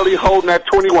now. I'm steadily holding at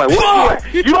 21.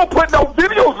 You don't put no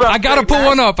videos up. I gotta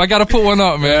put one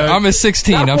up. Man. I'm at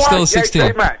 16. I'm still 16.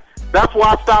 Hey, that's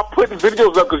why I stopped putting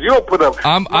videos up, because you don't put up.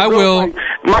 I will. Like,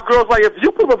 my girl's like, if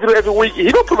you put up a video every week, he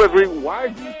don't put up every week. Why are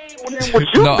you doing what you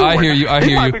doing? I hear you.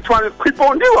 He might be trying to creep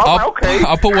on you. I'm like, okay.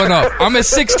 I'll put one up. I'm at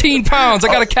 16 pounds. I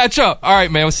gotta catch up. All right,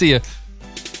 man. We'll see you.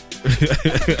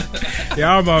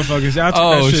 Y'all motherfuckers, y'all took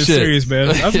that shit serious, man.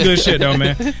 That's good shit though,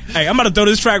 man. Hey, I'm about to throw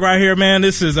this track right here, man.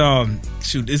 This is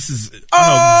this is GIF. It's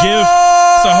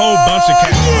a whole bunch of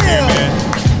cats on here,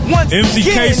 man. MC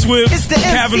K-Swift,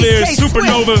 Cavaliers,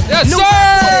 Supernova. Yes,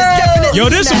 sir! Yo,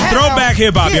 this some throwback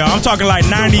hip hop, y'all. I'm talking like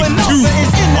 92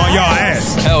 on y'all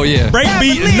ass. Hell yeah.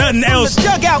 Breakbeat and nothing else,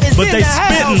 but they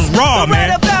spitting raw,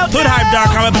 man.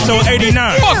 Hoodhype.com, episode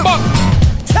 89. Fuck.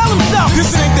 Tell him so.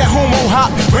 This ain't that homo hop,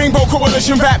 Rainbow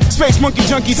Coalition rap, Space Monkey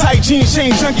Junkie, tight jeans,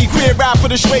 chain junkie, queer rap for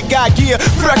the straight guy gear.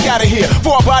 Freak out of here,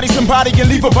 for a body, somebody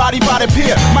can leave a body by the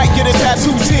pier. Might get a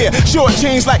tattoos here, short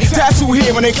chains like tattoo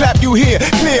here. When they clap you here,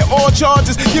 clear all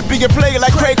charges. Yippee get play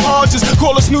like Craig Hodges.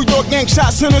 Call us New York Yank,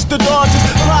 shot sinister Dodgers.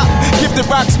 Pop, gifted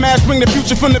rock smash, bring the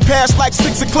future from the past like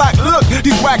 6 o'clock. Look,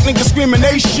 these whack niggas screaming,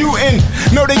 they shooting.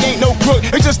 No, they ain't no crook,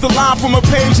 it's just a line from a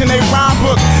page in they rhyme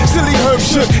book. Silly herb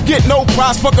shook, get no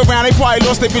prize. Fuck around, they probably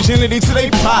lost their virginity to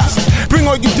they pops. Bring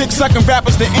all you dick sucking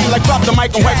rappers to end like drop the mic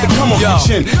and wipe the cum on your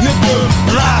chin.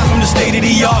 Live from the state of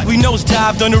the art, we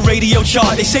nosedived on the radio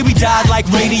chart. They say we died like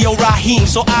Radio Raheem,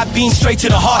 so I beam straight to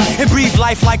the heart and breathe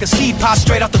life like a seed pod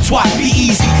straight out the twat. Be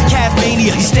easy, Cav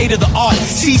Mania, state of the art.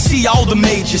 CC all the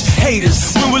majors,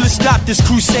 haters. When will it stop this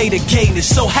crusade of gayness?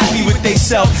 So happy with they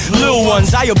self. Little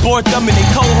ones, I abort them and they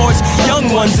cohorts.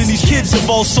 Young ones and these kids of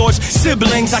all sorts.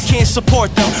 Siblings, I can't support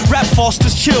them. Rap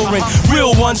fosters children,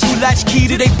 real ones who latch key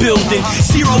to they building.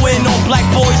 Zero in on black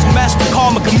boys who master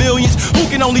karma chameleons, who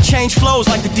can only change flows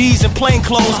like the D's in plain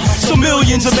clothes. So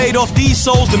millions are made off these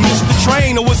souls to miss the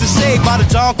train, or was it saved by the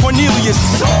Don Cornelius?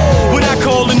 What I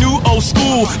call a new old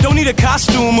school, don't need a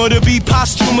costume or to be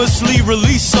posthumously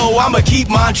released, so I'ma keep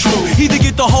mine true. Either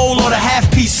get the whole or the half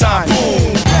peace sign.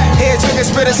 Boom. Hair triggers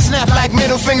spit a snap like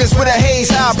middle fingers with a haze.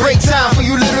 I'll break time for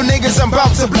you little niggas, I'm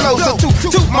about to blow. So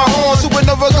toot my horn,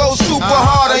 Supernova goes super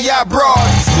hard on y'all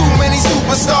broads. Too many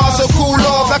superstars, so cool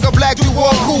off like a black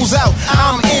reward cools out.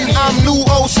 I'm new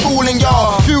old school and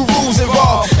y'all, few rules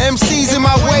involved. MCs in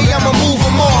my way, I'ma move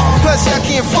them off. Plus y'all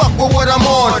can't fuck with what I'm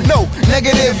on. No,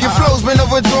 negative, your flow's been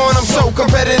overdrawn. I'm so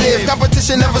competitive,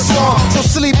 competition never saw. So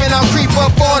sleeping, I'll creep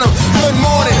up on them. Good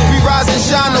morning, we rise and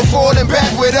shine, no falling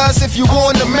back with us. If you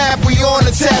on the map, we on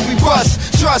the tap, we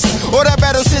bust. Trust, all that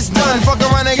battle shit's done. Fuck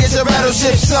around and get your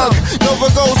battleship sunk. Nova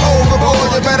goes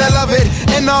overboard, you better love it.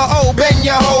 NRO, bang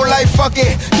your whole life, fuck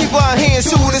it. Keep our hands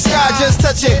to the sky, just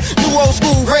touch it. New old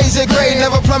school, raise your grade,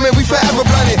 never plummet, we forever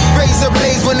blunted. Razor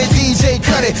blades when the DJ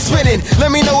cut it, spinning.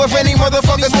 Let me know if any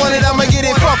motherfuckers want it, I'ma get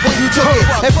it. Fuck when you took it,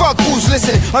 and fuck who's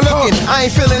listening or looking. I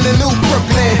ain't feeling the new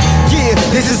Brooklyn. Yeah,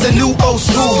 this is the new old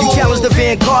school. You challenge the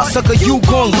vanguard, sucker, you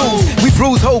gon' lose. We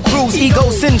bruise whole crews,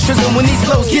 egocentrism when these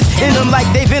flows get in them like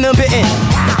they venom bitten.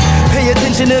 Pay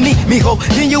attention to me, mijo,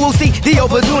 then you will see the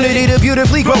opportunity to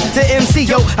beautifully grow to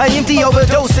MCO. I empty over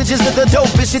dosages of the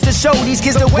dopest shit to show these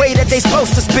kids the way that they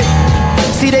supposed to spit.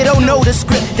 See, they don't know the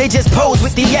script, they just pose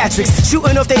with theatrics,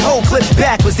 shooting off their whole clip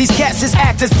backwards. These cats is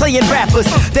actors playing rappers.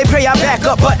 They pray I back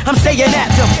up, but I'm staying at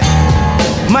them.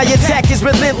 My attack is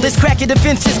relentless, cracking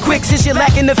defenses quick since you're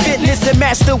lacking the fitness and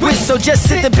master wit. So just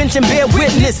sit the bench and bear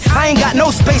witness. I ain't got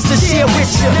no space to share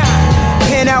with you.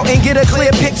 Pan out and get a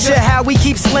clear picture how we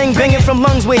keep sling banging from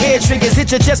lungs with hair triggers.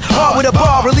 Hit your chest hard with a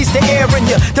bar, release the air in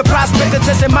you. The prospect of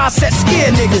testing my set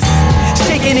scare niggas.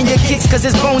 Shaking in your kicks cause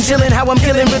it's bone chilling. How I'm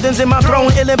killing rhythms in my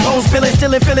throne. Illin' bones spilling,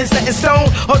 still in feeling set in stone.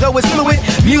 Although it's fluid,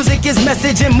 music is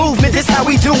message and movement. This how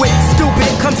we do it.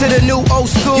 Stupid, come to the new old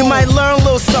school. You might learn a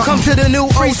little something. Come to the new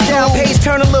freestyle page,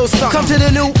 turn a little something. Come to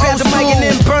the new old school. The mic and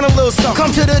then burn a little something.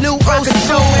 Come to the new old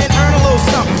school and earn a little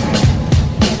something.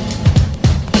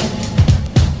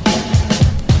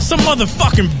 Some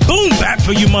motherfucking boom bap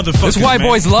for you motherfuckers. This white man.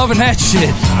 boy's loving that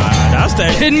shit. That's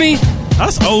that. Kidding me?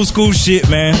 That's old school shit,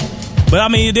 man. But I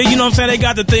mean, you know what I'm saying? They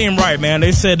got the theme right, man.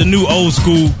 They said the new old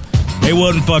school. They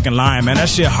wasn't fucking lying, man. That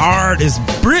shit hard as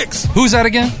bricks. Who's that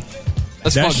again?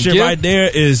 That shit right there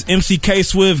is MC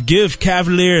K-Swift, Give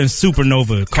Cavalier, and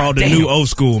Supernova called the new old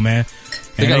school, man.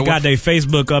 And they got their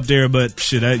Facebook up there, but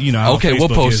shit, you know how okay, Facebook we'll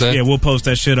post that. Yeah, we'll post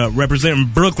that shit up. Representing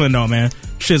Brooklyn, though, man.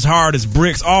 Shit's hard as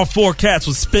bricks. All four cats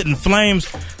was spitting flames.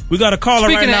 We got a caller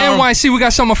right now. Speaking of NYC, we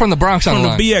got someone from the Bronx on the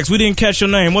line. From the BX. We didn't catch your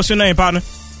name. What's your name, partner?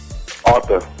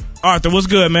 Arthur. Arthur, what's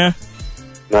good, man?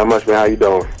 Not much, man. How you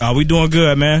doing? We doing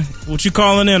good, man. What you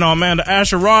calling in on, man? The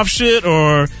Asher Roth shit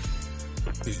or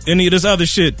any of this other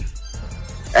shit?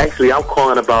 Actually, I'm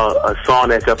calling about a song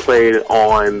that I played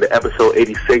on the episode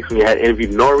 86 when you had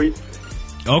interviewed Nori.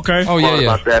 Okay. Oh,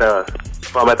 yeah.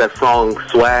 About that song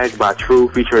Swag by True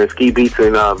featuring Ski Beats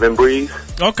and Vin Breeze.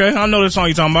 Okay, I know the song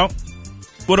you're talking about.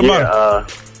 What about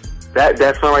it?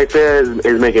 That song right there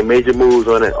is making major moves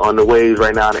on the waves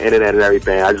right now on the internet and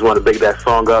everything. I just want to big that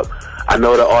song up. I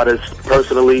know the artist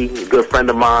personally, a good friend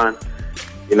of mine.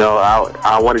 You know,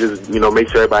 I want to just, make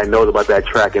sure everybody knows about that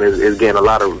track, and it's getting a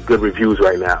lot of good reviews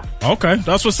right now. Okay,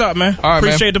 that's what's up, man. All right,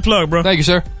 appreciate the plug, bro. Thank you,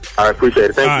 sir. All right, appreciate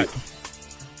it. Thank you.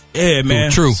 Yeah, man.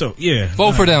 Ooh, true. So, yeah.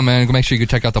 Vote for them, man. Make sure you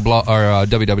check out the blog or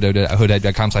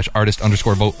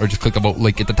www.hoodhead.com/artist_vote or just click the vote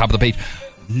link at the top of the page.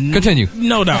 Continue.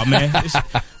 No doubt, man. It's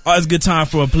always a good time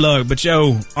for a plug. But,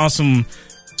 yo, on some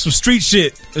street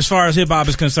shit as far as hip-hop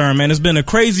is concerned, man. It's been a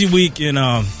crazy week, and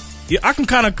I can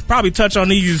kind of probably touch on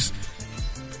these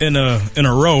in a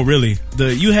row, really.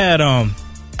 You had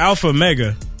Alpha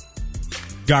Mega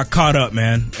got caught up,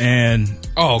 man, and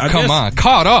come on,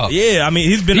 caught up. Yeah, I mean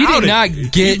he did not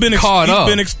get caught up.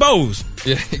 He's been exposed.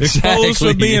 Yeah, exposed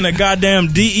for being a goddamn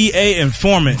DEA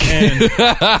informant. And wow,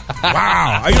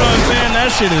 you know what I'm saying? That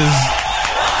shit is.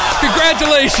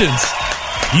 Congratulations.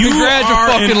 You are a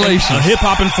hip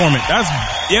hop informant. That's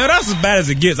as bad as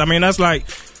it gets. I mean, that's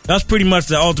pretty much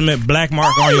the ultimate black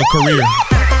mark on your career.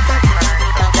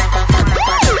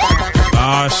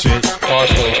 Ah, shit.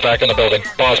 Pause police back in the building.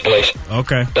 Pause police.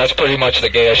 Okay. That's pretty much the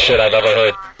gayest shit I've ever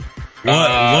heard.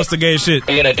 What's the gayest shit?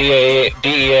 Being a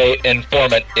DEA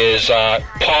informant is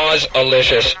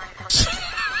pause-alicious.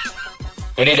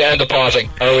 We need to end the pausing.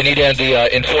 Or we need to end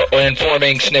the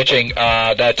informing, snitching.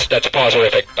 That's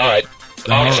pause-horrific. All right.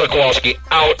 Officer Kowalski,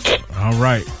 out. All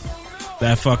right.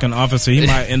 That fucking officer, he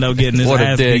might end up getting his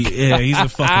ass beat. Yeah, he's a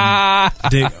fucking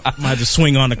dick. Might just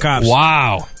swing on the cops.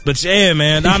 Wow. But yeah,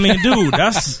 man. I mean, dude,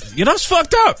 that's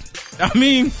fucked up. I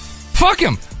mean, fuck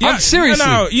him. Yeah, seriously.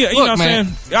 You know what I'm saying?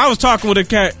 I was talking with a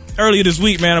cat earlier this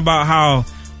week, man, about how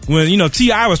when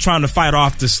T.I. was trying to fight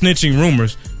off the snitching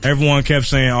rumors, everyone kept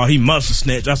saying, "Oh, he must have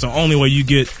snitched. That's the only way you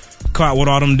get caught with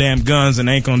all them damn guns and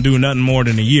ain't gonna do nothing more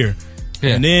than a year."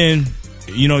 Yeah. And then.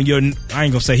 I ain't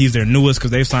gonna say he's their newest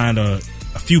because they've signed a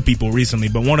few people recently,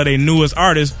 but one of their newest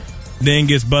artists then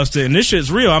gets busted, and this shit's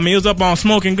real. I mean, it was up on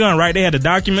Smoking Gun, right? They had the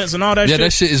documents and all that shit. Yeah,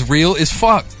 that shit is real as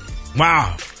fuck.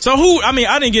 Wow. So I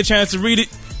didn't get a chance to read it.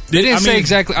 They didn't say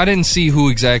exactly. I didn't see who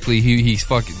exactly he's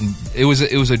fucking. It was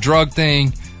a drug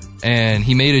thing, and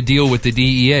he made a deal with the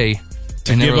DEA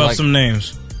to give up some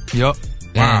names. Yep.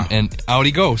 Wow. And out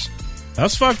he goes.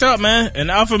 That's fucked up, man. And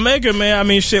Alpha Mega, man. I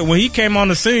mean, shit. When he came on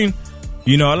the scene.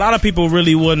 A lot of people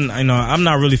really wouldn't, I'm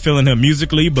not really feeling him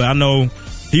musically, but I know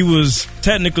he was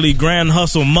technically Grand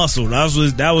Hustle Muscle.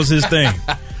 That was his thing.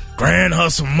 Grand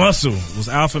Hustle Muscle was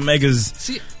Alpha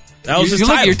Mega's. That was his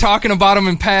title. You're talking about him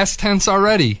in past tense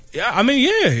already. Yeah, I mean,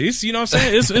 yeah. It's, you know what I'm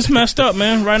saying? It's messed up,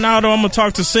 man. Right now, though, I'm going to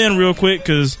talk to Sin real quick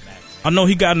because I know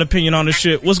he got an opinion on this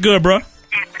shit. What's good, bro?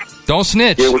 Don't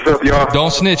snitch. Yeah, what's up, y'all?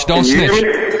 Don't snitch. Don't snitch.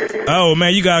 Oh,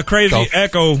 man, you got a crazy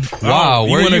echo. Wow,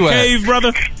 where you in a at? cave,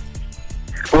 brother?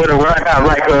 Where I got an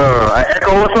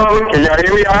echo or something? Can y'all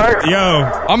hear me all right?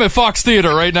 Yo. I'm at Fox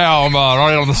Theater right now. I'm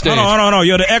right on the stage. Hold on.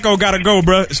 Yo, the echo gotta go,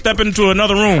 bro. Step into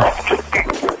another room.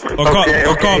 Or call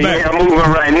back. Yeah, I'm moving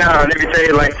right now. Let me tell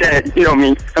you like that. You know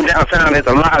me. I'm downtown at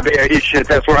the library. Shit,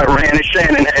 that's where I ran and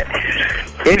Shannon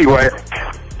at. Anyway.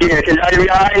 Yeah, can y'all hear me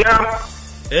all right now?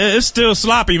 It's still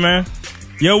sloppy, man.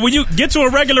 Yo, when you get to a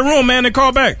regular room, man, then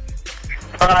call back.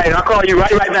 All right, I'll call you right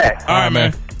back. All right,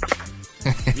 man.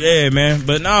 Yeah, man.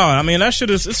 But no, I mean, that shit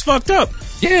is it's fucked up.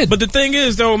 Yeah. But the thing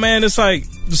is, though, man, it's like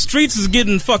the streets is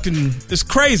getting fucking, it's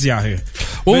crazy out here.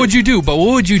 What would you do? But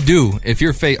what would you do if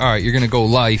you're all right, you're going to go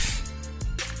life.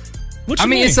 What you I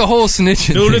mean, mean? It's a whole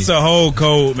snitching Dude, thing. it's a whole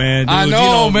code, man. Dude, I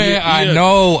know, man.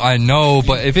 I know.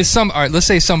 But if it's all right, let's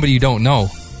say somebody you don't know.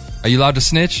 Are you allowed to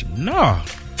snitch? No.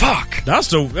 Fuck. That's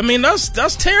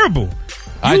terrible.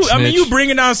 I'd I mean, snitch. you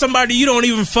bringing down somebody you don't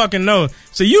even fucking know.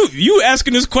 So you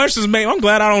asking these questions, man. I'm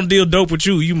glad I don't deal dope with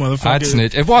you motherfucker. I'd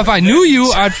snitch. If I knew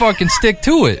you, I'd fucking stick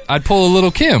to it. I'd pull a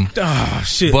little Kim. Oh,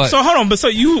 shit. But- So hold on, this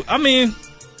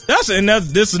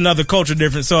is another culture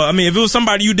difference. So I mean, if it was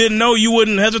somebody you didn't know, you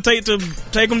wouldn't hesitate to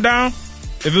take them down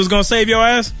if it was gonna save your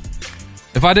ass.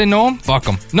 If I didn't know him, fuck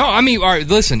him. No, I mean, all right,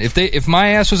 listen. If my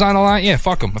ass was on the line, yeah,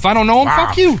 fuck him. If I don't know him, Wow.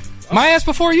 fuck you. My ass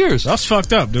before yours. That's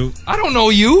fucked up, dude. I don't know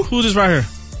you. Who's this right here?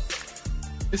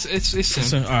 It's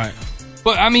Sin. All right.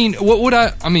 But I mean, what would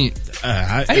I mean?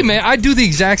 Hey, man, I'd do the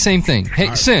exact same thing. Hey,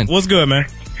 right. Sin. What's good, man?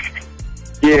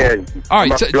 Yeah. All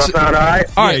right. Do I sound all right?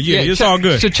 All right. Yeah, it's all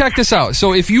good. So check this out.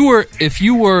 So if your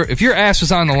ass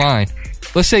was on the line,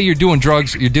 let's say you're dealing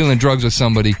drugs with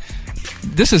somebody.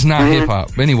 This is not hip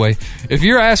hop. Anyway, if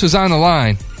your ass was on the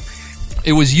line,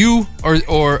 it was you or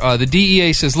the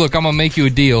DEA says, look, I'm gonna make you a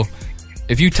deal.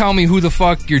 If you tell me who the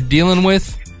fuck you're dealing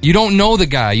with, you don't know the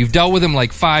guy. You've dealt with him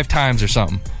like 5 times or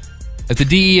something. If the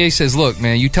DEA says, look,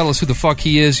 man, you tell us who the fuck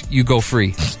he is, you go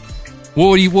free.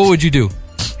 What would you do?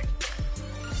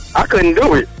 I couldn't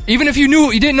do it. Even if you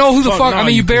didn't know who the fuck. no, I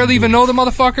mean, you barely even know the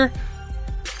motherfucker.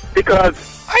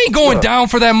 Because I ain't going down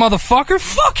for that motherfucker.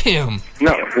 Fuck him.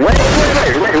 no,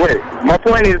 wait. My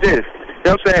point is this. You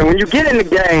know what I'm saying? When you get in the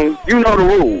game, you know the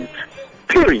rules.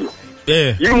 Period.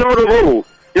 Yeah. You know the rules.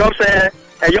 You know what I'm saying?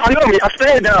 And y'all know me. I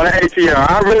stayed down at ATL.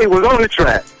 I really was on the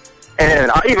track.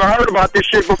 And I even heard about this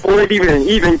shit before it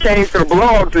even came to the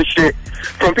blogs and shit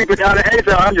from people down at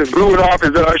ATL. I just blew it off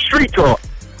as street talk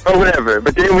or whatever.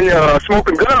 But then when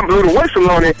Smoking Gun blew the whistle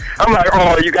on it, I'm like,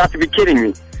 oh, you got to be kidding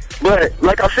me. But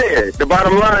like I said, the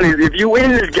bottom line is if you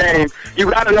in this game,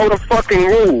 you got to know the fucking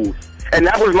rules. And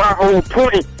that was my whole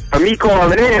point of me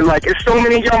calling in. Like, there's so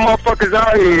many young motherfuckers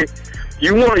out here.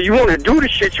 You want to do the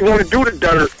shit. You want to do the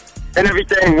dirt and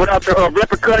everything without the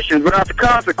repercussions, without the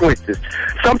consequences.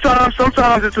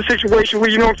 Sometimes it's a situation where,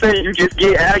 you know what I'm saying, you just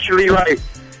get actually like,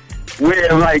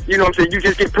 where like, you know what I'm saying, you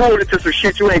just get pulled into some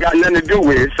shit you ain't got nothing to do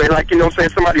with. Say like, you know what I'm saying,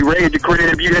 somebody raided your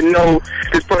crib, you didn't know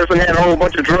this person had a whole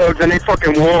bunch of drugs and they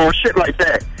fucking war, shit like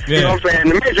that. Yeah. You know what I'm saying?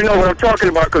 The man, you know what I'm talking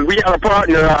about, because we had a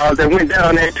partner that went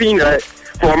down there Peanut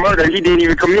for a murder he didn't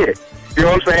even commit. You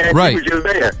know what I'm saying? Right. He was just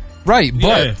there. Right,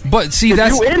 but see, if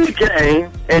that's you in the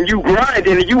game and you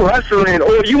grinding and you hustling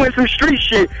or you in some street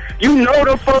shit, you know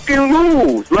the fucking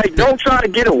rules. Like, don't try to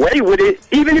get away with it.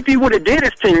 Even if he would have did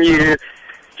his 10 years,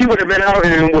 he would have been out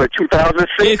in,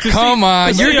 2006? Come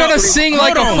on, you're gonna sing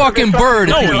like a fucking bird.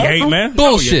 No, if we you- ain't, man.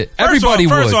 Bullshit. No, we ain't. Everybody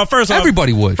would. First off,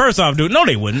 Everybody would. First off, dude, no,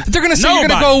 they wouldn't. They're gonna say you're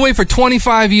gonna go away for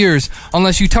 25 years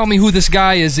unless you tell me who this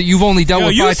guy is that you've only dealt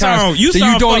with 5 times that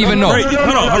you don't even know.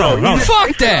 Hold on.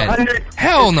 Fuck that.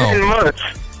 Hell no.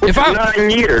 If I 9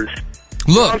 years.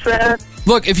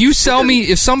 Look,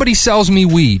 if somebody sells me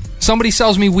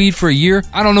weed for a year,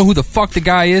 I don't know who the fuck the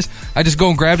guy is. I just go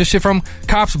and grab the shit from him.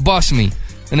 Cops bust me.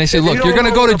 And they say, look, you're going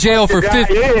to go to jail for 50.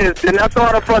 And that's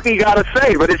all the fuck he got to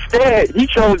say. But instead, he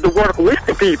chose to work with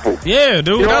the people. Yeah,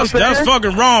 dude, You know that's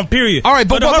fucking wrong, period. All right,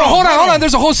 but hold on.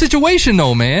 There's a whole situation,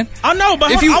 though, man. I know,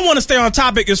 but I want to stay on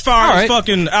topic as far as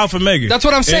fucking Alpha Mega. That's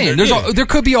what I'm saying. There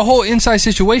could be a whole inside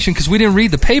situation because we didn't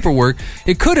read the paperwork.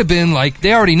 It could have been like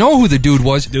they already know who the dude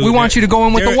was. Dude, we want you to go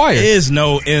in with the wire. There is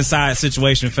no inside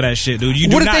situation for that shit, dude.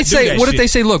 What if they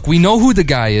say, look, we know who the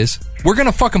guy is. We're going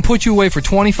to fucking put you away for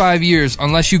 25 years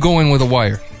unless you go in with a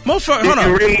wire. Motherfucker, hold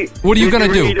on. What are you going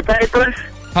to do? Read the papers?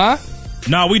 Huh?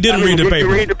 No, we didn't read the paper. Did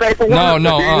you read the paper? No.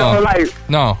 No.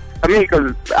 I mean,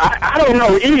 because I don't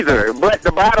know either. But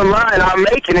the bottom line I'm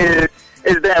making is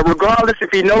that regardless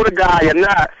if you know the guy or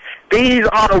not, these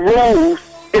are the rules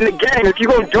in the game. If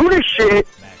you're going to do this shit,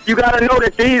 you got to know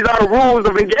that these are the rules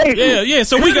of engagement. Yeah.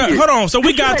 So we got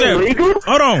that.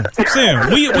 Hold on,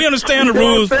 Sam. We understand the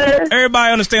rules.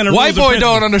 Everybody understand the rules. White boy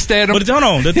don't understand them. But hold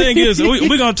on. The thing is,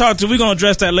 we're gonna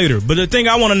address that later. But the thing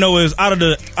I want to know is out of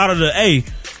the A,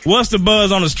 what's the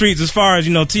buzz on the streets as far as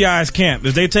T.I.'s camp?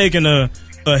 Is they taking a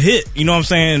hit? You know what I'm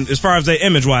saying? As far as their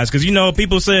image wise, because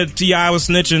people said T.I. was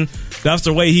snitching. That's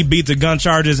the way he beat the gun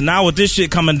charges. Now with this shit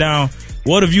coming down,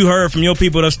 what have you heard from your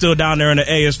people that's still down there in the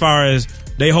A as far as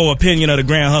they whole opinion of the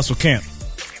Grand Hustle camp?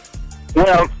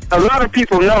 Well, a lot of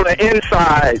people know the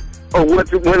inside of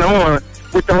what went on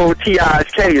with the whole T.I.'s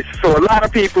case. So a lot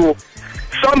of people,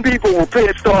 some people were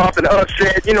pissed off and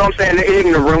upset, you know what I'm saying, the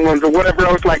ignorant ones or whatever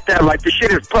else like that. Like, the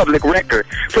shit is public record,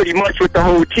 pretty much, with the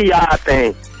whole T.I.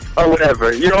 thing or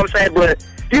whatever. You know what I'm saying? But,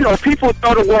 you know, people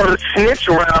throw the word snitch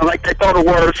around like they throw the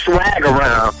word swag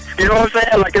around. You know what I'm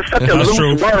saying? Like, it's such a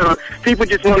loose word. People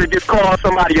just want to just call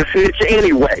somebody a snitch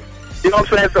anyway. You know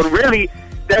what I'm saying? So really,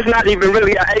 that's not even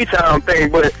really an A-Town thing,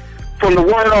 but from the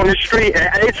word on the street in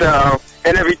A-Town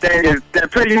and everything, is that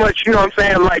pretty much, you know what I'm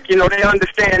saying, like, you know, they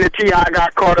understand that T.I.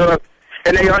 got caught up,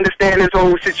 and they understand this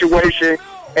whole situation,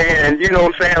 and, you know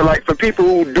what I'm saying, like, for people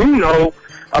who do know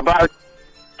about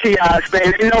T.I.'s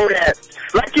thing, they know that,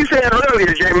 like you said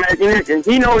earlier, J-Mac,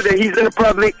 he knows that he's in the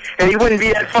public, and he wouldn't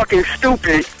be that fucking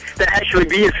stupid to actually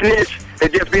be a snitch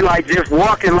and just be like, just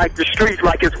walking like the streets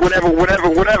like it's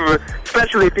whatever,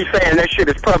 especially if he's saying that shit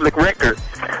is public record.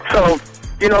 So,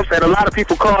 you know what I'm saying, a lot of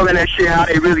people calling that shit how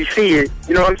they really see it.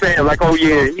 You know what I'm saying? Like, oh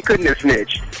yeah, he couldn't have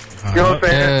snitched. You know what I'm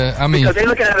saying? I mean, because they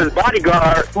looking at his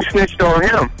bodyguard who snitched on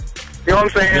him. You know what I'm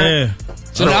saying?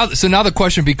 Yeah. So now the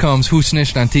question becomes, who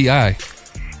snitched on T.I.?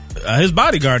 His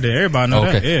bodyguard did. Everybody know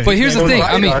that. Yeah. But here's the thing.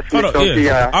 I mean, hold on.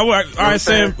 Yeah. All right,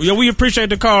 Sam. Yeah, we appreciate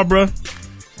the call, bro.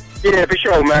 Yeah, for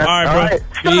sure, man. All right,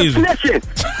 bro. Easy.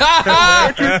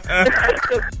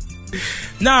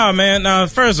 Nah, man. Nah,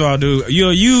 first of all, dude,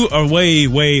 you are way,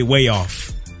 way, way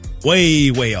off.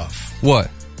 Way off.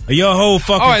 What? Your whole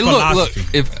fucking philosophy.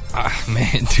 Look. If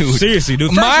man, dude, seriously, dude.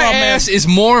 First my of all, ass is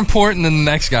more important than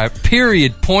the next guy.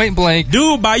 Period. Point blank.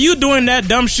 Dude, by you doing that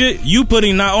dumb shit, you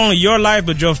putting not only your life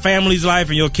but your family's life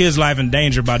and your kids' life in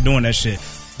danger by doing that shit.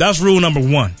 That's rule number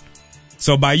one.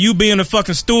 So by you being a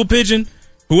fucking stool pigeon,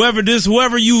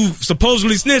 whoever you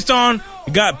supposedly snitched on,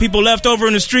 you got people left over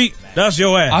in the street, that's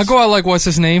your ass. I'll go out like, what's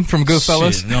his name from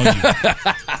Goodfellas? Shit,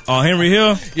 no, Henry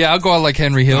Hill? Yeah, I'll go out like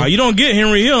Henry Hill. You don't get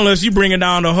Henry Hill unless you bring it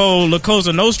down the whole La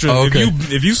Cosa Nostra. Oh, okay.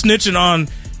 If you snitching on,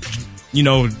 you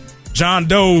know, John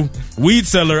Doe weed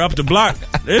seller up the block,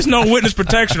 there's no witness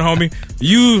protection, homie.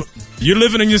 You're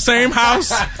living in your same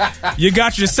house. You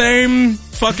got your same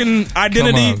fucking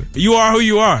identity. You are who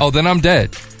you are. Oh, then I'm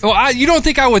dead. Well, you don't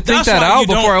think I would think that out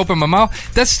before I open my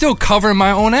mouth? That's still covering my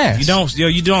own ass.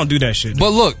 You don't do that shit. Dude. But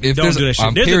look, if don't do that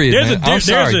shit. Period, man. I'm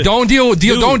sorry. Don't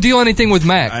deal anything with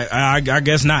Mac. I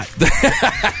guess not.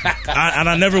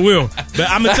 I never will. But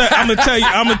I'm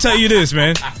gonna tell you this,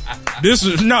 man.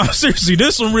 Seriously, this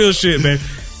is some real shit, man.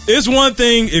 It's one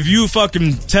thing if you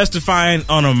fucking testifying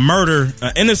on a murder,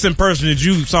 an innocent person that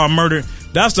you saw murdered.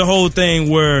 That's the whole thing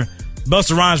where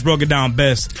Busta Rhymes broke it down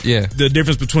best. Yeah. The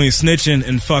difference between snitching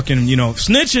and fucking, you know,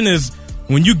 snitching is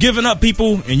when you giving up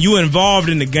people and you involved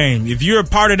in the game. If you're a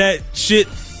part of that shit,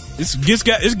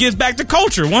 it gets back to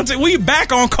culture. We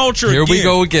back on culture Here again. we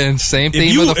go again. Same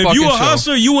theme of the fucking show. If you a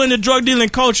hustler, you in the drug dealing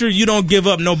culture, you don't give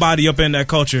up nobody up in that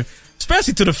culture.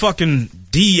 Especially to the fucking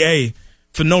DEA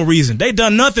for no reason. They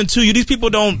done nothing to you. These people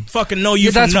don't fucking know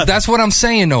you for nothing. That's what I'm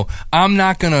saying, though. I'm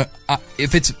not gonna,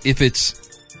 if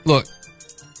it's, look.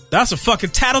 That's a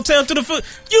fucking tattletale to the foot.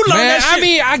 You learn that shit. I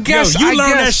mean, I guess you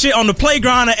learned that shit on the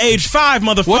playground at age 5,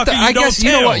 motherfucker. I guess,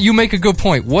 you know what? You make a good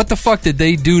point. What the fuck did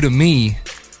they do to me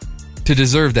to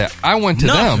deserve that? I went to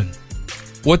them.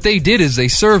 What they did is they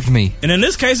served me. And in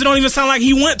this case, it don't even sound like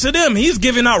he went to them. He's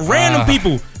giving out random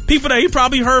people that he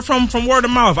probably heard from word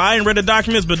of mouth. I ain't read the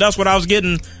documents, but that's what I was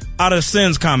getting out of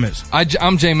Sin's comments.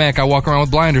 I'm J-Mac. I walk around with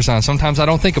blinders on. Sometimes I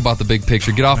don't think about the big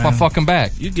picture. Get off my fucking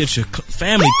back. You get your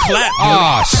family clapped.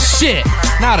 Oh, shit.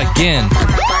 Not again.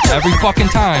 Every fucking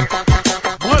time.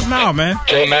 What now, man?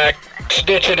 J-Mac,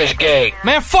 snitching is gay.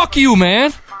 Man, fuck you,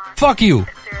 man. Fuck you.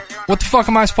 What the fuck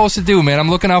am I supposed to do, man? I'm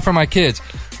looking out for my kids.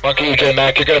 Fuck you,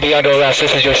 J-Mac. You're going to be under arrest.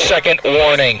 This is your second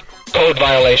warning. Code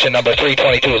violation number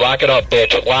 322. Lock it up,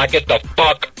 bitch. Lock it the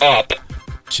fuck up.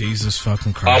 Jesus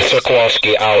fucking Christ. Officer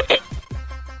Kowalski out.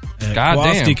 Goddamn.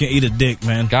 Kowalski can eat a dick,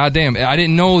 man. Goddamn. I did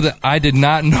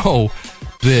not know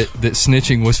that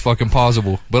snitching was fucking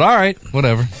possible. But all right,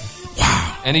 whatever.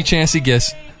 Wow. Any chance he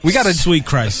gets. We got a sweet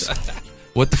Christ.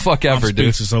 What the fuck ever, I'm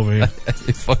speechless dude. over here.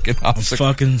 Fucking officer.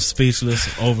 Fucking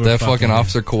speechless over that fucking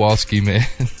Officer Kowalski, man.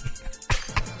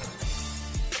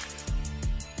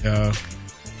 Yeah.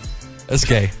 That's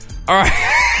gay. All right.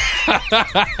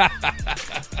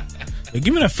 Hey,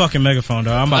 give me that fucking megaphone,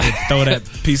 dog. I'm about to throw that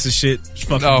piece of shit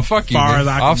fucking fuck you, far man. as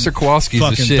I can. Officer Kowalski's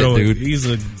the shit,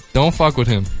 dude. Don't fuck with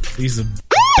him. He's a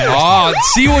bastard.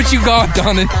 See what you got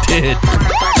done and did.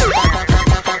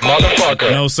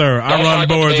 Motherfucker. No, sir. I Don't run fuck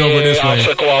boards with me, over this way.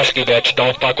 Officer Kowalski, bitch.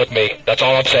 Don't fuck with me. That's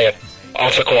all I'm saying.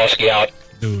 Officer Kowalski out.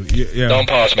 Dude, yeah. Don't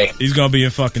pause me. He's gonna be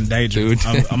in fucking danger. Dude.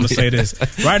 I'm gonna say this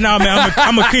right now, man.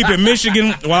 I'm gonna keep it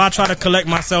Michigan while I try to collect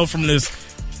myself from this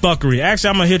fuckery. Actually,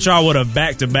 I'm gonna hit y'all with a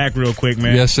back-to-back real quick,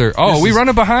 man. Yes, sir. Oh, are we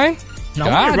running behind? No,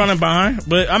 we ain't running behind.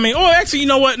 But, I mean, actually, you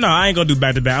know what? No, I ain't gonna do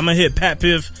back-to-back. I'm gonna hit Pat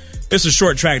Piff. It's a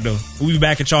short track, though. We'll be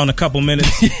back at y'all in a couple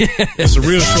minutes. It's a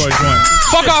real short joint.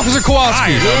 Fuck Officer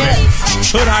Kowalski.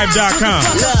 Hoodhype.com.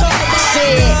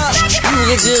 You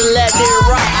could just let this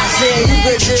rock. I said you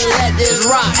could just let this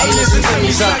rock. Hey, listen to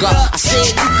me, sucker. I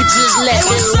said you could just let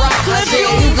this rock. I said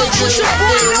you could just let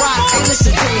this rock. Hey,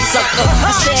 listen to me, sucker.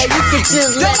 I said you could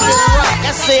just let this rock.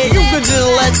 I said you could just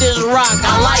let this rock.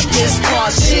 I like this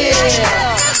part. Chill.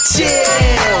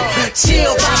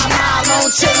 5 mile on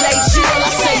Chile, chill. I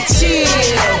say chill.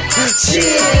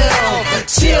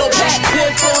 Pat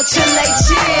Piff on Chile,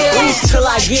 chill. Till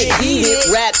I get heated,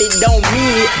 rap it don't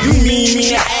mean it. You mean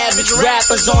me and average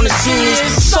rappers on the scene.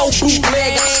 So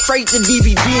bootleg, I straight to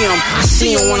DVD 'em. I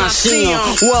see 'em when I see 'em.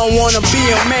 Well, wanna be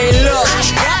 'em, man, look.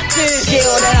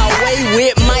 Scale that I weigh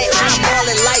with, might eyeball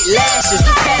it like lashes.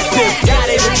 Pat Piff, got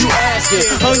it if you ask it.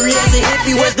 Hungry as a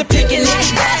hippie, where's the picnic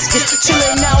basket?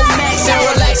 Chillin' out, max and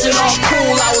relaxing all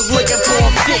cool. I was looking for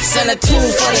a fix and a tool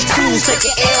for the tools. Take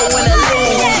an L when I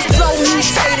lose. Flow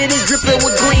mutated, is dripping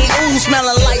with green ooze.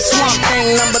 Smelling like Swamp Thing,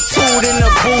 number 2 in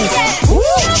the booth. Woo!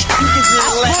 You can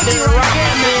just let this rock,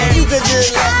 man. You can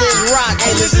just let this rock.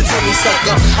 Hey, listen to me,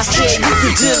 sucker. I said you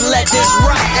could just let this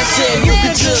rock. I said you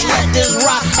could just let this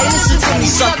rock. Hey, listen to me,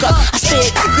 sucker. I said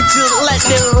you could just let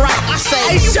this rock. I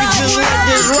said you could just let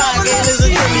this rock. Hey,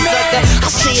 listen to me, sucker. I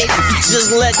said you could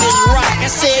just let this rock. I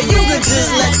said you could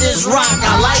just let this rock.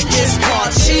 I like this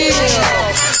part.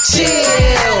 Chill.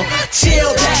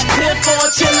 Pat Piff on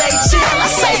Chile, chill. I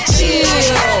say chill.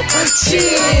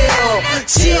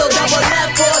 Double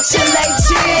F on Chile,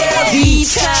 chill.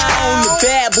 D-Town, the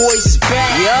bad boys is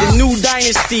back. The new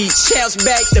dynasty, champs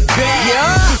back to back.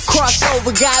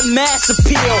 Crossover got mass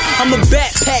appeal. I'm a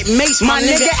backpack mace, my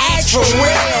nigga act for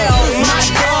real. My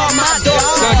dog.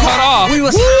 Got cut off. We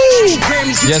was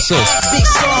Grammys. Yes, sir. Big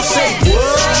song say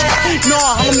what? No,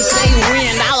 homie say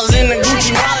win. Dollars in the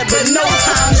Gucci wallet, but no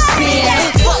time to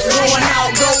spend. Fuck going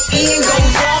out, go in,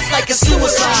 goes off like a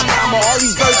suicide bomber. All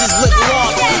these verses look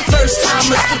lost. First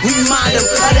timers, remind them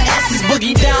of the S's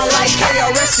boogie down like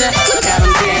KRS and look at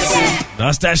them dancing.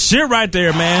 That's that shit right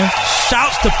there, man.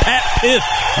 Shouts to Pat Piff.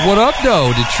 What up,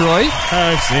 though, Detroit?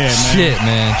 Shit,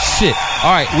 man. Shit.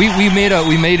 All right, we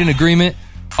made an agreement.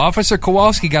 Officer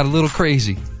Kowalski got a little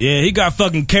crazy. Yeah, he got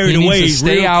fucking carried He away needs to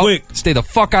stay real out, quick. Stay the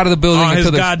fuck out of the building On his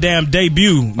until goddamn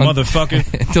debut, motherfucker.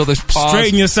 Until there's pause.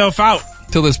 Straighten yourself out.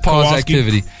 Till there's pause Kowalski.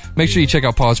 activity. Make sure you check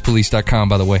out pausepolice.com,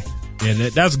 by the way. Yeah,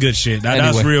 that's good shit.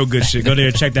 That's Anyway. real good shit. Go there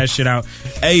and check that shit out.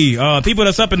 Hey, people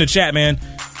that's up in the chat, man.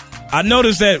 I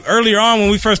noticed that earlier on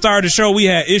when we first started the show, we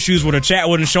had issues where the chat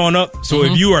wasn't showing up. So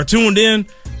if you are tuned in,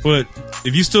 but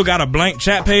if you still got a blank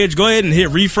chat page, go ahead and hit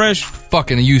refresh.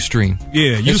 Fucking Ustream.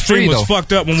 Yeah, It's free, Ustream was though.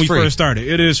 fucked up when It's we free. first started.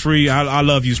 It is free. I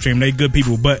love Ustream. They good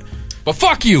people, but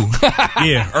fuck you.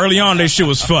 Yeah, early on they shit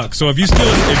was fucked. So if you're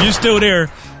still there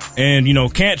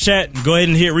and can't chat, go ahead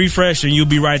and hit refresh and you'll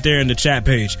be right there in the chat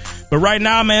page. But right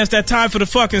now, man, it's that time for the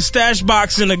fucking stash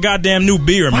box and the goddamn new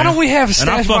beer, man. Why don't we have And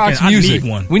stash box music? I need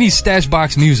one. We need stash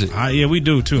box music. Yeah, we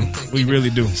do too. We really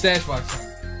do. Stash box.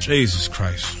 Jesus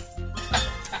Christ.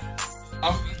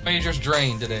 I'm Major's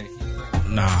drained today.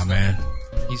 Nah, man.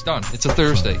 He's done. It's a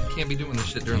Thursday. Can't be doing this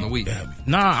shit during the week.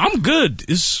 Nah, I'm good.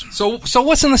 So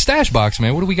what's in the stash box,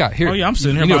 man? What do we got here? Oh yeah, I'm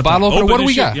sitting here. You need a about bottle to opener? open What do this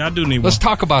we shit. got? Yeah, I do need one. Let's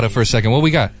talk about it for a second. What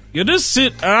we got? Yeah,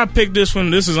 I picked this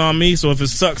one. This is on me. So if it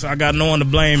sucks, I got no one to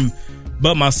blame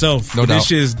but myself. No But doubt. This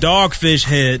shit is Dogfish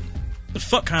Head. The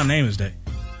fuck kind of name is that?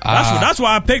 That's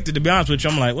why I picked it. To be honest with you,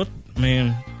 I'm like, what,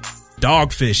 man?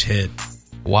 Dogfish Head.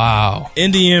 Wow.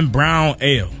 Indian brown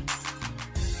ale.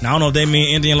 Now I don't know if they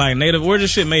mean Indian like native. Where's this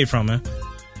shit made from, man?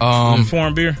 Is it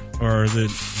foreign beer or is it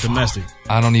domestic?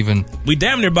 I don't even. We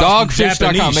damn near bought some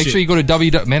Dogfish.com. Japanese Make shit. sure you go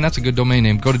to Man, that's a good domain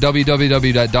name. Go to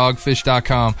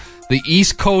www.dogfish.com. The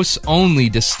East Coast only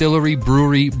distillery,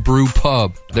 brewery, brew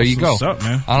pub. There you go. What's up,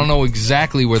 man? I don't know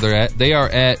exactly where they're at. They are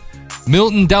at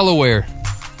Milton, Delaware.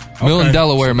 Milton,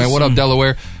 Delaware, man. What up,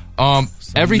 Delaware?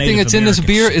 Everything Native that's in this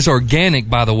Americans. beer is organic,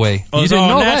 by the way. Oh, You it's didn't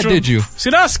all know natural? that, did you? See,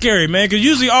 that's scary, man, because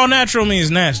usually all natural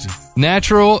means nasty.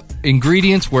 Natural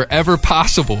ingredients wherever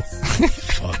possible.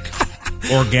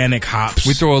 Organic hops.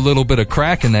 We throw a little bit of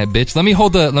crack in that bitch. Let me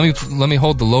hold the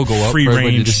logo up Free for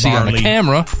everybody range to see on the barley.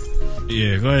 camera.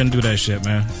 Yeah, go ahead and do that shit,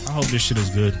 man. I hope this shit is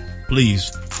good. Please.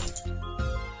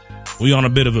 We on a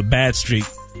bit of a bad streak.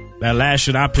 That last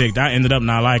shit I picked, I ended up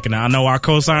not liking it. I know I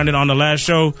co-signed it on the last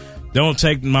show. Don't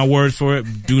take my word for it.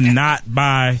 Do not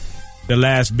buy the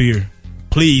last beer.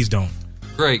 Please don't.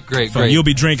 Great. So you'll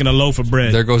be drinking a loaf of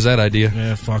bread. There goes that idea.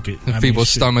 Yeah, fuck it. People's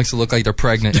stomachs look like they're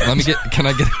pregnant. Let me get. Can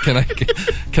I get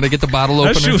the bottle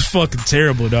opener? That shit was fucking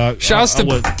terrible, dog. Shouts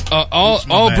to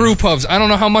all brew pubs. I don't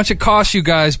know how much it costs you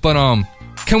guys, but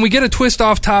can we get a twist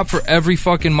off top for every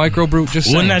fucking microbrew? Just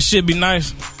saying. Wouldn't that shit be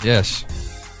nice? Yes.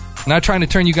 Not trying to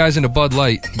turn you guys into Bud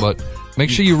Light, but make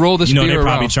sure you roll this beer around. You know they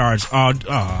probably charge.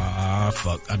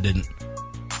 Fuck, I didn't.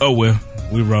 Oh well,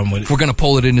 we run with it. We're gonna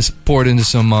pour it into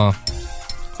some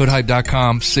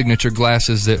hoodhype.com signature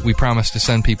glasses that we promised to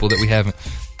send people that we haven't,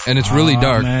 and it's really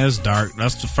dark. Man, it's dark.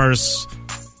 That's the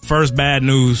first bad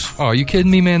news. Oh, are you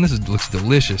kidding me, man? This looks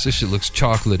delicious. This shit looks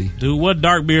chocolatey. Dude, what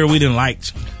dark beer we didn't like?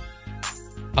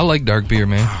 I like dark beer,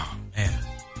 man. Oh man.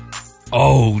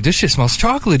 Oh, this shit smells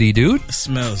chocolatey, dude. It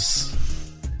smells.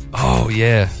 Oh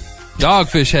yeah,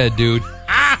 Dogfish Head, dude.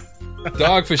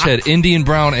 Dogfish Head, Indian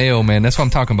brown ale, man. That's what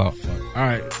I'm talking about. All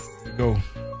right, go.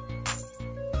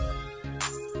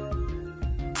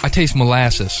 I taste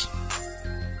molasses.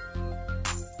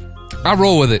 I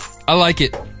roll with it. I like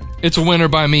it. It's a winner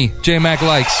by me. J-Mac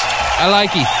likes. I like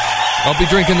it. I'll be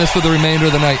drinking this for the remainder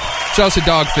of the night. Shouts to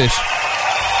Dogfish.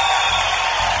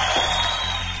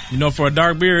 You know, for a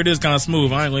dark beer, it is kind of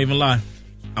smooth. I ain't gonna even lie.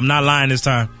 I'm not lying this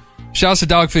time. Shouts to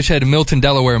Dogfish Head in Milton,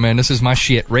 Delaware, man. This is my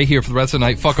shit right here for the rest of the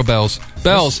night. Fuck a Bells.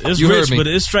 Bells, it's you rich, heard me. But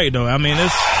it's straight, though. I mean, it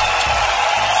ain't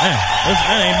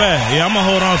bad. Yeah, I'm gonna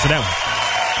hold on to that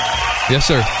one. Yes,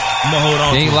 sir. I'm gonna hold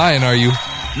on. You ain't lying, are you?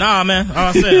 Nah, man. Like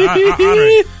I said, I honor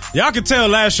it. Y'all can tell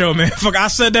last show, man. Fuck, I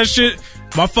said that shit.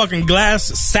 My fucking glass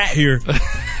sat here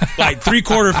like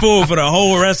 3/4 full for the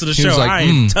whole rest of the show. Like, I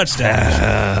ain't touched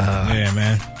that. Yeah,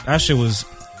 man. That shit was.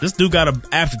 This dude got an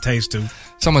aftertaste too.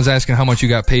 Someone's asking how much you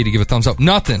got paid to give a thumbs up.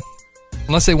 Nothing.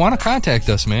 Unless they want to contact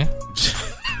us, man.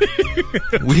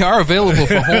 We are available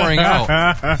for whoring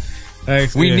out.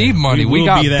 Thanks, we need money. We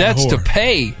got debts to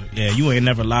pay. Yeah, you ain't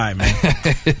never lied, man.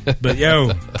 But yo,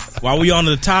 while we on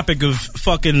the topic of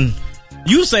fucking,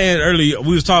 you saying earlier,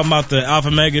 we was talking about the Alpha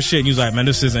Mega shit, and you was like, man,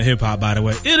 this isn't hip hop, by the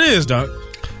way. It is, dog.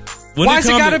 Why is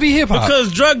it gotta be hip hop?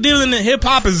 Because drug dealing and hip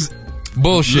hop is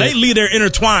bullshit. Lately, they're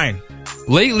intertwined.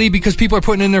 Lately, because people are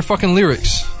putting in their fucking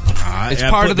lyrics. It's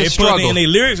part of the struggle. They put in their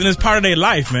lyrics, and it's part of their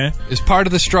life, man. It's part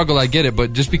of the struggle. I get it,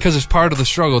 but just because it's part of the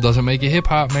struggle doesn't make it hip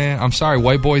hop, man. I'm sorry,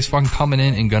 white boys fucking coming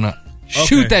in and gonna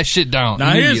shoot that shit down.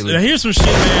 Now here's some shit,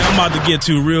 man. I'm about to get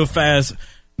to real fast.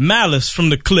 Malice from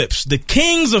the Clips, the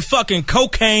kings of fucking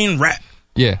cocaine rap.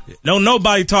 Yeah. No,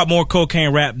 nobody taught more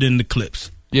cocaine rap than the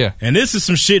Clips. Yeah. And this is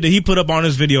some shit that he put up on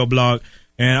his video blog.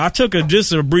 And I took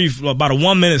just a brief, about a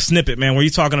 1-minute snippet, man, where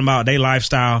he's talking about their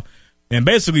lifestyle and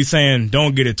basically saying,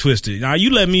 don't get it twisted. Now,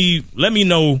 you let me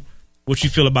know what you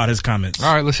feel about his comments.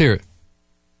 All right, let's hear it.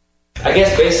 I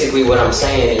guess basically what I'm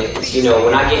saying is,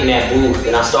 when I get in that booth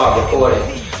and I start recording,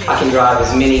 I can drive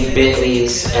as many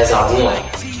Bentleys as I want.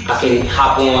 I can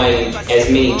hop on as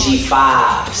many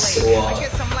G5s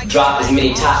or drop as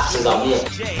many tops as I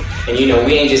want. And,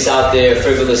 we ain't just out there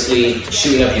frivolously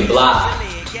shooting up your block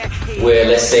where,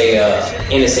 let's say,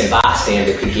 innocent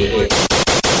bystander could get hit.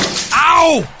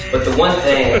 Ow! But the one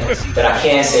thing that I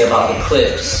can say about the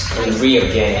Clips and the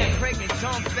Rehab Gang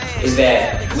is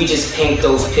that we just paint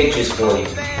those pictures for you.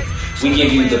 We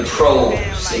give you the pros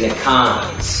and the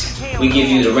cons. We give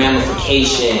you the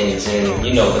ramifications and,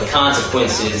 the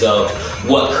consequences of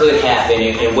what could happen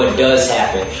and what does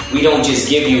happen. We don't just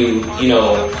give you,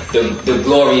 the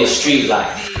glorious street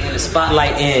life. When the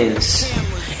spotlight ends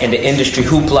and the industry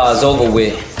hoopla is over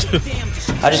with,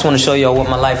 I just want to show y'all what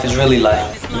my life is really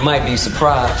like. You might be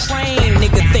surprised.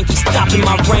 Nigga think he's stopping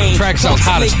my rain. Track sounds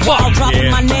hot as fuck. Yeah.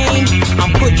 My name,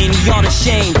 I'm putting y'all to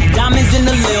shame. Diamonds in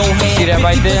the little hand. See that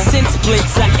right there?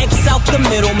 Splits, I X out the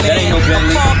middle, man. That ain't no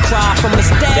Bentley.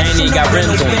 That ain't even got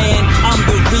rims on it. I'm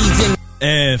the reason.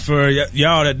 And for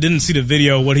y'all that didn't see the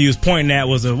video, what he was pointing at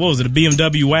was a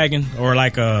BMW wagon or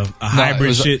like a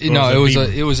hybrid shit? It was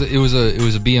a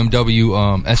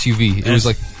BMW SUV. It was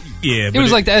like. Yeah, it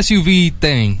was like the SUV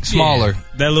thing, smaller.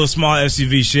 Yeah, that little small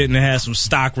SUV shit, and it has some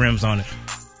stock rims on it.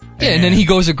 Yeah, and then he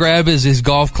goes to grab his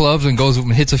golf clubs and goes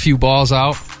and hits a few balls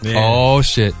out. Yeah. Oh,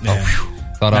 shit. Yeah.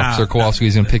 Oh, thought Officer Kowalski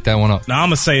was going to pick that one up. Now, I'm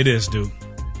going to say this, dude.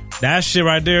 That shit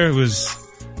right there was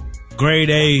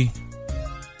grade A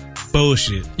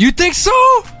bullshit. You think so?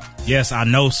 Yes, I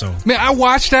know so. Man, I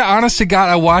watched that. Honest to God,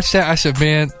 I watched that. I said,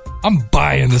 man, I'm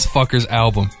buying this fucker's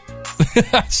album.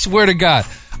 I swear to God.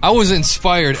 I was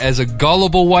inspired as a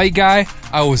gullible white guy.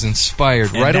 I was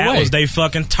inspired right away. That was their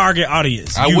fucking target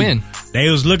audience. I win.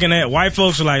 They was looking at white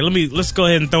folks were like, let's go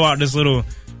ahead and throw out this little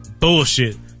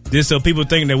bullshit, just so people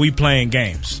think that we playing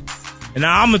games. And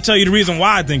now I'm gonna tell you the reason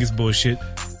why I think it's bullshit.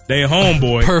 They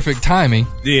homeboy. Perfect timing.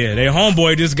 Yeah, their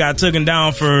homeboy just got taken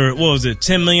down for, what was it,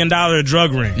 $10 million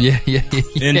drug ring. Yeah.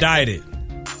 Indicted.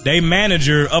 They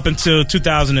manager up until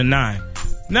 2009.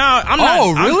 Now, I'm not...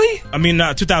 Oh, really? I mean,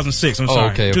 not 2006, I'm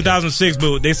sorry. Okay. 2006,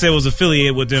 but they said it was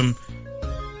affiliated with them,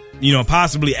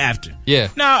 possibly after. Yeah.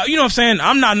 Now, you know what I'm saying?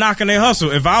 I'm not knocking their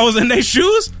hustle. If I was in their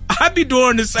shoes, I'd be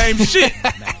doing the same shit.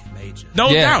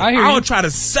 No doubt. I would try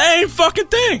the same fucking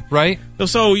thing. Right.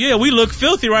 So, yeah, we look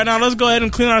filthy right now. Let's go ahead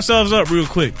and clean ourselves up real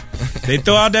quick. They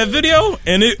throw out that video,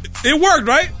 and it worked,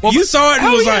 right? Well, you saw it,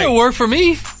 and it was like... it worked for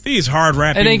me. These hard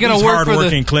rapping, it ain't gonna these work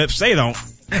hard-working clips, they don't.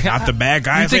 Not the bad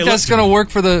guys. You think that's going to work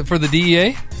for the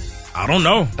DEA? I don't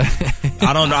know.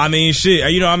 I mean, shit.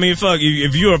 Fuck.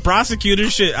 If you're a prosecutor,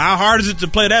 shit, how hard is it to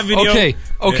play that video?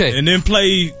 Okay. And then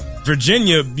play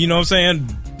Virginia, you know what I'm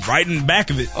saying, right in the back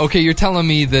of it. Okay, you're telling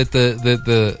me that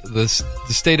the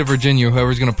state of Virginia,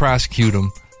 whoever's going to prosecute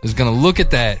them, is going to look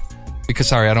at that. Because,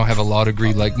 sorry, I don't have a law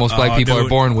degree like most black people are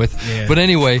born with. Yeah. But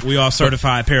anyway. We all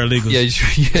certified paralegals.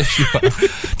 Yes, you are.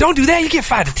 Don't do that. You get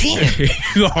 5 to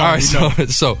 10.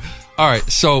 All right,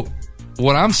 so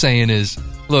what I'm saying is,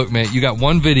 look, man, you got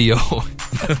one video.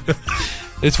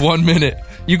 It's 1 minute.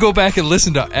 You go back and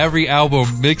listen to every album,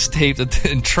 mixtape,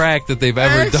 and track that they've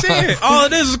ever done. It. All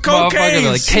it is cocaine,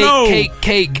 like snow,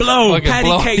 cake, blow,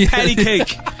 patty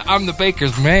cake. I'm the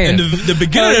baker's man. And the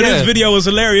beginning of this video was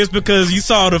hilarious because you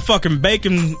saw the fucking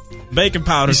baking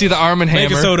powder. You see the Arm & Hammer.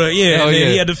 Baking soda, and then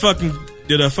he had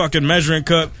the fucking measuring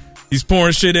cup. He's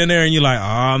pouring shit in there, and you're like,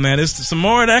 oh, man, it's some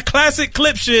more of that classic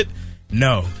clip shit.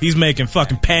 No, he's making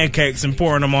fucking pancakes and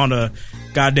pouring them on the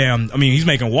he's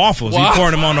making waffles. He's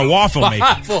pouring them on the waffle maker.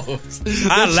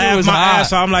 I laughed my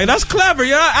ass off. I'm like, that's clever,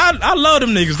 yeah. I love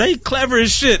them niggas. They clever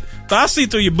as shit. But I see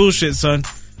through your bullshit, son.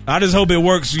 I just hope it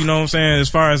works, you know what I'm saying, as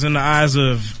far as in the eyes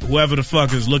of whoever the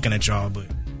fuck is looking at y'all. But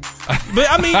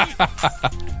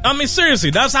I mean,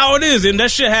 seriously, that's how it is. And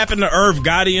that shit happened to Irv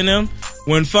Gotti and them.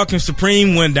 When fucking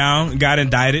Supreme went down and got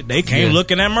indicted, they came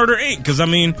looking at Murder Inc. Because,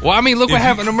 look what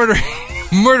happened to Murder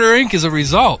Inc. as a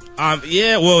result.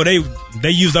 They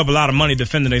used up a lot of money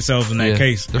defending themselves in that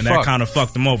case, and that kind of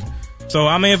fucked them over. So,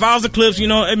 if I was the Clips,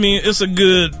 it's a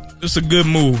good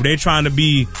move. They're trying to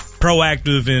be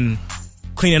proactive in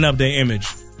cleaning up their image.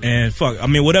 And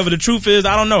whatever the truth is,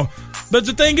 I don't know. But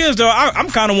the thing is, though, I'm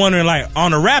kind of wondering, like,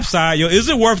 on the rap side, is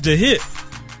it worth the hit?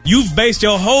 You've based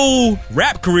your whole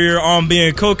rap career on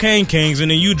being cocaine kings, and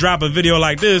then you drop a video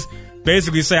like this,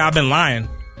 basically say I've been lying,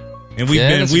 and we've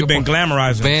been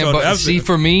glamorizing. See,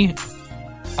 for me,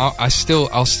 I'll still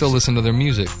listen to their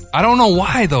music. I don't know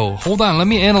why though. Hold on, let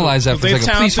me analyze that for a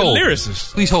second. Please hold.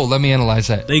 Lyricists. Please hold. Let me analyze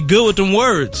that. They good with them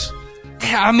words.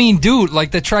 Yeah, dude,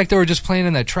 like the track they were just playing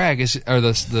in that track this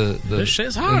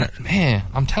shit's hard. Man,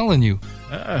 I'm telling you.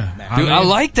 Dude, I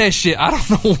like that shit. I don't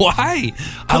know why.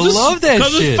 I love that shit.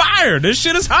 Because it's fire. This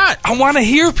shit is hot. I want to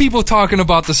hear people talking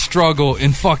about the struggle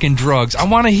in fucking drugs. I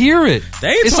want to hear it. They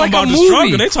ain't it's talking like about the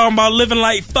struggle. They talking about living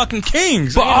like fucking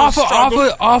kings. But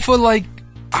off of like,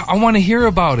 I want to hear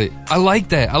about it. I like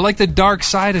that. I like the dark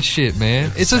side of shit,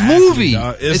 man. It's a movie.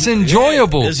 It's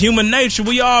enjoyable. It's human nature.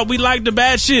 We like the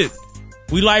bad shit.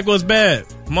 We like what's bad.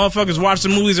 Motherfuckers watch the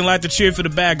movies and like to cheer for the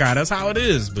bad guy. That's how it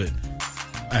is. But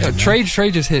Trey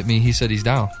just hit me. He said he's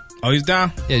down. Oh, he's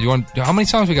down? Yeah. Do you want? How many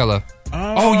songs we got left?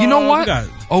 You know what?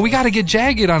 We got to get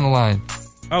Jagged on the line.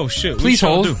 Oh shit! Please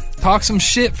hold. Talk some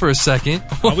shit for a second.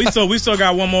 we still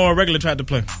got one more regular track to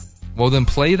play. Well, then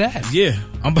play that. Yeah.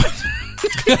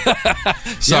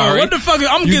 Sorry. What the fuck?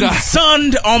 I'm getting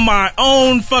sunned on my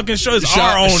own fucking show. It's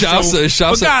our own show.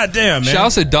 But goddamn, man.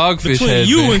 Shouts at Dogfish Between Head.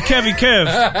 You and Kevy Kev.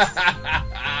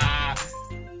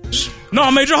 No,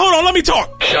 Major, hold on. Let me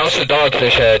talk. Shouts to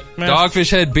Dogfish Head. Man.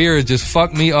 Dogfish Head beer just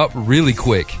fucked me up really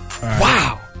quick. Right.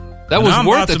 Wow. That was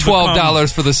worth the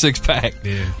 $12 for the 6-pack.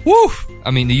 Yeah. Woo!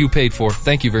 You paid for.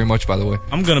 Thank you very much, by the way.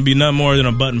 I'm going to be nothing more than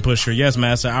a button pusher. Yes,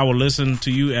 Master, I will listen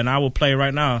to you, and I will play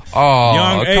right now. Oh,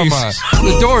 Young come Ace. on.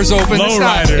 The door's open.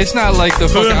 It's not like the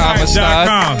fucking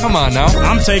Amistad. Come on now.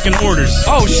 I'm taking orders.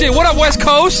 Oh, shit. What up, West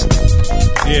Coast?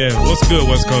 Yeah, what's good,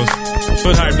 West Coast?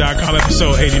 Foothype.com,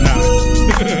 episode 89.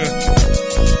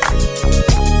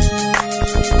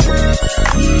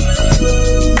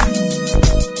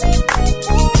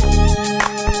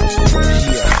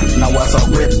 Now as I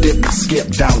rip, dip, and skip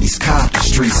down these Compton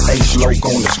streets, H-Loc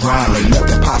on this grind, ain't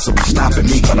nothing possibly stopping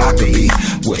me, but I could be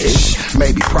with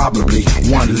maybe probably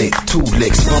 1 lick, 2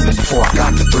 licks, bumping before I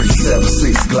got the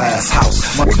 376 glass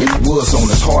house. My was on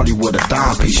this Hardy with a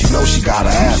dime piece, you know she got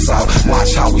her ass out.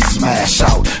 Watch how we smash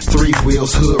out. 3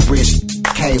 wheels, hood rich.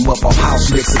 came up off house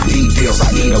licks and details.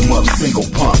 I eat him up, single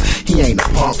pump. He ain't a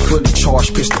punk, fully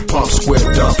charged, pistol pump,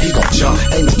 squared up. He gon' jump,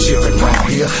 ain't no chipping round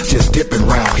here, just dipping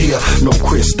round here. No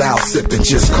crystal sipping,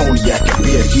 just cognac and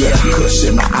beer. Yeah,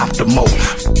 cushion the Optimo.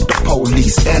 The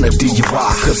police and the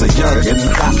DUI, cause a youngin'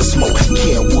 got to smoke.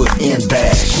 Kenwood and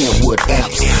dash, Kenwood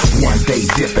amps. One day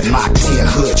dipping, locked in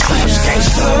hood trash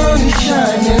gangsta. Sun is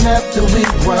shining after we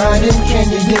grinding. Can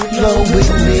you get low with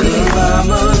me? I'm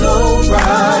a low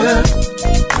rider.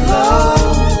 Low.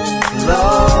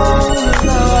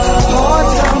 Hard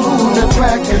time moving the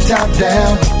crack and top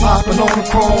down. Popping on the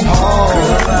chrome hall.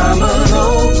 I'm a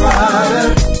low rider.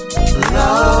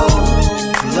 Low.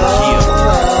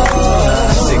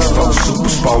 6'4" super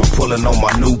sport, pulling on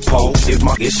my new pole. If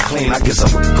my ish clean, I guess a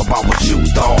about what you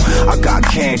thought. I got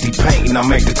candy painting, I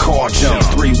make the car jump.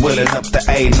 3-wheeling up the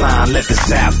A-line, let the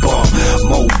zap bump.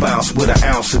 Mo bounce with an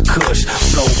ounce of kush.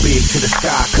 Blow big to the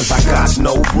sky, cause I got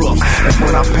no roof. And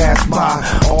when I pass by,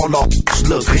 all off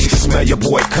look, you can smell your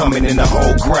boy coming in the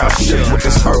whole ground shit. With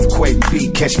this earthquake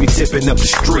beat, catch me tipping up the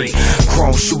street.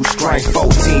 Chrome shoe strength,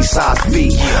 14 size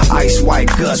feet. Ice white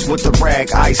guts with the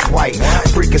rag, ice white.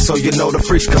 Freaking so you know the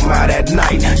freaks come out at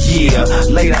night. Yeah,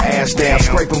 lay the ass down,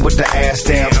 scraping with the ass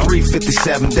down.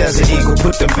 357 Desert Eagle,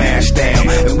 put the mash down.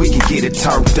 And we can get it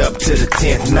turned up to the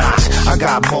 10th notch. I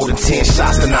got more than 10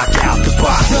 shots to knock out the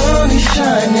box. Sun is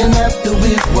shining after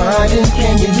we grinding.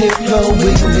 Can you get low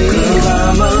with me?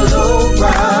 I'm a low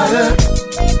rider.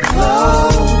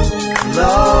 Low.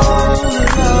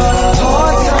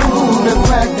 Hard time moving the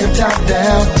crack and top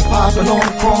down. Popping on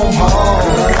the chrome hall.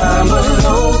 I'm a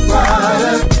low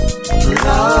rider.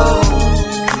 Low.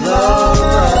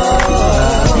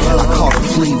 I call her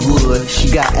Fleetwood, she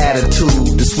got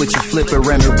attitude. The switch and flip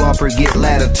her and her bumper get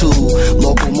latitude.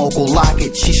 Local mocal lock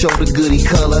it, she show the goody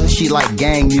color. She like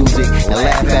gang music and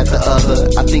laugh at the other.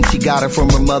 I think she got it from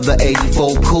her mother,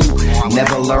 84 coupe.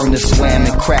 Never learned to swim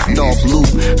and cracked off loop.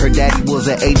 Her daddy was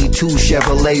an 82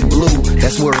 Chevrolet Blue.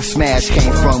 That's where her smash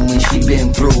came from when she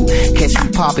been through. Catch me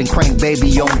popping crank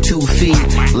baby on 2 feet.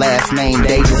 Last name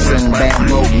Davidson,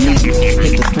 Bambo meat.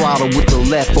 Hit the throttle with the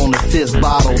left on the 5th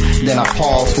bottle. Then I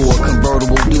pause for a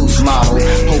convertible deuce model.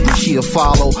 Hoping she'll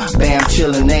follow. Bam,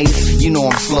 chillin' ace. You know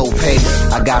I'm slow pace.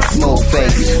 I got smoke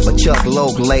face, but Chuck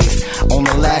Loke lace. On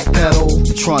the lack pedal,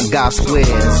 the trunk got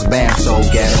squares. Bam, so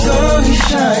ghetto. Sun is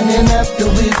shining after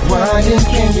we grinding.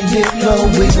 Can you get low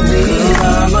with me?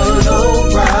 I'm a low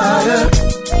rider.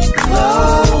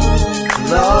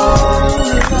 Low.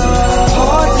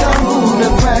 Hard time moving the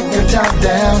crack and top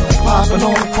down. Popping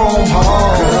on the chrome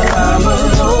hall. I'm a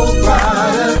low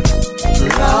rider.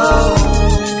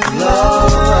 Low.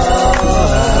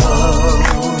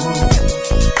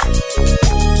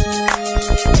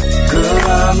 Girl,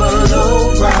 I'm a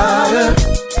low rider.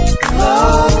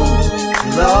 Low.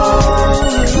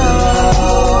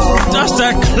 That's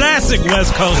that classic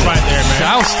West Coast right there, man.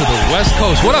 Shouts to the West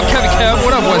Coast. What up, Kevin Kev?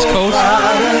 What up, West Coast?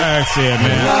 That's it,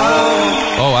 man.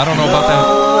 Oh, I don't know about that.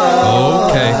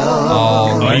 Okay.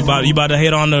 All right. You about to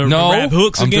hit on the rap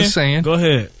hooks again? I'm just saying. Go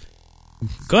ahead.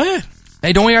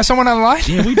 Hey, don't we have someone on the line?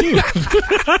 Yeah, we do.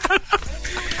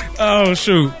 Oh,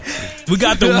 shoot. We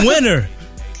got the winner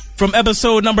from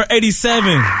episode number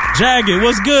 87. Jagged,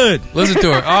 what's good? Listen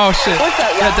to her. Oh, shit. What's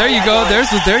up, y'all? Yeah, there you go.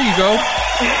 There you go.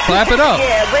 Clap it up.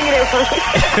 Yeah, bring it in.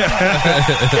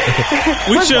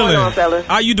 We What's chilling. going on, fellas?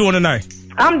 How you doing tonight?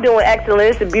 I'm doing excellent.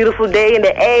 It's a beautiful day in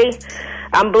the A.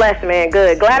 I'm blessed, man.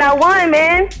 Good. Glad I won,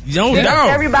 man. No Thanks doubt.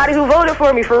 to everybody who voted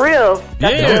for me, for real.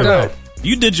 That's Yeah, good. no doubt.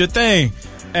 You did your thing.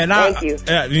 And Thank you.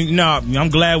 I'm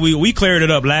glad we cleared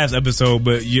it up last episode,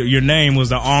 but your name was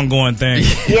the ongoing thing.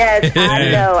 Yes,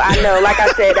 I know. Like I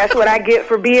said, that's what I get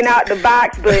for being out the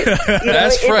box, but you know,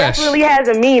 That's it fresh. definitely has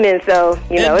a meaning, so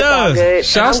it's all good.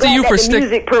 Shouts I'm to you glad for that the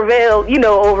music prevailed,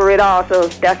 over it all, so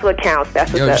that's what counts.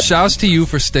 That's what's Yo, up. shouts to you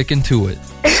for sticking to it.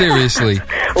 Seriously.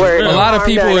 Word. A lot of No harm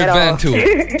people done at have been all. to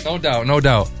it. No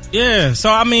doubt. Yeah, so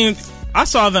I mean, I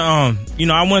saw the I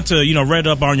went to read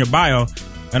up on your bio,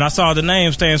 and I saw the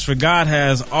name stands for God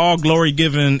has all glory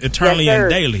given eternally Yes, sir. and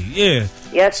daily. Yeah.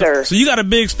 Yes, sir. So you got a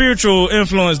big spiritual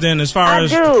influence then, as far I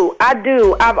as do.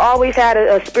 I've always had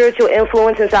a spiritual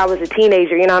influence since I was a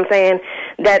teenager. You know what I'm saying?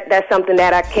 That's something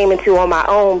that I came into on my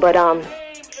own. But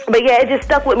yeah, it just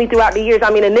stuck with me throughout the years. I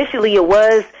mean, initially it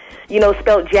was,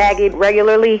 spelled Jagged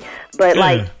regularly, but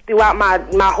like throughout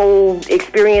my whole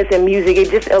experience in music,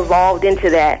 it just evolved into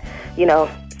that.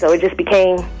 So it just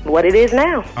became what it is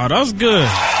now. Oh, that's good.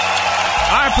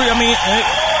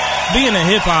 Being in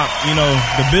hip hop,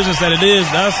 the business that it is,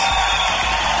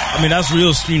 that's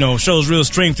real. Shows real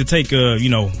strength to take to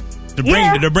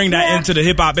bring that into the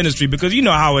hip hop industry, because you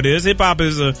know how it is. Hip hop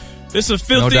is It's a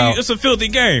filthy. doubt. It's a filthy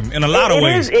game in a lot of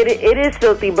ways. It is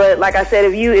filthy, but like I said,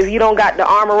 if you don't got the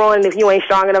armor on, and if you ain't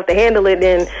strong enough to handle it,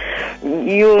 then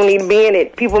you don't need to be in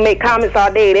it. People make comments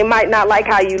all day. They might not like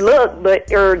how you look,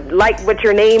 or like what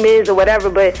your name is or whatever.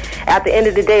 But at the end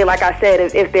of the day, like I said,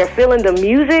 if they're feeling the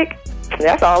music,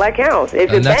 that's all that counts.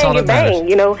 If it's bang, it bang.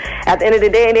 You know, at the end of the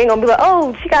day, they ain't gonna be like,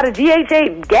 oh, she got a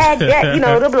GHA gag. You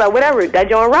know, they'll be like, whatever, that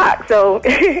joint rock. So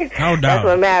no doubt. That's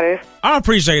what matters. I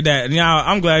appreciate that. Now,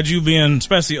 I'm glad you being,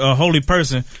 especially a holy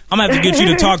person. I'm going to have to get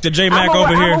you to talk to J-Mac over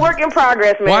here. I'm a work in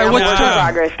progress, man. I'm a work in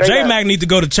progress. J-Mac need to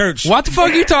go to church. What the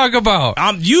fuck you talking about?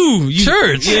 You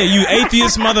church? Yeah, you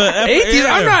atheist mother. Atheist?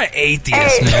 I'm not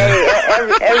atheist,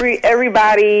 man.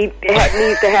 Everybody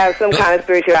needs to have some kind of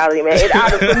spirituality, man.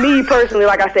 For me personally,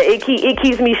 like I said, it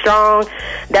keeps me strong.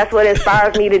 That's what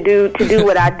inspires me to do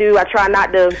what I do. I try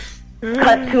not to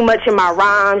cuss too much in my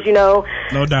rhymes, you know.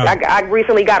 No doubt. I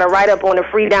recently got a write-up on a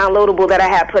free downloadable that I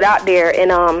had put out there,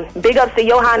 and big ups to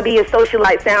Johan D of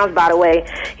Socialite Sounds, by the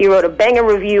way. He wrote a banger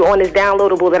review on this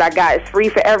downloadable that I got. It's free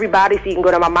for everybody, so you can go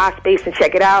to my MySpace and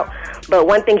check it out. But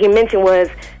one thing he mentioned was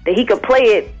that he could play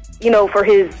it, you know, for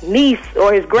his niece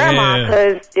or his grandma,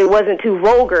 because it wasn't too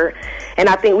vulgar. And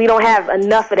I think we don't have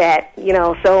enough of that, you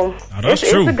know. So it's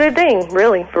a good thing,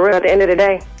 really, for real, at the end of the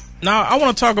day. Now, I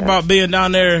want to talk about being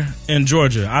down there in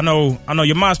Georgia. I know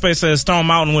your MySpace says Stone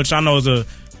Mountain, which I know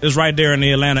is right there in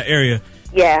the Atlanta area.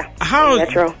 Yeah,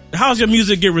 Metro. How's your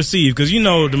music get received? Because, you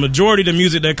know, the majority of the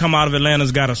music that come out of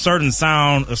Atlanta's got a certain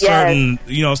sound, a certain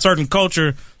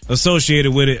culture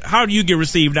associated with it. How do you get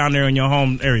received down there in your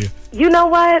home area? You know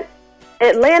what?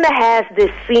 Atlanta has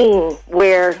this scene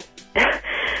where,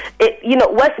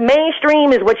 what's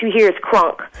mainstream is what you hear is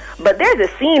crunk. But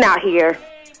there's a scene out here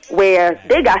where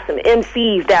they got some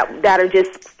MCs that are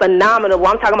just phenomenal.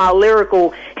 Well, I'm talking about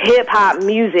lyrical hip-hop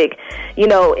music, you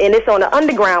know, and it's on the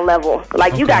underground level.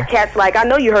 Like, you got cats like, I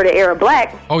know you heard of Era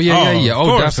Black. Oh, yeah. Oh,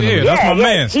 course, definitely. Yeah, that's my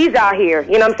man. He's out here.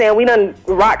 You know what I'm saying? We done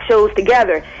rock shows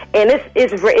together. And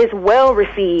it's well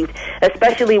received,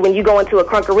 especially when you go into a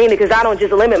crunk arena, because I don't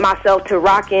just limit myself to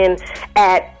rocking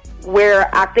at where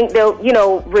I think they'll, you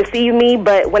know, receive me.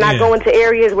 But when I go into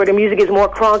areas where the music is more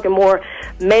crunk and more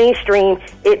mainstream,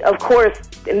 it, of course,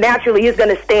 naturally is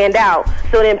going to stand out.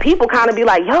 So then people kind of be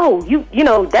like, yo, you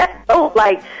know, that's,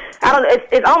 like, I don't know,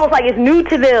 it's almost like it's new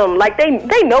to them. Like,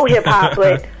 they know hip-hop,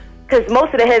 but because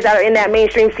most of the heads that are in that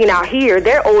mainstream scene out here,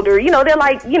 they're older, you know, they're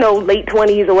like, you know, late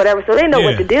 20s or whatever, so they know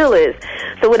what the deal is.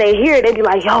 So when they hear it, they be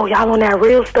like, yo, y'all on that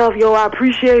real stuff, yo, I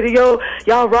appreciate it, yo,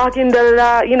 y'all rocking,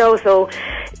 da-da-da, you know, so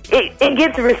it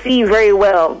gets received very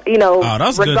well, you know,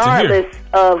 regardless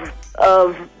of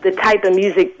the type of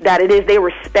music that it is, they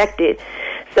respect it.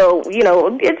 So, you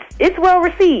know, it's well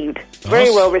received. Very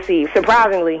well received,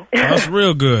 surprisingly. That's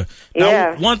real good.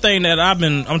 Now, one thing that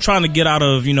I'm trying to get out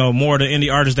of, you know, more of the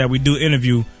indie artists that we do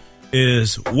interview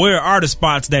is where are the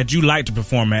spots that you like to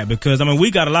perform at? Because, I mean, we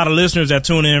got a lot of listeners that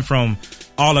tune in from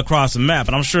all across the map.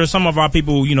 And I'm sure some of our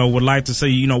people, you know, would like to say,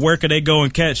 you know, where could they go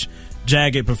and catch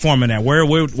Jagged performing at? Where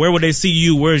would they see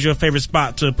you? Where's your favorite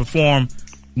spot to perform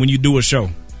when you do a show?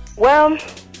 Well,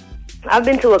 I've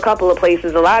been to a couple of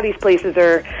places. A lot of these places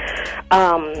are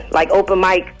like open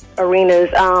mic arenas.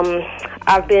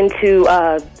 I've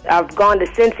gone to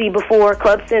Cincy before,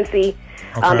 Club Cincy.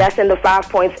 That's in the 5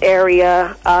 Points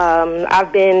area.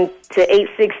 I've been to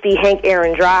 860 Hank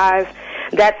Aaron Drive.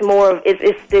 That's more of,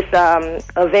 it's this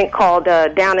event called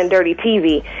Down and Dirty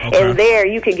TV. And there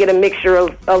you could get a mixture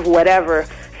of whatever.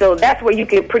 So that's where you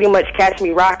could pretty much catch me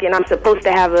rocking. I'm supposed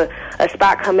to have a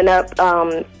spot coming up,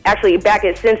 actually back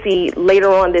at Cincy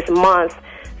later on this month.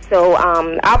 So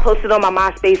I'll post it on my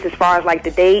MySpace as far as like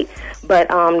the date. But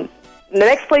the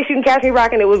next place you can catch me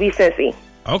rocking, it would be Cincy.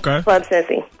 Okay. Club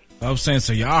Cincy. Club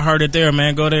Cincy. Y'all heard it there,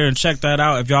 man. Go there and check that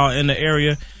out if y'all in the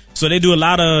area. So they do a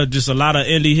lot of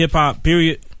indie hip hop,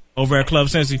 period, over at Club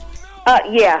Cincy.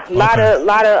 Yeah, a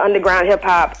lot of underground hip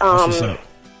hop. That's what's up.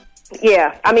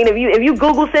 Yeah, I mean, if you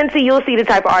Google Cincy, you'll see the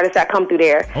type of artists that come through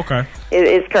there. Okay,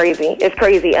 it's crazy. It's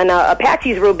crazy, and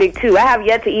Apache's real big too. I have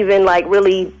yet to even like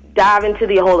really dive into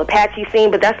the whole Apache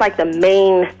scene, but that's like the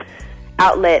main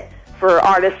outlet for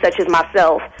artists such as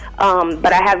myself.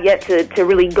 But I have yet to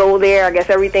really go there. I guess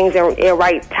everything's in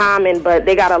right timing, but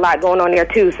they got a lot going on there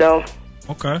too. So.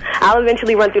 Okay. I'll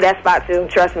eventually run through that spot too.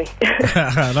 Trust me.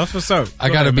 That's what's up. I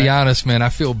gotta be honest, man. I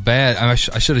feel bad. I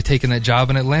should have taken that job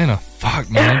in Atlanta. Fuck,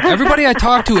 man. Everybody I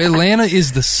talk to, Atlanta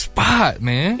is the spot,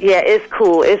 man. Yeah, it's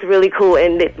cool. It's really cool,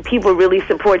 and people really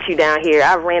support you down here.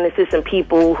 I've ran into some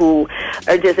people who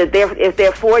are just if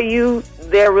they're for you,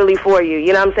 they're really for you.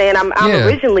 You know what I'm saying? I'm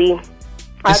originally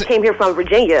I came here from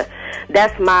Virginia.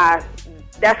 That's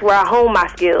where I hone my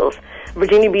skills.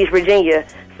 Virginia Beach, Virginia.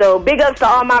 So big ups to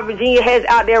all my Virginia heads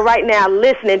out there right now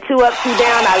listening. 2 Up, 2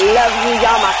 Down. I love you.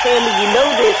 Y'all my family. You know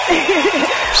this.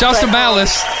 Shouts to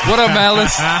Malice. What up,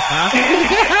 Malice?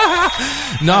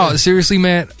 No, seriously,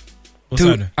 man. What's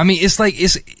Dude, happening? I mean,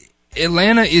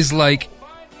 Atlanta is like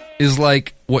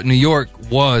what New York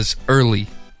was early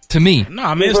to me. No,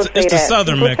 I mean, it's the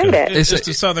Southern Mecca. It's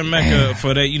the Southern Mecca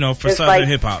for that, for It's Southern like-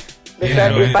 hip hop.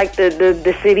 It's like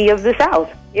the city of the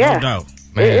South. Yeah. No doubt.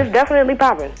 It's definitely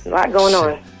popping. A lot going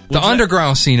on. The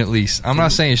underground scene, at least. I'm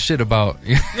not saying shit about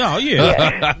No,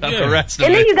 the rest of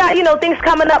And then it. you got, things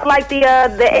coming up like the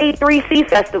A3C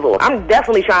Festival. I'm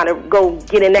definitely trying to go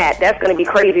get in that. That's going to be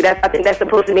crazy. I think that's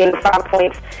supposed to be in the 5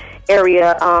 Points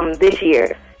area this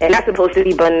year. And that's supposed to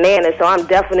be bananas. So I'm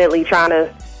definitely trying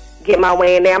to get my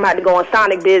way in there. I'm going to have to go on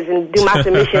Sonic Biz and do my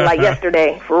submission like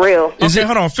yesterday. For real. Okay,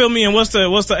 hold on. Fill me in. What's the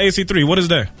AC3? What is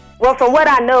that? Well, from what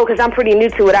I know, because I'm pretty new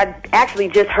to it, I actually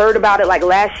just heard about it like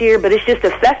last year, but it's just a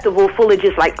festival full of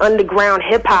just like underground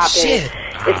hip hop. And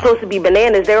it's supposed to be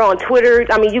bananas. They're on Twitter.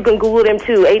 I mean, you can Google them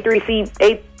too.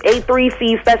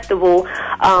 A3C Festival.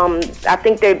 I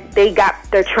think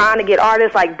they're trying to get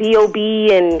artists like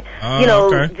B.O.B. and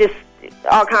okay. just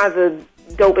all kinds of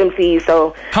dope MCs.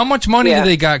 So How much money do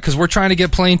they got? Because we're trying to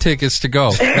get plane tickets to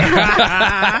go.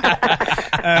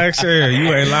 Actually,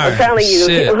 you ain't lying. I'm telling you,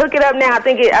 Shit. hook it up now. I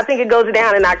think it goes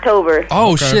down in October.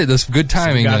 Oh shit, that's good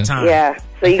timing. got then. time. Yeah,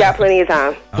 so you got plenty of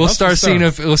time. We'll that's start what's seeing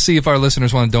up. we'll see if our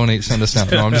listeners want to donate. Send us down.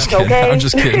 No, I'm just kidding. Okay. I'm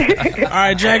just kidding. All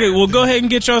right, Jagged. Well, go ahead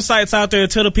and get your sites out there.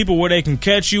 Tell the people where they can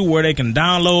catch you, where they can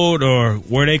download, or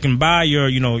where they can buy your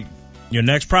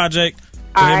next project.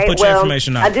 Go All ahead and right, put your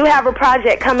information out. I do have a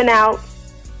project coming out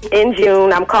in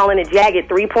June. I'm calling it Jagged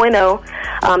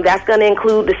 3.0. That's going to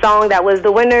include the song that was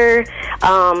the winner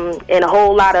and a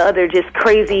whole lot of other just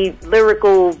crazy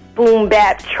lyrical boom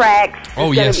bap tracks.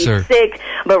 Oh, it's yes, gonna be sir. sick.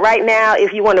 But right now,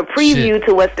 if you want a preview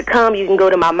to what's to come, you can go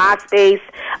to my MySpace,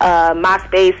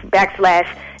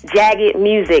 /Jagged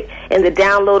Music, and the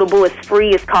downloadable is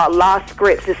free. It's called Lost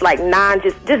Scripts. It's like 9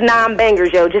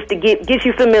 bangers, just to get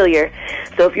you familiar.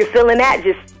 So if you're feeling that,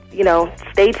 just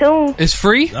stay tuned. It's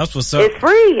free? That's what's up. It's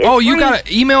free. It's you free. gotta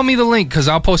email me the link because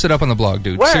I'll post it up on the blog,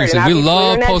 dude. Word, Seriously, and I'll we be love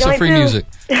clearing that posting joint free too. music.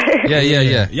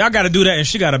 Yeah. Y'all got to do that, and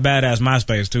she got a badass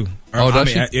MySpace too. Does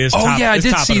she? It's Oh top, yeah, I it's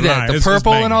did top see of the that. line. The It's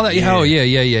purple banging. and all that. Yeah. Oh yeah.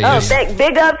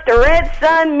 Big ups to Red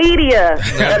Sun Media.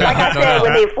 Like I said,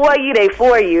 when they for you, they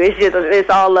for you. It's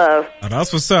all love. Oh,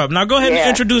 that's what's up. Now go ahead and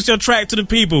introduce your track to the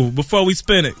people before we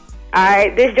spin it. All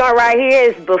right, this joint right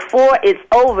here is Before It's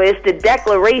Over. It's the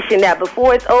declaration that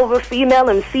before it's over, female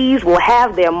MCs will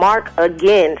have their mark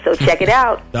again. So check it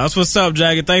out. That's what's up,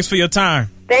 Jagged. Thanks for your time.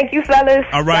 Thank you, fellas.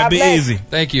 All right, God be bless. easy.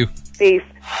 Thank you. Peace.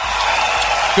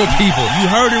 Good people. You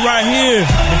heard it right here.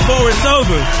 Before it's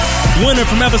over. Winner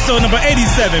from episode number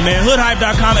 87, man.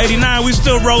 Hoodhype.com 89. We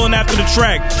still rolling after the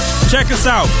track. Check us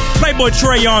out. Playboy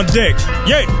Trey on deck.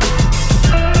 Yeah.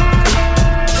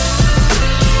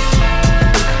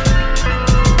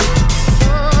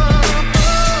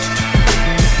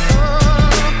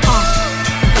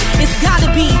 It's gotta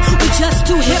be, we're just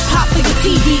too hip-hop for your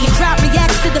TV. And crowd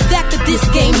reacts to the fact that this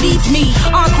game needs me.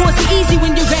 Encore's are easy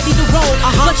when you're ready to roll.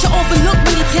 But you overlook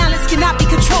when your talents cannot be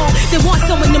controlled. They want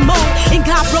someone to mold. And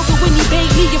God broke it when you made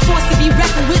me. You're forced to be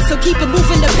reckoned with, so keep it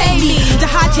moving to pay me. To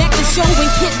hijack the show and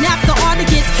kidnap the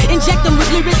audience. Inject them with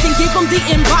lyrics and give them the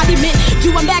embodiment. Do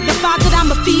I magnify that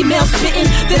I'm a female spitting?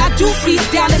 That I do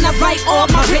freestyle and I write all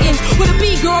my written. With a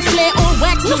B-girl flair on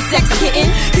wax, no sex kitten.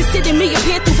 Consider me a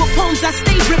peer through with poems I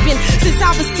stay ripping. Since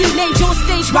I was teenage on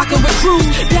stage rocking with crews.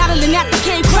 Battling at the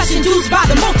cave, crushing dudes by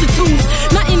the multitudes.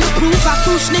 Nothing to prove, I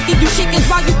fool snicking you chickens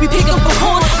while you be picking for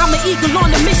corn. I'm an eagle on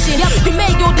a mission. You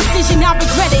made your decision, I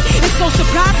regret it. It's so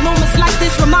surprise moments like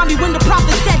this remind me when the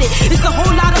prophet said it. It's a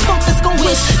whole lot of folks that's gon'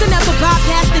 wish to never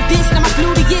bypass the diss. Now my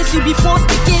blue years you be forced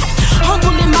to kiss.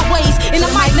 Humble in my ways, and I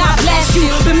might not blast you.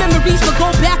 But memories will go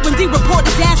back when the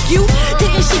reporters ask you,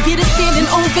 didn't she get a standing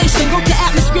ovation? Broke the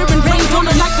atmosphere and rained on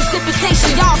her like precipitation.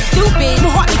 Y'all stupid.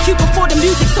 My heart to cue before the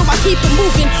music, so I keep it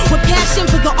moving. With passion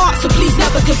for the art, so please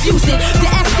never confuse it. The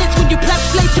essence when you press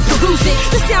play to peruse it.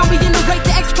 The sound we generate,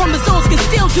 the X chromosomes can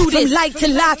still do this. From Light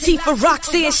to Latifah,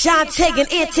 Roxy and Shantae and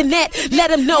Internet. Let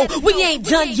them know we ain't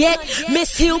done yet.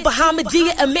 Miss Hill,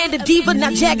 Bahamadia, Amanda Diva. Now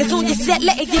Jaggers on your set,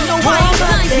 letting you know I ain't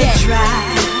done yet.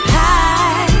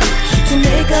 High to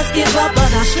make us give up, but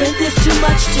our strength is too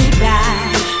much to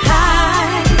die.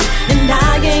 High, and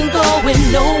I ain't going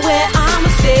nowhere, I'ma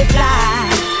stay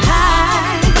fly.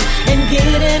 High, and get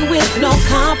in with no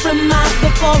compromise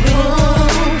before it's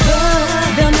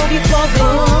over. They'll know before it's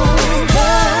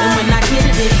over. And when I get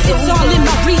it, it's all in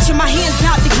my reach and my hands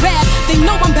out to grab. They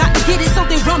know I'm about to get it, so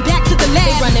they run back to the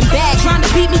bag. Trying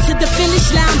to beat me to the finish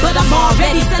line, but I'm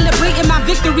already celebrating my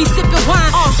victory, sipping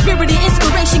wine. Spirit and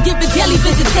inspiration, giving daily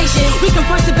visitation. We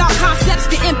converse about concepts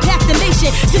that impact the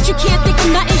nation. Since you can't think of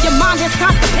nothing, your mind has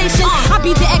constipation. I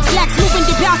be the X-Lax, moving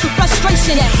the bounce of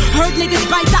frustration. Heard niggas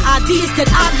bite the ideas that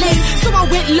I lace, so I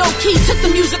went low-key, took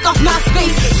the music off my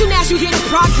space. Soon as you hear the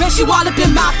progress, you all up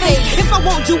in my face. If I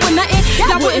won't do nothing,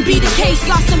 that wouldn't be the case.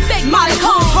 Got some fake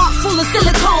molecules, heart full of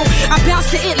silicone. I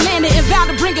bounced to Atlanta and vowed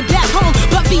to bring it back home,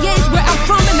 but VA's where I'm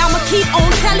from, and I'ma keep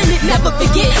on telling it, never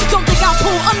forget. Don't think I'll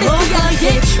pull a Missy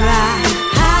Elliott. Try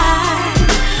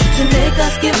to make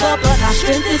us give up, but our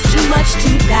strength is too much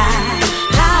to die.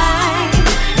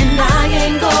 And I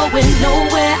ain't going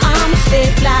nowhere, I'ma stay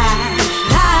fly.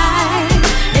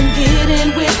 And get in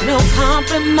with no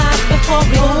compromise before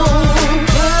it's over.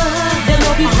 Then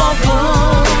no before it's over.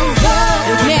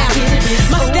 Yeah,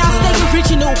 my style stay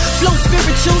original, flow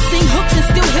spiritual, sing hooks and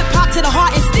still hip hop to the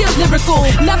heart and still lyrical.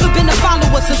 Never been a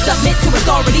follower, so submit to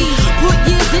authority. Put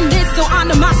years in this, so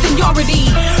honor my seniority.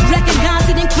 Recognize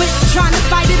it and quit trying to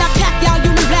fight it. I pack y'all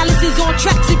unibalances on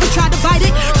tracks if you try to bite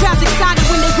it. Crowds excited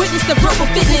when they witness the verbal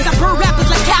fitness. I burn rappers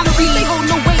like calories, they hold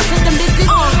no weight to the misses.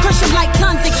 Crush them like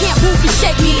tons, they can't move and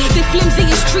shake me. They flimsy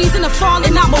as trees in the fall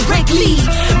and I'ma rake leaves.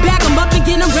 Bag them up and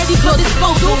get them ready for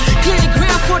disposal. Clear the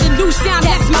ground for the new sound,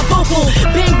 that's my vocal.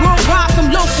 Bang worldwide from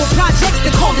local projects,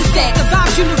 the cul-de-sac. The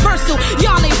vibe's universal,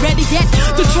 y'all ain't ready yet.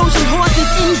 The Trojan horse is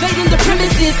invading the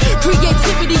premises.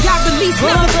 Creativity I release,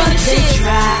 never but a shit.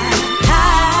 Try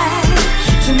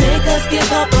to make us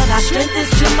give up, but our strength is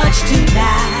too much to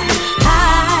die.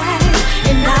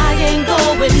 And I ain't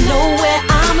going nowhere,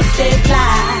 I'ma stay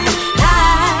fly.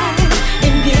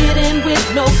 And get in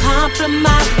with no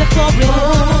compromise before it's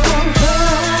over.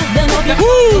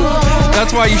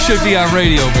 That's why you should be on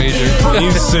radio, Major.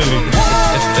 You silly.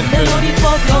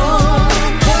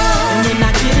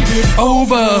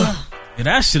 Over. Yeah,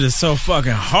 that shit is so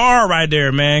fucking hard right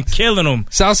there, man. Killing them.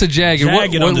 Salsa Jagged.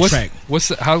 Jagged on the track. What's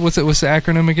the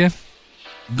acronym again?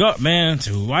 Man,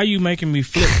 too. Why you making me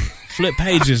flip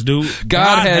pages, dude?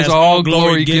 God has all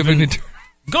glory given it.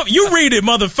 Go, you read it,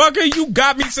 motherfucker. You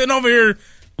got me sitting over here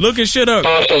looking shit up.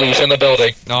 Police in the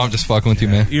building. No, I'm just fucking with you,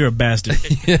 man. You're a bastard.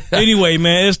 Anyway,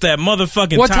 man, it's that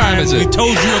motherfucking what time. Is it? We told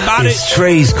you about it's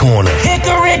Trey's Corner.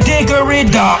 Hickory dickory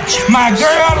dock. My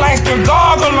girl likes to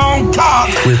gargle on top.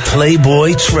 With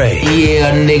Playboy Trey.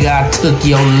 Yeah, nigga, I took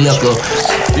your liquor.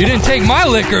 You didn't take my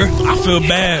liquor. I feel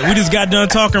bad. We just got done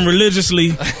talking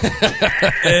religiously.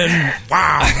 And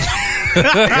wow.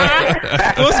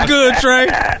 What's good, Trey?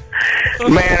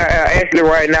 Man, actually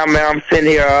right now, man, I'm sitting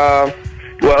here,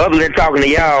 well, other than talking to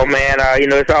y'all, man,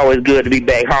 it's always good to be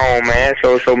back home, man.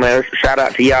 So man, shout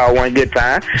out to y'all. One good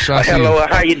time. Hello,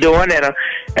 how you doing?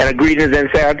 And greetings and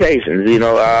salutations,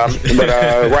 but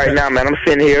right now, man, I'm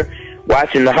sitting here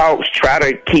watching the Hawks try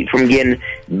to keep from getting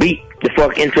beat the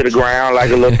fuck into the ground like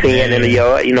a little pin in the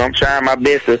yard. I'm trying my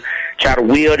best to try to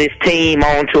wheel this team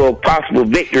on to a possible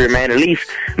victory, man. At least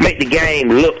make the game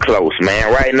look close,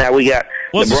 man. Right now we got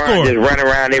LeBron just running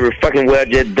around every fucking well,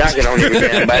 just dunking on every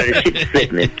damn body. This shit's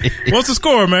sickening. What's the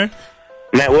score, man?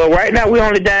 Man, well, right now we're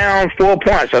only down 4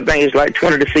 points. I think it's like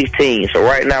 20-16. So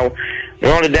right now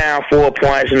we're only down 4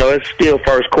 points. It's still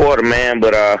first quarter, man.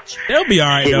 But they'll be all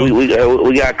right. Though.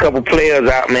 We got a couple players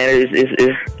out, man.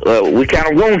 We kind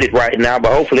of wounded right now,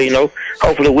 but hopefully,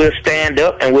 hopefully we'll stand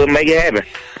up and we'll make it happen.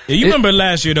 Yeah, you remember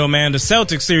last year though, man? The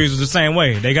Celtics series was the same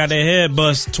way. They got their head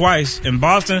bust twice in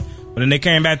Boston, but then they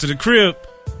came back to the crib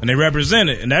and they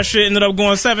represented, and that shit ended up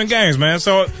going 7 games, man.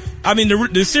 So I mean,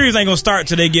 the series ain't gonna start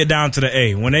till they get down to the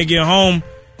A. When they get home,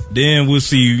 then we'll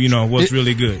see, what's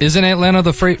really good. Isn't Atlanta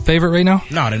the favorite right now?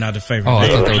 No, they're not the favorite. Oh, I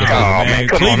thought they were the favorite. Man,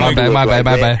 come on, my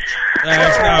bad.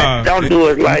 Don't do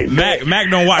it like Mac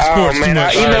don't watch sports too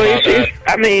much.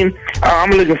 I'm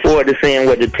looking forward to seeing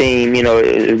what the team,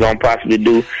 is gonna possibly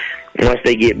do once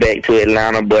they get back to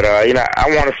Atlanta. But I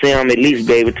want to see them at least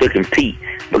be able to compete,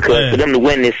 because for them to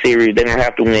win this series, they're gonna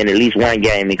have to win at least one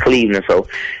game in Cleveland. So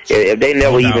if they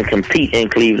never even compete in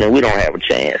Cleveland, we don't have a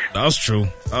chance. That's true.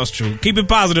 Keep it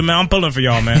positive, man. I'm pulling for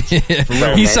y'all, man. For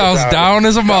real, he sounds down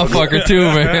as a motherfucker too,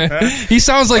 man. He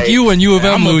sounds like you when U of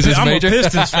M loses, Major. I'm a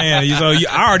Pistons fan, so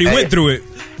I already went through it.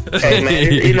 Hey man,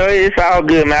 it's all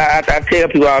good, man. I tell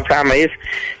people all the time, man,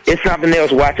 it's something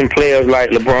else watching players like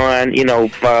LeBron,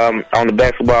 on the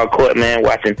basketball court, man.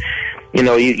 Watching,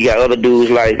 you got other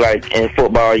dudes like in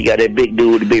football, you got that big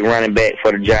dude, the big running back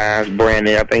for the Giants,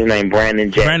 Brandon. I think his name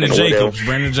Brandon Jackson. Brandon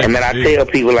Jacobs. And man, I tell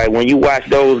people, like, when you watch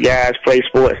those guys play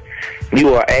sports,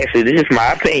 you are actually, this is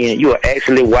my opinion, you are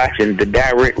actually watching the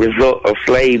direct result of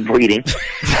slave breeding.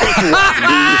 You watch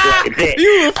dudes like that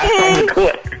on the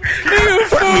court.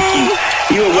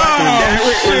 You were watching the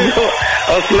direct result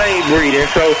of slave breeding.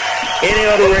 So any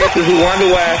other races who wonder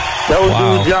why those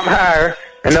dudes jump higher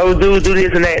and those dudes do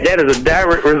this and that is a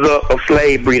direct result of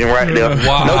slave breeding right there.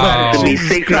 Wow. Nobody should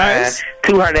be 6'9",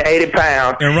 280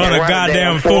 pounds and run a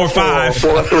goddamn 4'5".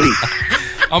 4'3".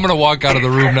 I'm gonna walk out of the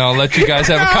room now and let you guys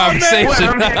have a conversation. Well,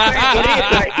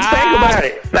 think about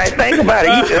it. Think about it.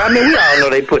 I mean, we all know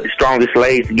they put the strongest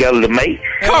slaves together to mate.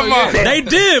 Come on, they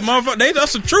did, motherfucker.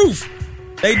 That's the truth.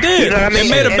 They did. You know what I mean?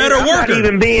 They made a better I'm worker. Not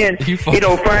even being,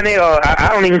 funny. Or I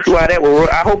don't even see why that would.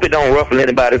 I hope it don't ruffle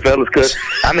anybody, fellas, because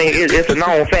I mean, it's a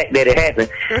known fact that it happened.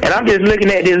 And I'm just looking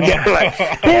at this guy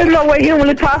like, there's no way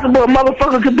humanly possible a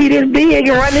motherfucker could be this big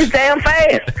and run this damn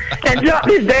fast and jump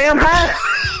this damn high.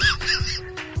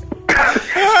 He's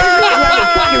like a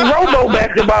fucking robo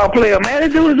basketball player, man.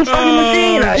 This dude is a fucking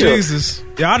machine out here. Jesus.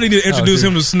 Yeah, I need to introduce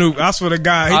him to Snoop. I swear to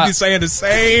God, he be saying the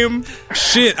same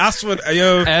shit. I swear,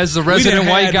 yo. As the resident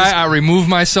white guy, I remove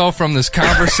myself from this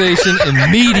conversation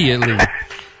immediately.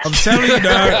 I'm telling you,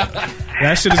 dog.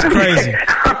 That shit is crazy.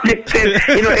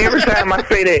 You know, every time I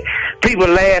say that, people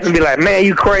laugh and be like, man,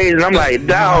 you crazy. And I'm like,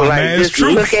 dog, just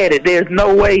look at it. There's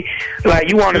no way, like,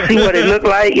 you want to see what it looked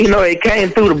like. You know, it came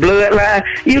through the bloodline.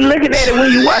 You looking at it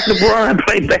when you watch LeBron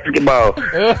play basketball.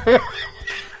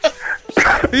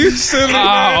 You silly,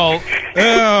 man.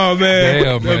 Oh, man.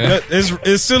 Damn, man.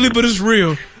 It's silly, but it's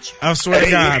real. I swear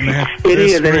to God, man. It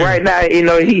is. And right now, you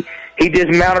know, he just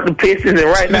mounted the Pistons, and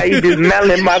right now he's just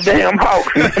mounting my damn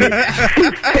Hawks, man.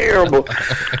 It's terrible.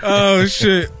 Oh,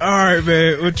 shit. All right,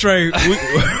 man. Well, Trey,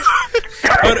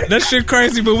 that shit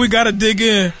crazy, but we got to dig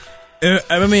in.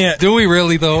 I mean, do we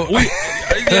really, though?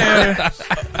 Yeah.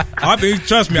 I mean,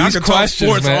 trust me, I can talk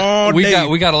sports all day.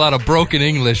 We got a lot of broken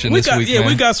English in this week, man.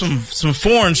 We got some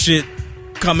foreign shit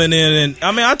coming in. And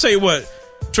I mean, I'll tell you what,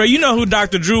 Trey, you know who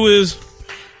Dr. Drew is?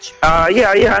 I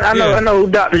know who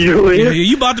Dr. Drew is. Yeah,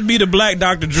 you about to be the black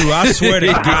Dr. Drew. I swear to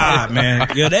God, man.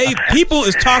 Yeah, people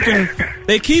is talking.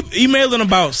 They keep emailing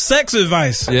about sex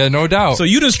advice. Yeah, no doubt. So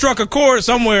you just struck a chord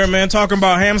somewhere, man, talking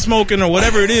about ham smoking or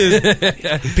whatever it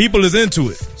is. People is into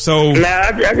it. So now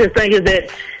I just think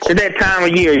it's that time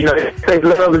of year. You know, it says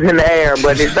love is in the air,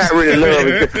 but it's not really love.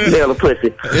 It's just the smell of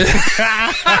pussy.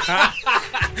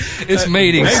 It's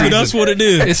mating season. Maybe that's what it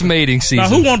is. It's mating season. Now,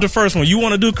 who wants the first one? You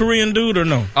want to do Korean dude or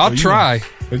no? I'll try.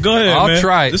 Go ahead, I'll man.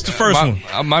 try. This is the first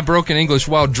one. My broken English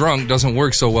while drunk doesn't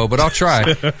work so well, but I'll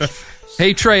try.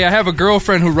 Hey, Trey, I have a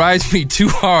girlfriend who rides me too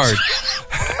hard.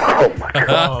 Oh, my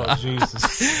God. Oh,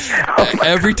 Jesus.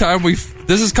 Every time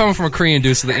this is coming from a Korean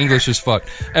dude, so the English is fucked.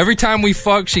 Every time we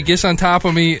fuck, she gets on top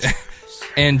of me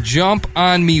and jump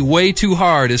on me way too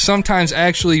hard. It sometimes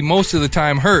actually, most of the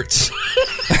time, hurts.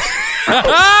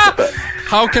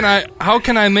 How can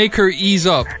I make her ease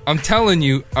up? I'm telling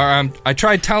you, I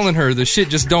tried telling her the shit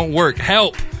just don't work.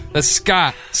 Help. That's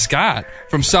Scott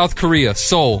from South Korea,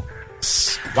 Seoul.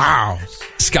 Wow.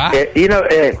 Scott? You know,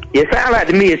 it sounds like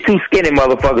to me it's two skinny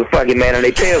motherfuckers fucking, man, and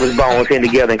they pelvis bones in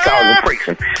together and causing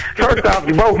friction. First off,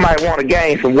 you both might want to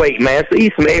gain some weight, man, so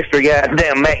eat some extra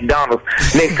goddamn McDonald's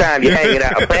next time you're hanging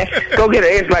out, man. Go get an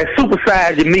extra, like,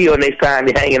 supersize your meal next time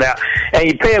you're hanging out, and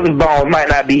your pelvis bones might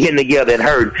not be hitting together and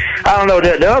hurt. I don't know,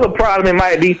 the other problem it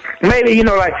might be, maybe, you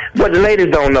know, like, what the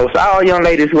ladies don't know, so all young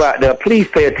ladies who out there, please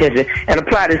pay attention and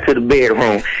apply this to the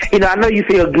bedroom. You know, I know you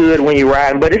feel good when you're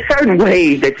riding, but there's certain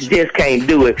ways that you just can't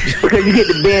do it because you get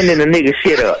to bending the nigga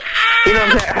shit up. You know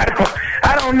what I'm saying?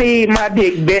 I don't need my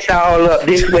dick bent all up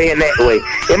this way and that way.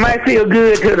 It might feel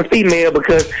good to the female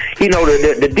because, you know,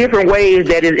 the different ways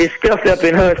that it's stuffed up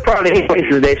in her, it's probably in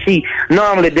places that she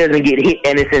normally doesn't get hit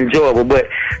and it's enjoyable. But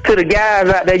to the guys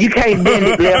out there, you can't bend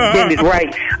it left, bend it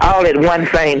right all at one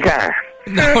same time.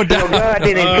 No doubt. God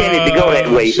didn't intend it to go that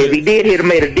way. If he did, he'd have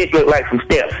made a dick look like some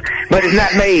steps. But it's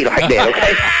not made like that,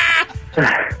 okay?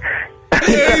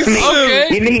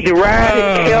 You need to ride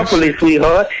it carefully,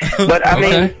 sweetheart. But I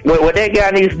mean, what that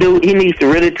guy needs to do, he needs to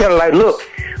really tell her, like, look,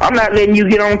 I'm not letting you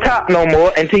get on top no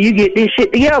more until you get this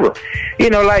shit together.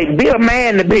 You know, like, be a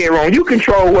man in the bedroom. You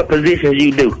control what positions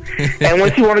you do. And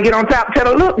when you want to get on top, tell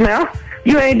her, look, now,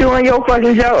 you ain't doing your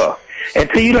fucking job.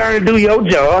 Until you learn to do your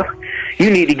job,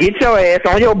 you need to get your ass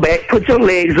on your back, put your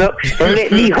legs up, and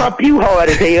let me hump you hard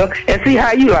as hell and see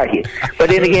how you like it. But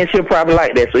then again, she'll probably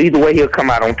like that. So either way, he'll come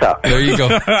out on top. There you go.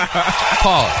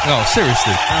 Paul, no,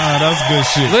 seriously. That's good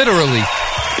shit. Literally.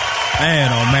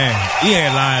 Man, oh man, he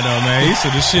ain't lying though, man. He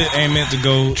said the shit ain't meant to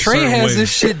go. Trey has ways.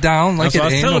 this shit down like it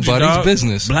ain't nobody's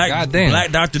business. Goddamn.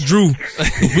 Black Dr. Drew.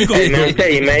 Hey, man, I tell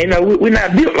you, man, you know, we're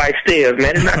not built like stairs,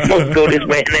 man. It's not supposed to go this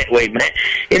way and that way, man.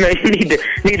 You know, you need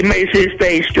to make sure it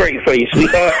stays straight for you,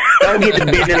 sweetheart. Don't get to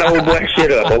bending the old boy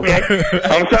shit up, okay?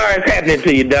 I'm sorry it's happening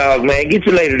to you, dog, man. Get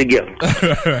you later together.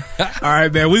 All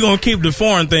right, man. We're gonna keep the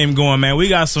foreign theme going, man. We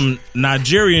got some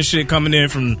Nigerian shit coming in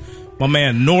from my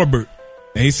man Norbert.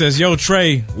 And he says, yo,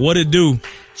 Trey, what it do?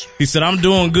 He said, I'm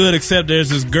doing good, except there's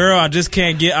this girl I just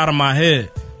can't get out of my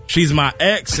head. She's my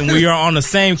ex, and we are on the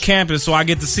same campus, so I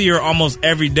get to see her almost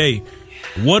every day.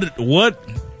 What?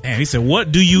 And he said,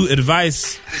 what do you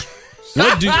advise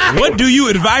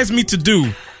me to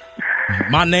do?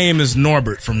 My name is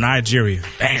Norbert from Nigeria.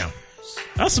 Damn.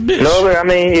 That's a bitch. No, I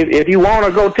mean, if you want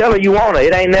her, go tell her you want her.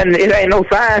 It ain't nothing. It ain't no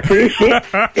science to this shit.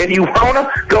 If you want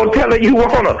her, go tell her you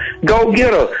want her. Go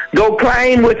get her. Go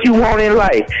claim what you want in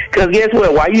life. Because guess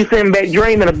what? While you sitting back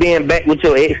dreaming of being back with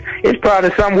your ex, it's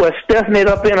probably somewhere stuffing it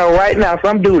up in her right now.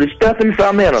 Some dude is stuffing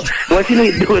something in her. What you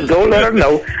need to do is go let her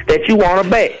know that you want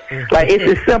her back. Like,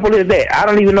 it's as simple as that. I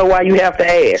don't even know why you have to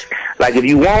ask. Like, if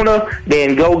you want her,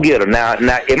 then go get her. Now,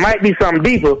 it might be something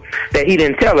deeper that he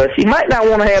didn't tell her. She might not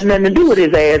want to have nothing to do with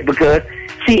his ass because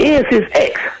she is his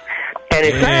ex. And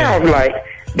it sounds like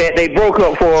that they broke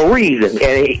up for a reason.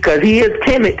 And because he is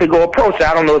timid to go approach her.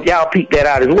 I don't know if y'all peeped that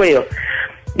out as well.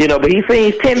 You know, but he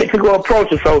seems timid to go approach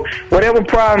her. So whatever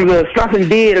problems or something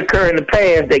did occur in the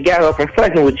past that got her from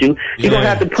fucking with you, you're going to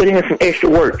have to put in some extra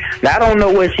work. Now, I don't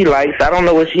know what she likes. I don't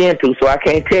know what she into, so I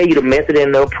can't tell you the method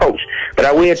and the approach. But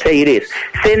I will tell you this.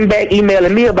 Sitting back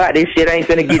emailing me about this shit ain't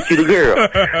finna get you the girl.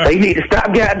 So you need to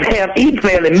stop goddamn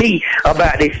emailing me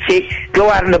about this chick. Go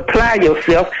out and apply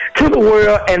yourself to the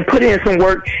world and put in some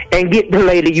work and get the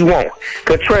lady you want.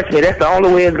 Because trust me, that's the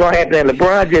only way it's going to happen. And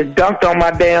LeBron just dunked on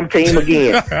my damn team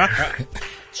again.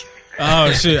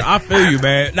 Oh shit, I feel you,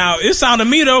 man. Now it sounded to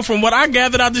me though, from what I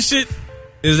gathered out the shit,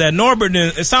 is that Norbert,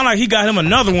 it sounded like he got him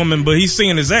another woman, but he's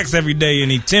seeing his ex every day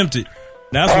and he tempted.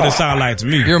 That's what it sounded like to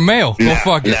me. You're male. Well,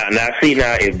 fuck it. Now,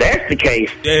 if that's the case,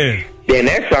 then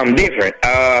that's something different.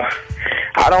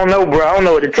 I don't know, bro. I don't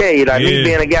know what to tell you. Like, me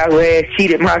being a guy who has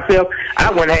cheated myself,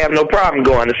 I wouldn't have no problem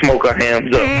going to smoke her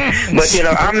hams up. But, you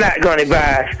know, I'm not going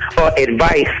to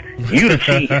advise you to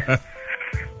cheat.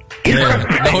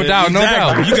 No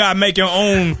doubt. You gotta make your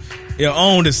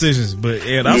own decisions. But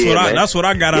that's what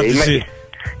I got out this shit.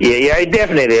 Yeah,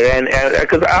 definitely. And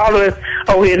because all of us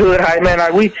over here, hood hype, man,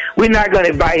 like we not gonna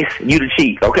advise you to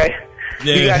cheat, okay?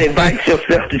 Yeah. You gotta advise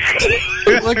yourself to cheat.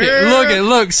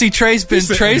 Look. See, Trey's been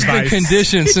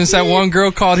conditioned since that one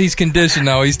girl called. He's conditioned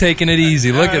now. He's taking it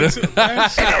easy. Look at him.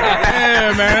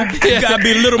 Yeah, man. You gotta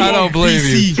be a little more. I don't blame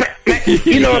you.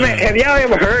 You know, man, have y'all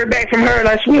ever heard back from her?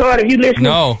 Like, sweetheart, if you listen,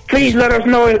 please let us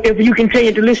know if you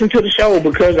continue to listen to the show,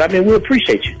 because I mean, we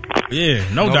appreciate you. Yeah,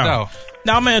 no doubt.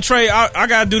 Now, man, Trey, I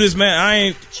gotta do this,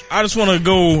 man. I just want to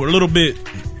go a little bit,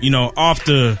 you know, off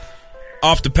the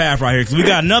path right here, because we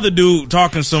got another dude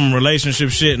talking some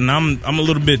relationship shit, and I'm a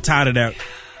little bit tired of that.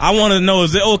 I want to know,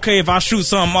 is it okay if I shoot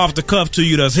something off the cuff to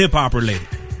you that's hip hop related?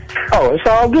 Oh, it's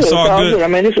all good. It's all good. I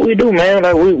mean, this is what we do, man.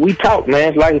 Like we talk, man.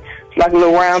 It's like a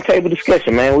little round table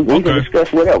discussion, man. We can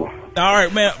discuss whatever. All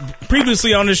right, man.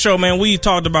 Previously on this show, man, we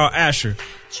talked about Asher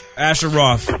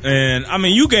Roth, and I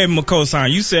mean, you gave him a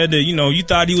cosign. You said that, you know, you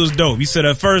thought he was dope. You said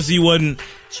at first he wasn't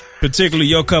particularly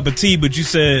your cup of tea, but you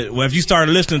said, well, if you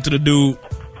started listening to the dude,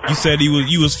 you said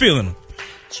you was feeling him.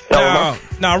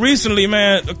 Now, recently,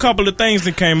 man, a couple of things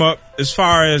that came up as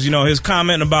far as, you know, his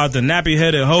comment about the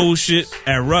nappy-headed hoe shit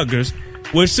at Rutgers,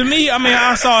 which to me, I mean,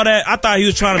 I saw that. I thought he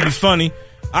was trying to be funny.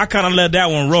 I kind of let that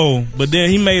one roll. But then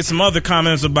he made some other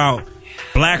comments about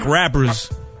black rappers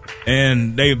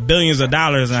and they billions of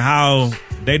dollars and how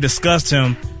they discussed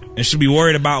him and should be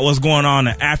worried about what's going on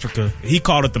in Africa. He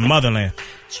called it the motherland.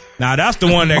 Now that's the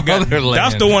one that got.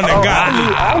 That's the one that got.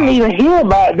 I didn't even hear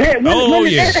about that. When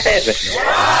did that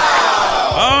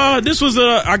happen? This was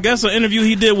I guess an interview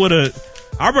he did with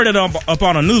I read it up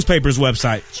on a newspaper's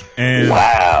website. And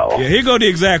wow. Yeah, here go the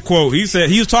exact quote. He said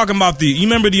he was talking about you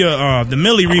remember the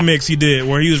Millie remix he did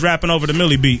where he was rapping over the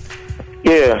Millie beat.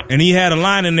 Yeah. And he had a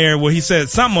line in there where he said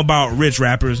something about rich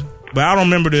rappers, but I don't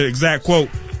remember the exact quote.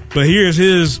 But here's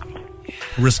his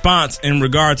response in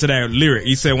regard to that lyric.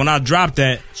 He said, when I dropped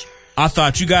that, I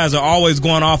thought you guys are always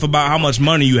going off about how much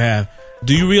money you have.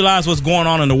 Do you realize what's going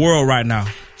on in the world right now?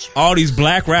 All these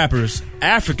black rappers,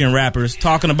 African rappers,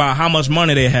 talking about how much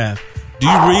money they have. Do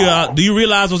you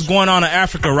realize what's going on in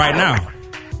Africa right now?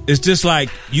 It's just like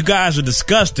you guys are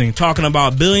disgusting, talking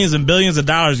about billions and billions of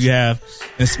dollars you have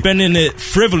and spending it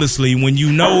frivolously when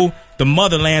you know the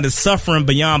motherland is suffering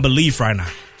beyond belief right now.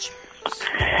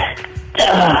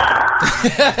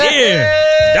 Yeah,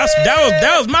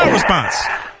 that was my response.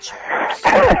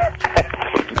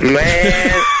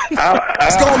 Man,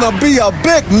 it's gonna be a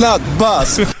big nut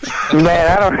bust. Man,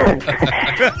 I don't.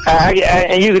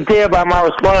 And you can tell by my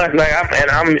response, like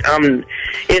I'm.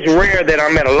 It's rare that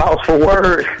I'm at a loss for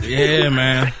words. Yeah,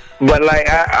 man. But like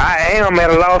I am at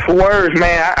a loss for words,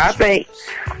 man. I think,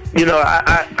 you know,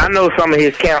 I know some of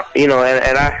his count, you know,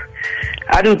 and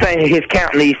I do think his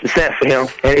count needs to set for him,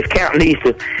 and his count needs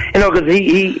to, you know, because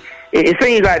it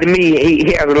seems like to me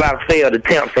he has a lot of failed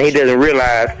attempts, and he doesn't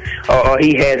realize, or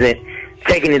he hasn't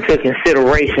taken into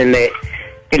consideration that,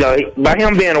 you know, by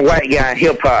him being a white guy in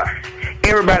hip hop,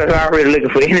 everybody's already looking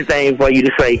for anything for you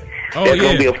to say that's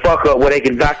gonna be a fuck up where they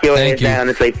can knock your ass down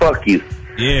and say fuck you.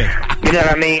 Yeah, you know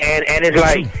what I mean, and it's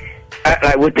like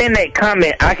within that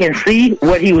comment, I can see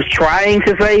what he was trying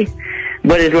to say.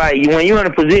 But it's like when you're in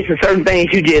a position, certain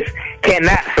things you just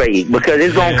cannot say because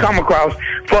it's gonna come across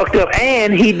fucked up.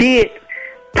 And he did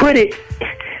put it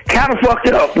kind of fucked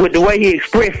up with the way he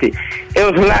expressed it. It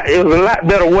was a lot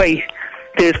better way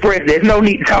to express it. There's no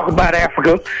need to talk about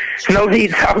Africa. There's no need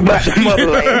to talk about the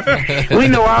motherland. We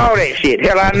know all that shit.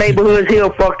 Hell, our neighborhoods here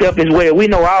fucked up as well. We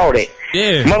know all that.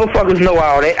 Yeah. Motherfuckers know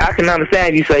all that. I can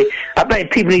understand if you say, I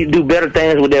think people need to do better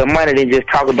things with their money than just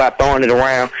talk about throwing it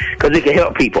around because it can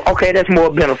help people. Okay, that's more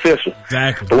beneficial.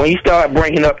 Exactly. But when you start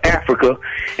bringing up Africa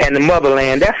and the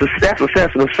motherland, that's a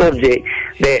sensitive subject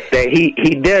that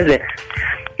he doesn't,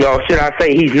 you know, should I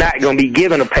say, he's not going to be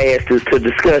given a pass to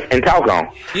discuss and talk on.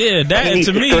 Yeah, that he needs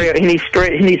to me. He needs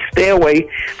to stay away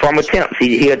from attempts.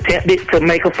 He attempted to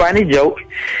make a funny joke,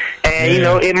 and you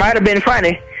know it might have been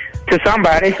funny to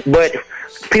somebody, but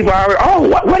people are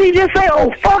what did he just say?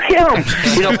 Oh, fuck him!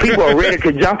 You know, people are ready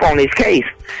to jump on his case,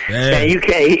 and you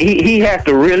can't. He has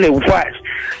to really watch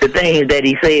the things that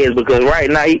he says because right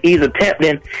now he's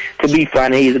attempting to be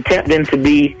funny. He's attempting to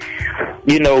be,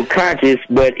 you know, conscious,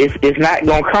 but it's not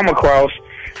gonna come across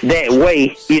that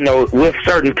way, you know, with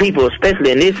certain people,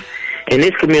 especially in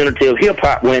this community of hip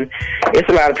hop, when it's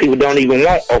a lot of people don't even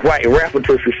want a white rapper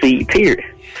to succeed. Period.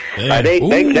 Like they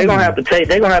gonna have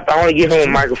to only give him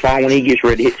a microphone when he gets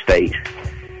ready to hit the stage.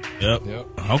 Yep.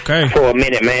 Okay. For a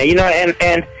minute, man. You know, and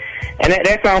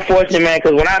that's unfortunate, man.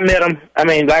 Because when I met him, I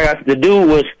mean, the dude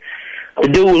was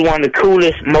one of the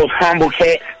coolest, most humble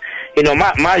cats. You know,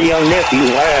 my young nephew,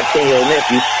 I have a 10-year-old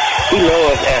nephew, he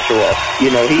loves Asheroth.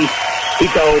 You know, he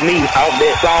told me off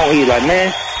that song, he's like,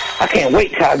 man, I can't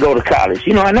wait till I go to college.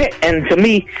 You know, and to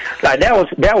me, like that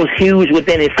was huge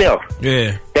within itself.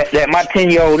 Yeah. That my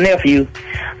 10-year-old nephew,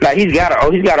 like he's got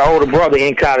an older brother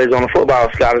in college on a football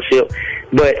scholarship,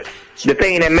 but the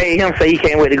thing that made him say he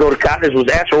can't wait to go to college was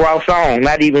Asheroth's song,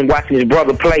 not even watching his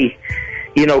brother play,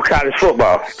 you know, college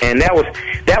football. And that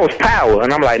was power.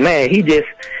 And I'm like, man, he just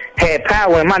had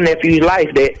power in my nephew's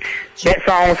life that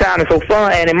song sounded so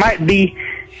fun, and it might be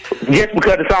just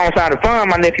because the song sounded fun,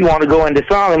 my nephew want to go into the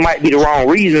song, it might be the wrong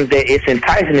reasons that it's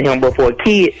enticing to him. But for a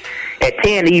kid at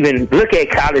 10 to even look at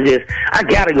college as, I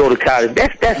gotta go to college,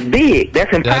 that's big.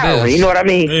 That's empowering. You know what I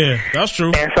mean? Yeah, that's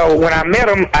true. And so when I met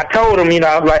him, I told him, you know,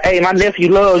 I was like, hey, my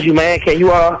nephew loves you, man. Can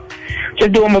you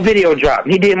just do him a video drop?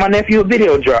 He did my nephew a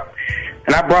video drop.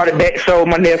 And I brought it back, showed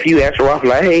my nephew, Asheroth,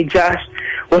 like, hey, Josh,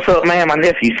 what's up, man? My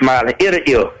nephew smiling ear to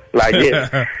ear like this.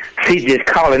 He's just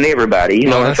calling everybody, you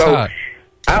know. And so hot.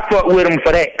 I fuck with him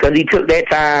for that because he took that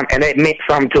time and that meant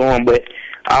something to him. But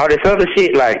all this other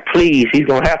shit, like, please, he's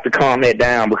going to have to calm that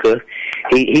down because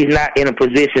he's not in a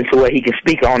position to where he can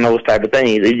speak on those type of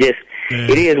things. It just,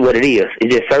 it is what it is.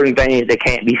 It's just certain things that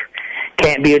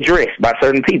can't be addressed by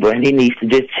certain people, and he needs to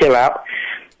just chill out.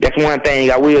 That's one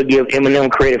thing I will give Eminem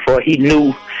credit for. He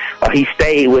knew, or he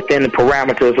stayed within the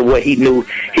parameters of what he knew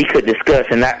he could discuss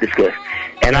and not discuss.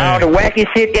 And all the wacky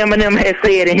shit Eminem has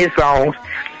said in his songs,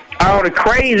 all the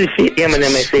crazy shit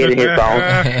Eminem has said in his songs,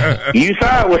 you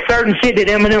saw it with certain shit that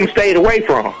Eminem stayed away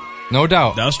from. No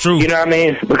doubt. That's true. You know what I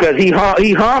mean? Because he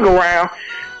hung around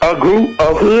a group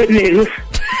of hood niggas.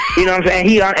 You know what I'm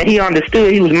saying? He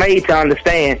understood. He was made to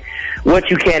understand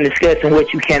what you can discuss and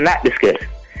what you cannot discuss.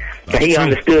 And he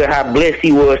understood how blessed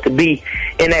he was to be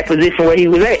in that position where he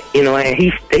was at, you know, and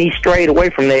he strayed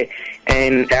away from that.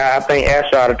 And I think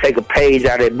Asher ought to take a page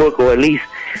out of that book, or at least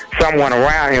someone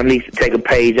around him needs to take a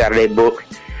page out of that book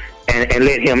and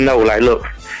let him know, like, look,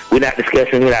 we're not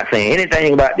discussing, we're not saying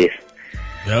anything about this.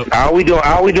 Yep. All we doing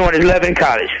is loving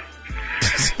college.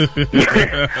 That's all we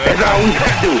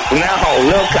got to do. From now on,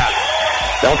 love college.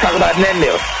 Don't talk about nothing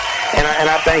else. And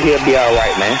I think he'll be all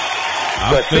right, man.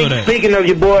 But speaking of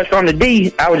your boys from the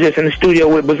D, I was just in the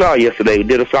studio with Bizarre yesterday. We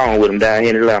did a song with him down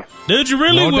here in Atlanta. Did you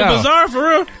really? No with doubt. Bizarre, for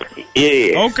real?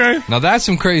 Yeah. Okay. Now that's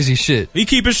some crazy shit. He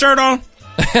keep his shirt on?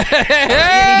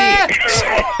 Yeah,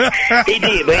 he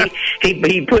did, but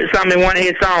he put something in one of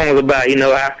his songs about, you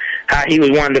know, how he was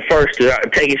one of the first to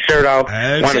take his shirt off.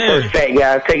 One of the first fat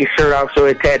guys to take his shirt off, so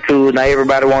his tattooed. Now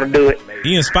everybody want to do it.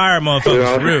 He inspired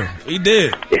motherfuckers, for real. He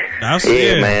did. That's,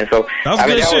 man. So that was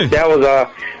good shit.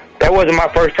 That wasn't my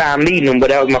first time meeting him, but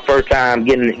that was my first time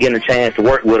getting a chance to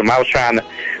work with him. I was trying to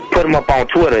put him up on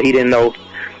Twitter. He didn't know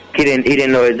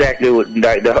exactly what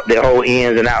the whole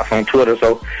ins and outs on Twitter,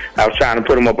 so I was trying to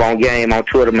put him up on game on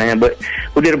Twitter, man. But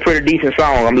we did a pretty decent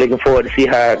song. I'm looking forward to see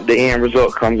how the end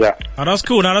result comes out. Oh, that's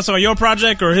cool. Now that's on your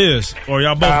project or his, or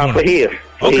y'all both doing for his.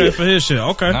 Okay, for his shit.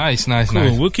 Okay, nice.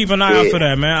 Cool. We'll keep an eye out for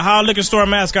that, man. How Liquor Store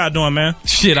Mascot doing, man?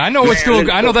 Shit, I know it's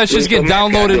still. I know that shit's getting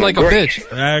downloaded like a bitch.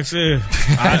 Actually,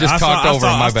 I just talked over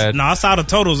him. My bad. No, I saw the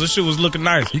totals. This shit was looking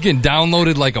nice. You getting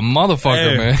downloaded like a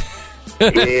motherfucker, man.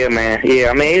 Yeah, man.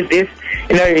 Yeah, I mean,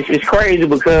 it's crazy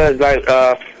because like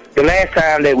the last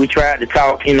time that we tried to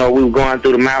talk, you know, we were going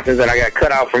through the mountains and I got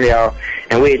cut off from y'all,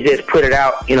 and we had just put it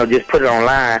out, you know, just put it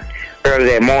online early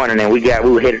that morning, and we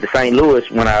were headed to St. Louis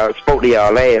when I spoke to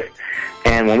y'all last.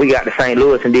 And when we got to St.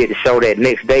 Louis and did the show that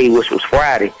next day, which was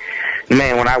Friday,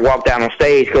 man, when I walked out on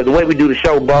stage, because the way we do the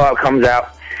show, Bob comes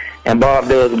out and Bob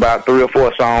does about 3 or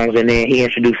 4 songs, and then he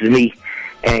introduces me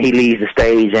and he leaves the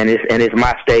stage, and it's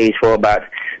my stage for about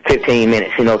 15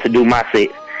 minutes, you know, to do my set.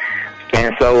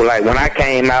 And so, like, when I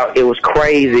came out, it was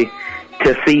crazy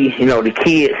to see, you know, the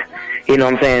kids, you know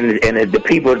what I'm saying, and the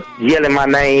people yelling my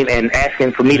name and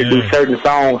asking for me to do certain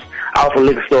songs off of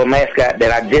Liquor Store Mascot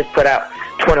that I just put out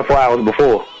 24 hours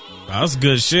before. That's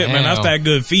good shit, man. That's that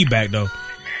good feedback, though.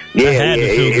 Yeah,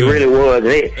 it really was.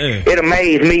 It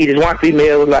amazed me. This one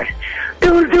female was like,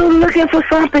 dude looking for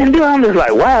something. Dude, I'm just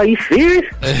like, wow, you serious?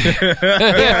 Yeah,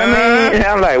 I mean, and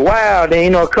I'm like, wow. Then, you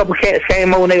know, a couple cats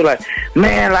came over and they were like,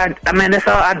 man, that's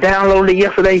all. I downloaded it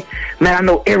yesterday. Man, I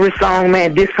know every song,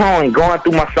 man. This song, and going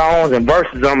through my songs and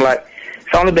verses, I'm like,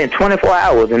 it's only been 24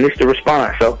 hours and this the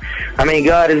response. So, I mean,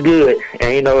 God is good.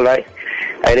 And, you know, like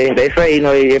they say, you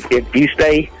know, if you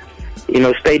stay, you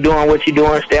know, stay doing what you're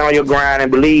doing, stay on your grind,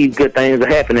 and believe good things are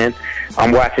happening.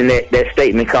 I'm watching that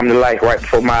statement come to life right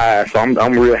before my eyes, so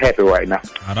I'm real happy right now.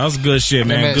 Oh, that's good shit,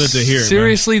 man. Good to hear.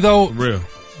 Seriously, though, real.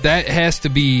 That has to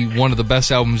be one of the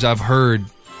best albums I've heard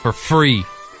for free.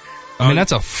 I mean,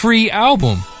 that's a free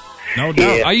album. No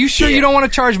doubt. Yeah, are you sure you don't want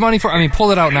to charge money for it? I mean,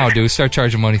 pull it out now, dude. Start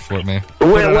charging money for it, man.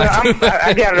 Well,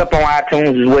 I got it up on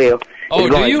iTunes as well. Oh,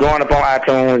 it's going up on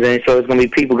iTunes, and so it's going to be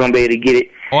people going to be able to get it.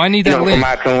 Oh, I need that link.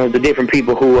 From iTunes, the different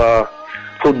people who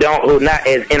not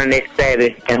as internet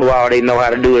savvy and who all they know how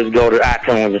to do is go to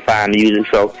iTunes and find music.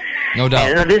 So, no doubt.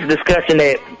 And this discussion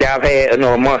that I've had, you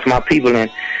know, amongst my people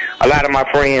and a lot of my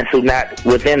friends who not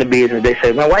within the business, they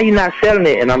say, man, why you not selling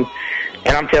it? And I'm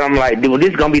telling them, like, dude, this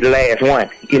is gonna be the last one,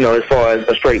 you know, as far as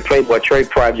a straight Playboy Trey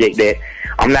project that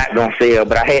I'm not gonna sell.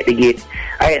 But I had to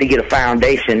get a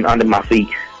foundation under my feet.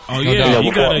 Oh yeah,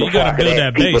 you gotta build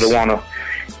that base. People to wanna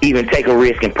even take a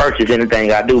risk and purchase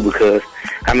anything I do, because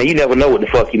I mean, you never know what the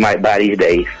fuck you might buy these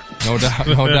days. No doubt,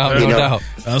 no doubt.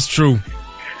 That's true.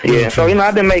 Yeah, so, you know,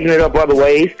 I've been making it up other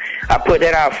ways. I put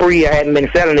that out free. I hadn't been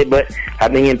selling it, but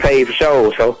I've been getting paid for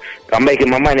shows, so I'm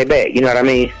making my money back. You know what I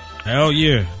mean? Hell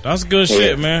yeah. That's good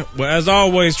shit, man. Well, as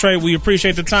always, Trey, we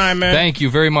appreciate the time, man. Thank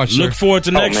you very much, Look forward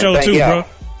to next show, too, bro.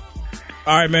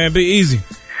 All right, man. Be easy.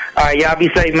 All right, y'all be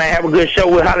safe, man. Have a good show.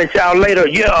 We'll holler at y'all later.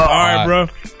 Yeah. All right, bro.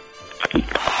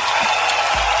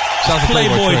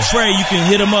 Playboy Trey. You can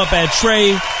hit him up at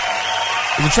Trey. Is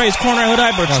it Trey's Corner at Hood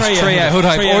Hype or Trey at Hood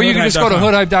Hype? Or you can just go to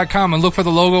hoodhype.com and look for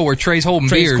the logo where Trey's holding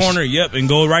beers. Trey's Corner, yep, and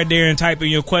go right there and type in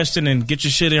your question and get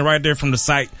your shit in right there from the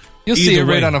site. You'll see it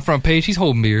right on the front page. He's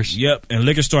holding beers. Yep, and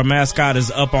Liquor Store Mascot is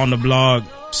up on the blog.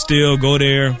 Still, go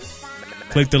there,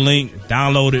 click the link,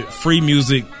 download it. Free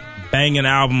music, banging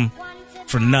album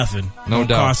for nothing. No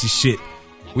doubt. Costly shit.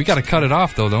 We got to cut it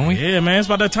off, though, don't we? Yeah, man. It's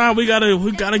about that time we gotta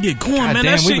get going, man. Damn,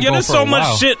 that shit, there's so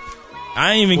much shit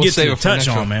I ain't even We'll get save to it for touch next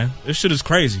on, show. man. This shit is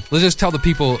crazy. Let's just tell the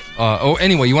people.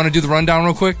 Anyway, you want to do the rundown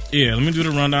real quick? Yeah, let me do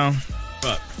the rundown.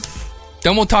 Fuck.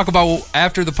 Then we'll talk about,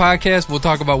 after the podcast, we'll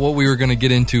talk about what we were going to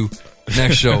get into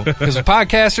next show. Because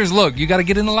podcasters, look, you got to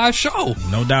get in the live show.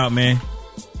 No doubt, man.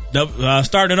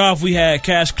 Starting off, we had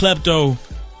Cash Klepto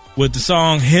with the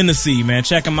song Hennessy, man.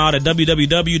 Check him out at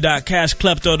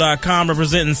www.cashklepto.com,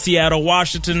 representing Seattle,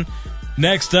 Washington.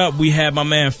 Next up, we have my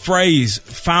man Phrase,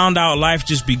 Found Out Life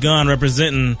Just Begun,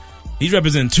 he's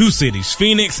representing 2 cities,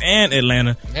 Phoenix and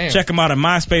Atlanta. Damn. Check him out at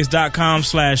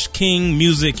myspace.com/King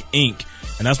Music Inc.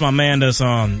 And that's my man that's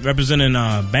representing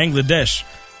Bangladesh.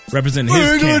 Representing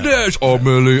his camp.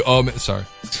 Sorry.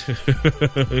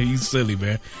 He's silly,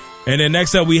 man. And then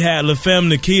next up we had La Femme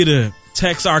Nikita,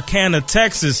 Texarkana,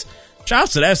 Texas. Shout out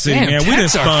to that city, man. We done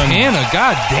spun.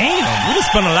 God damn. We done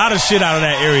spun a lot of shit out of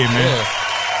that area, man. Yeah.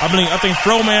 I think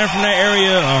Fro Man from that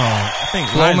area. I think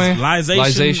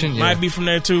Lization might be from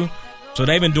there too. So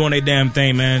they've been doing their damn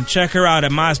thing, man. Check her out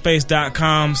at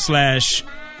myspace.com/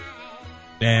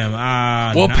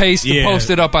 we'll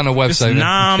post it up on the website.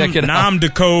 Check it out. Nam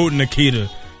Decode Nikita.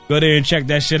 Go there and check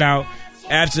that shit out.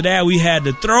 After that, we had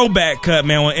the throwback cut,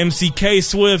 man, with MCK,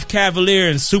 Swift, Cavalier,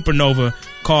 and Supernova,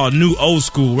 called New Old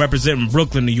School, representing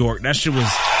Brooklyn, New York. That shit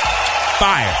was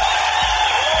fire.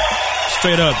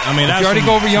 Straight up. I mean, Did that's you already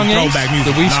go over Young Ace? Throwback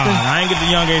music. I ain't get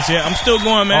the Young Ace yet. I'm still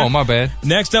going, man. Oh, my bad.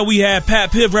 Next up, we had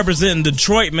Pat Piff representing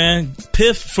Detroit, man.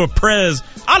 Piff for Prez.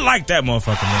 I like that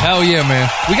motherfucker, man. Hell yeah, man.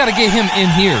 We got to get him in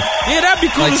here. Yeah, that'd be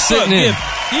cool as fuck.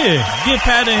 Get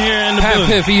Pat in here in the Pat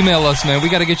building. Piff, email us, man. We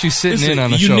got to get you sitting in on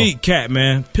the show. Unique cat,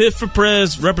 man. Piff for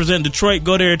Prez representing Detroit.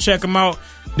 Go there and check him out.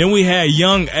 Then we had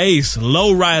Young Ace,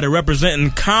 Lowrider,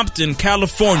 representing Compton,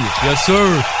 California. Yes,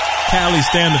 sir. Cali,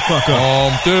 stand the fuck up.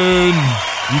 Compton.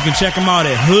 You can check them out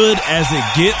at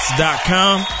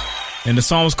hoodasitgets.com. And the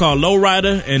song was called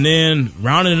Lowrider. And then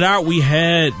rounding it out, we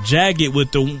had Jagged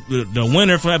with the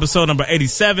winner from episode number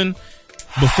 87.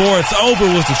 Before It's Over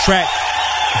was the track.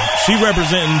 She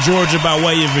representing Georgia by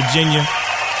way of Virginia.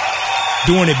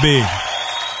 Doing it big.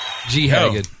 G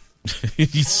Haggard.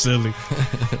 He's silly.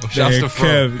 Shout out to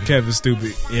Fro. Kev is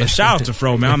stupid. Yeah, shout out to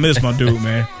Fro, man. I miss my dude,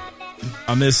 man.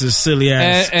 I miss his silly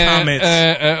ass comments.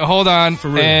 Hold on. For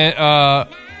real.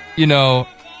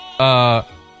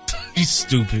 He's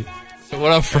stupid.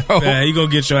 What up, Fro? Yeah, he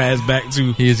gonna get your ass back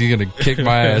too. He is gonna kick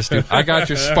my ass, dude. I got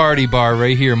your Sparty bar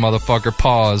right here, motherfucker.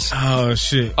 Pause. Oh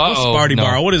shit. What's Sparty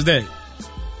bar? What is that?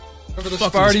 Remember the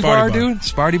Sparty bar, dude?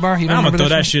 Sparty bar? I'm gonna throw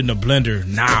that shit in the blender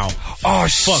now. Oh,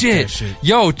 shit.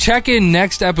 Yo, check in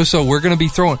next episode. We're gonna be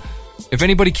throwing. If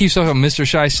anybody keeps up on Mr.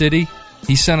 Shy City,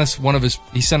 he sent us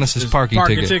his parking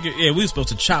ticket. Yeah, we supposed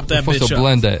to chop that bitch up. Supposed to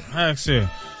blend that. Heck yeah.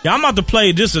 Yeah, I'm about to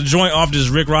play just a joint off this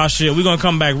Rick Ross shit. We're gonna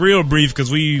come back real brief because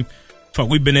we've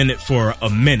been in it for a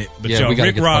minute. But yeah,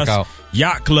 Rick Ross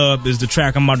Yacht Club is the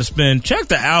track I'm about to spin. Check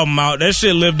the album out. That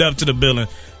shit lived up to the billing.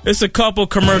 It's a couple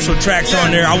commercial tracks on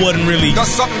there. I wasn't really.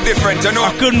 That's something different, you know. I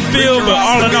couldn't feel, but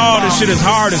all in all, this shit is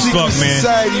hard as fuck, man.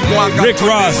 Rick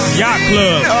Ross, Yacht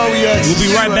Club. Oh, yes. We'll be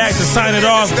right back to sign it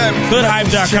off.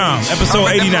 Hoodhype.com,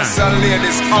 episode 89.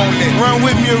 Run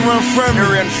with me and run from me.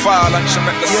 Rain fall and she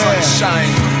make the sun shine.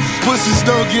 Pussies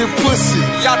don't get pussy.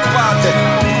 Yacht party.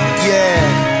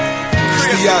 Yeah.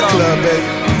 It's the Yacht Club, baby.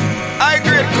 I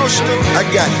agree, Kush. I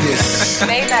got this.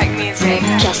 Maybach music.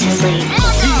 Justice League.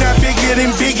 He not bigger than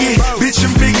Biggie, bitch,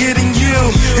 I'm bigger than you.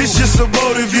 It's just a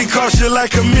motive, it costs you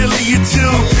like $1 million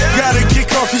too. Gotta kick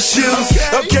off his shoes.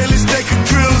 Okay, let's take a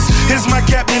cruise. Here's my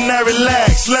captain, now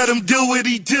relax. Let him do what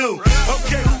he do.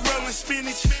 Okay, who rolling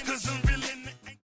spinach?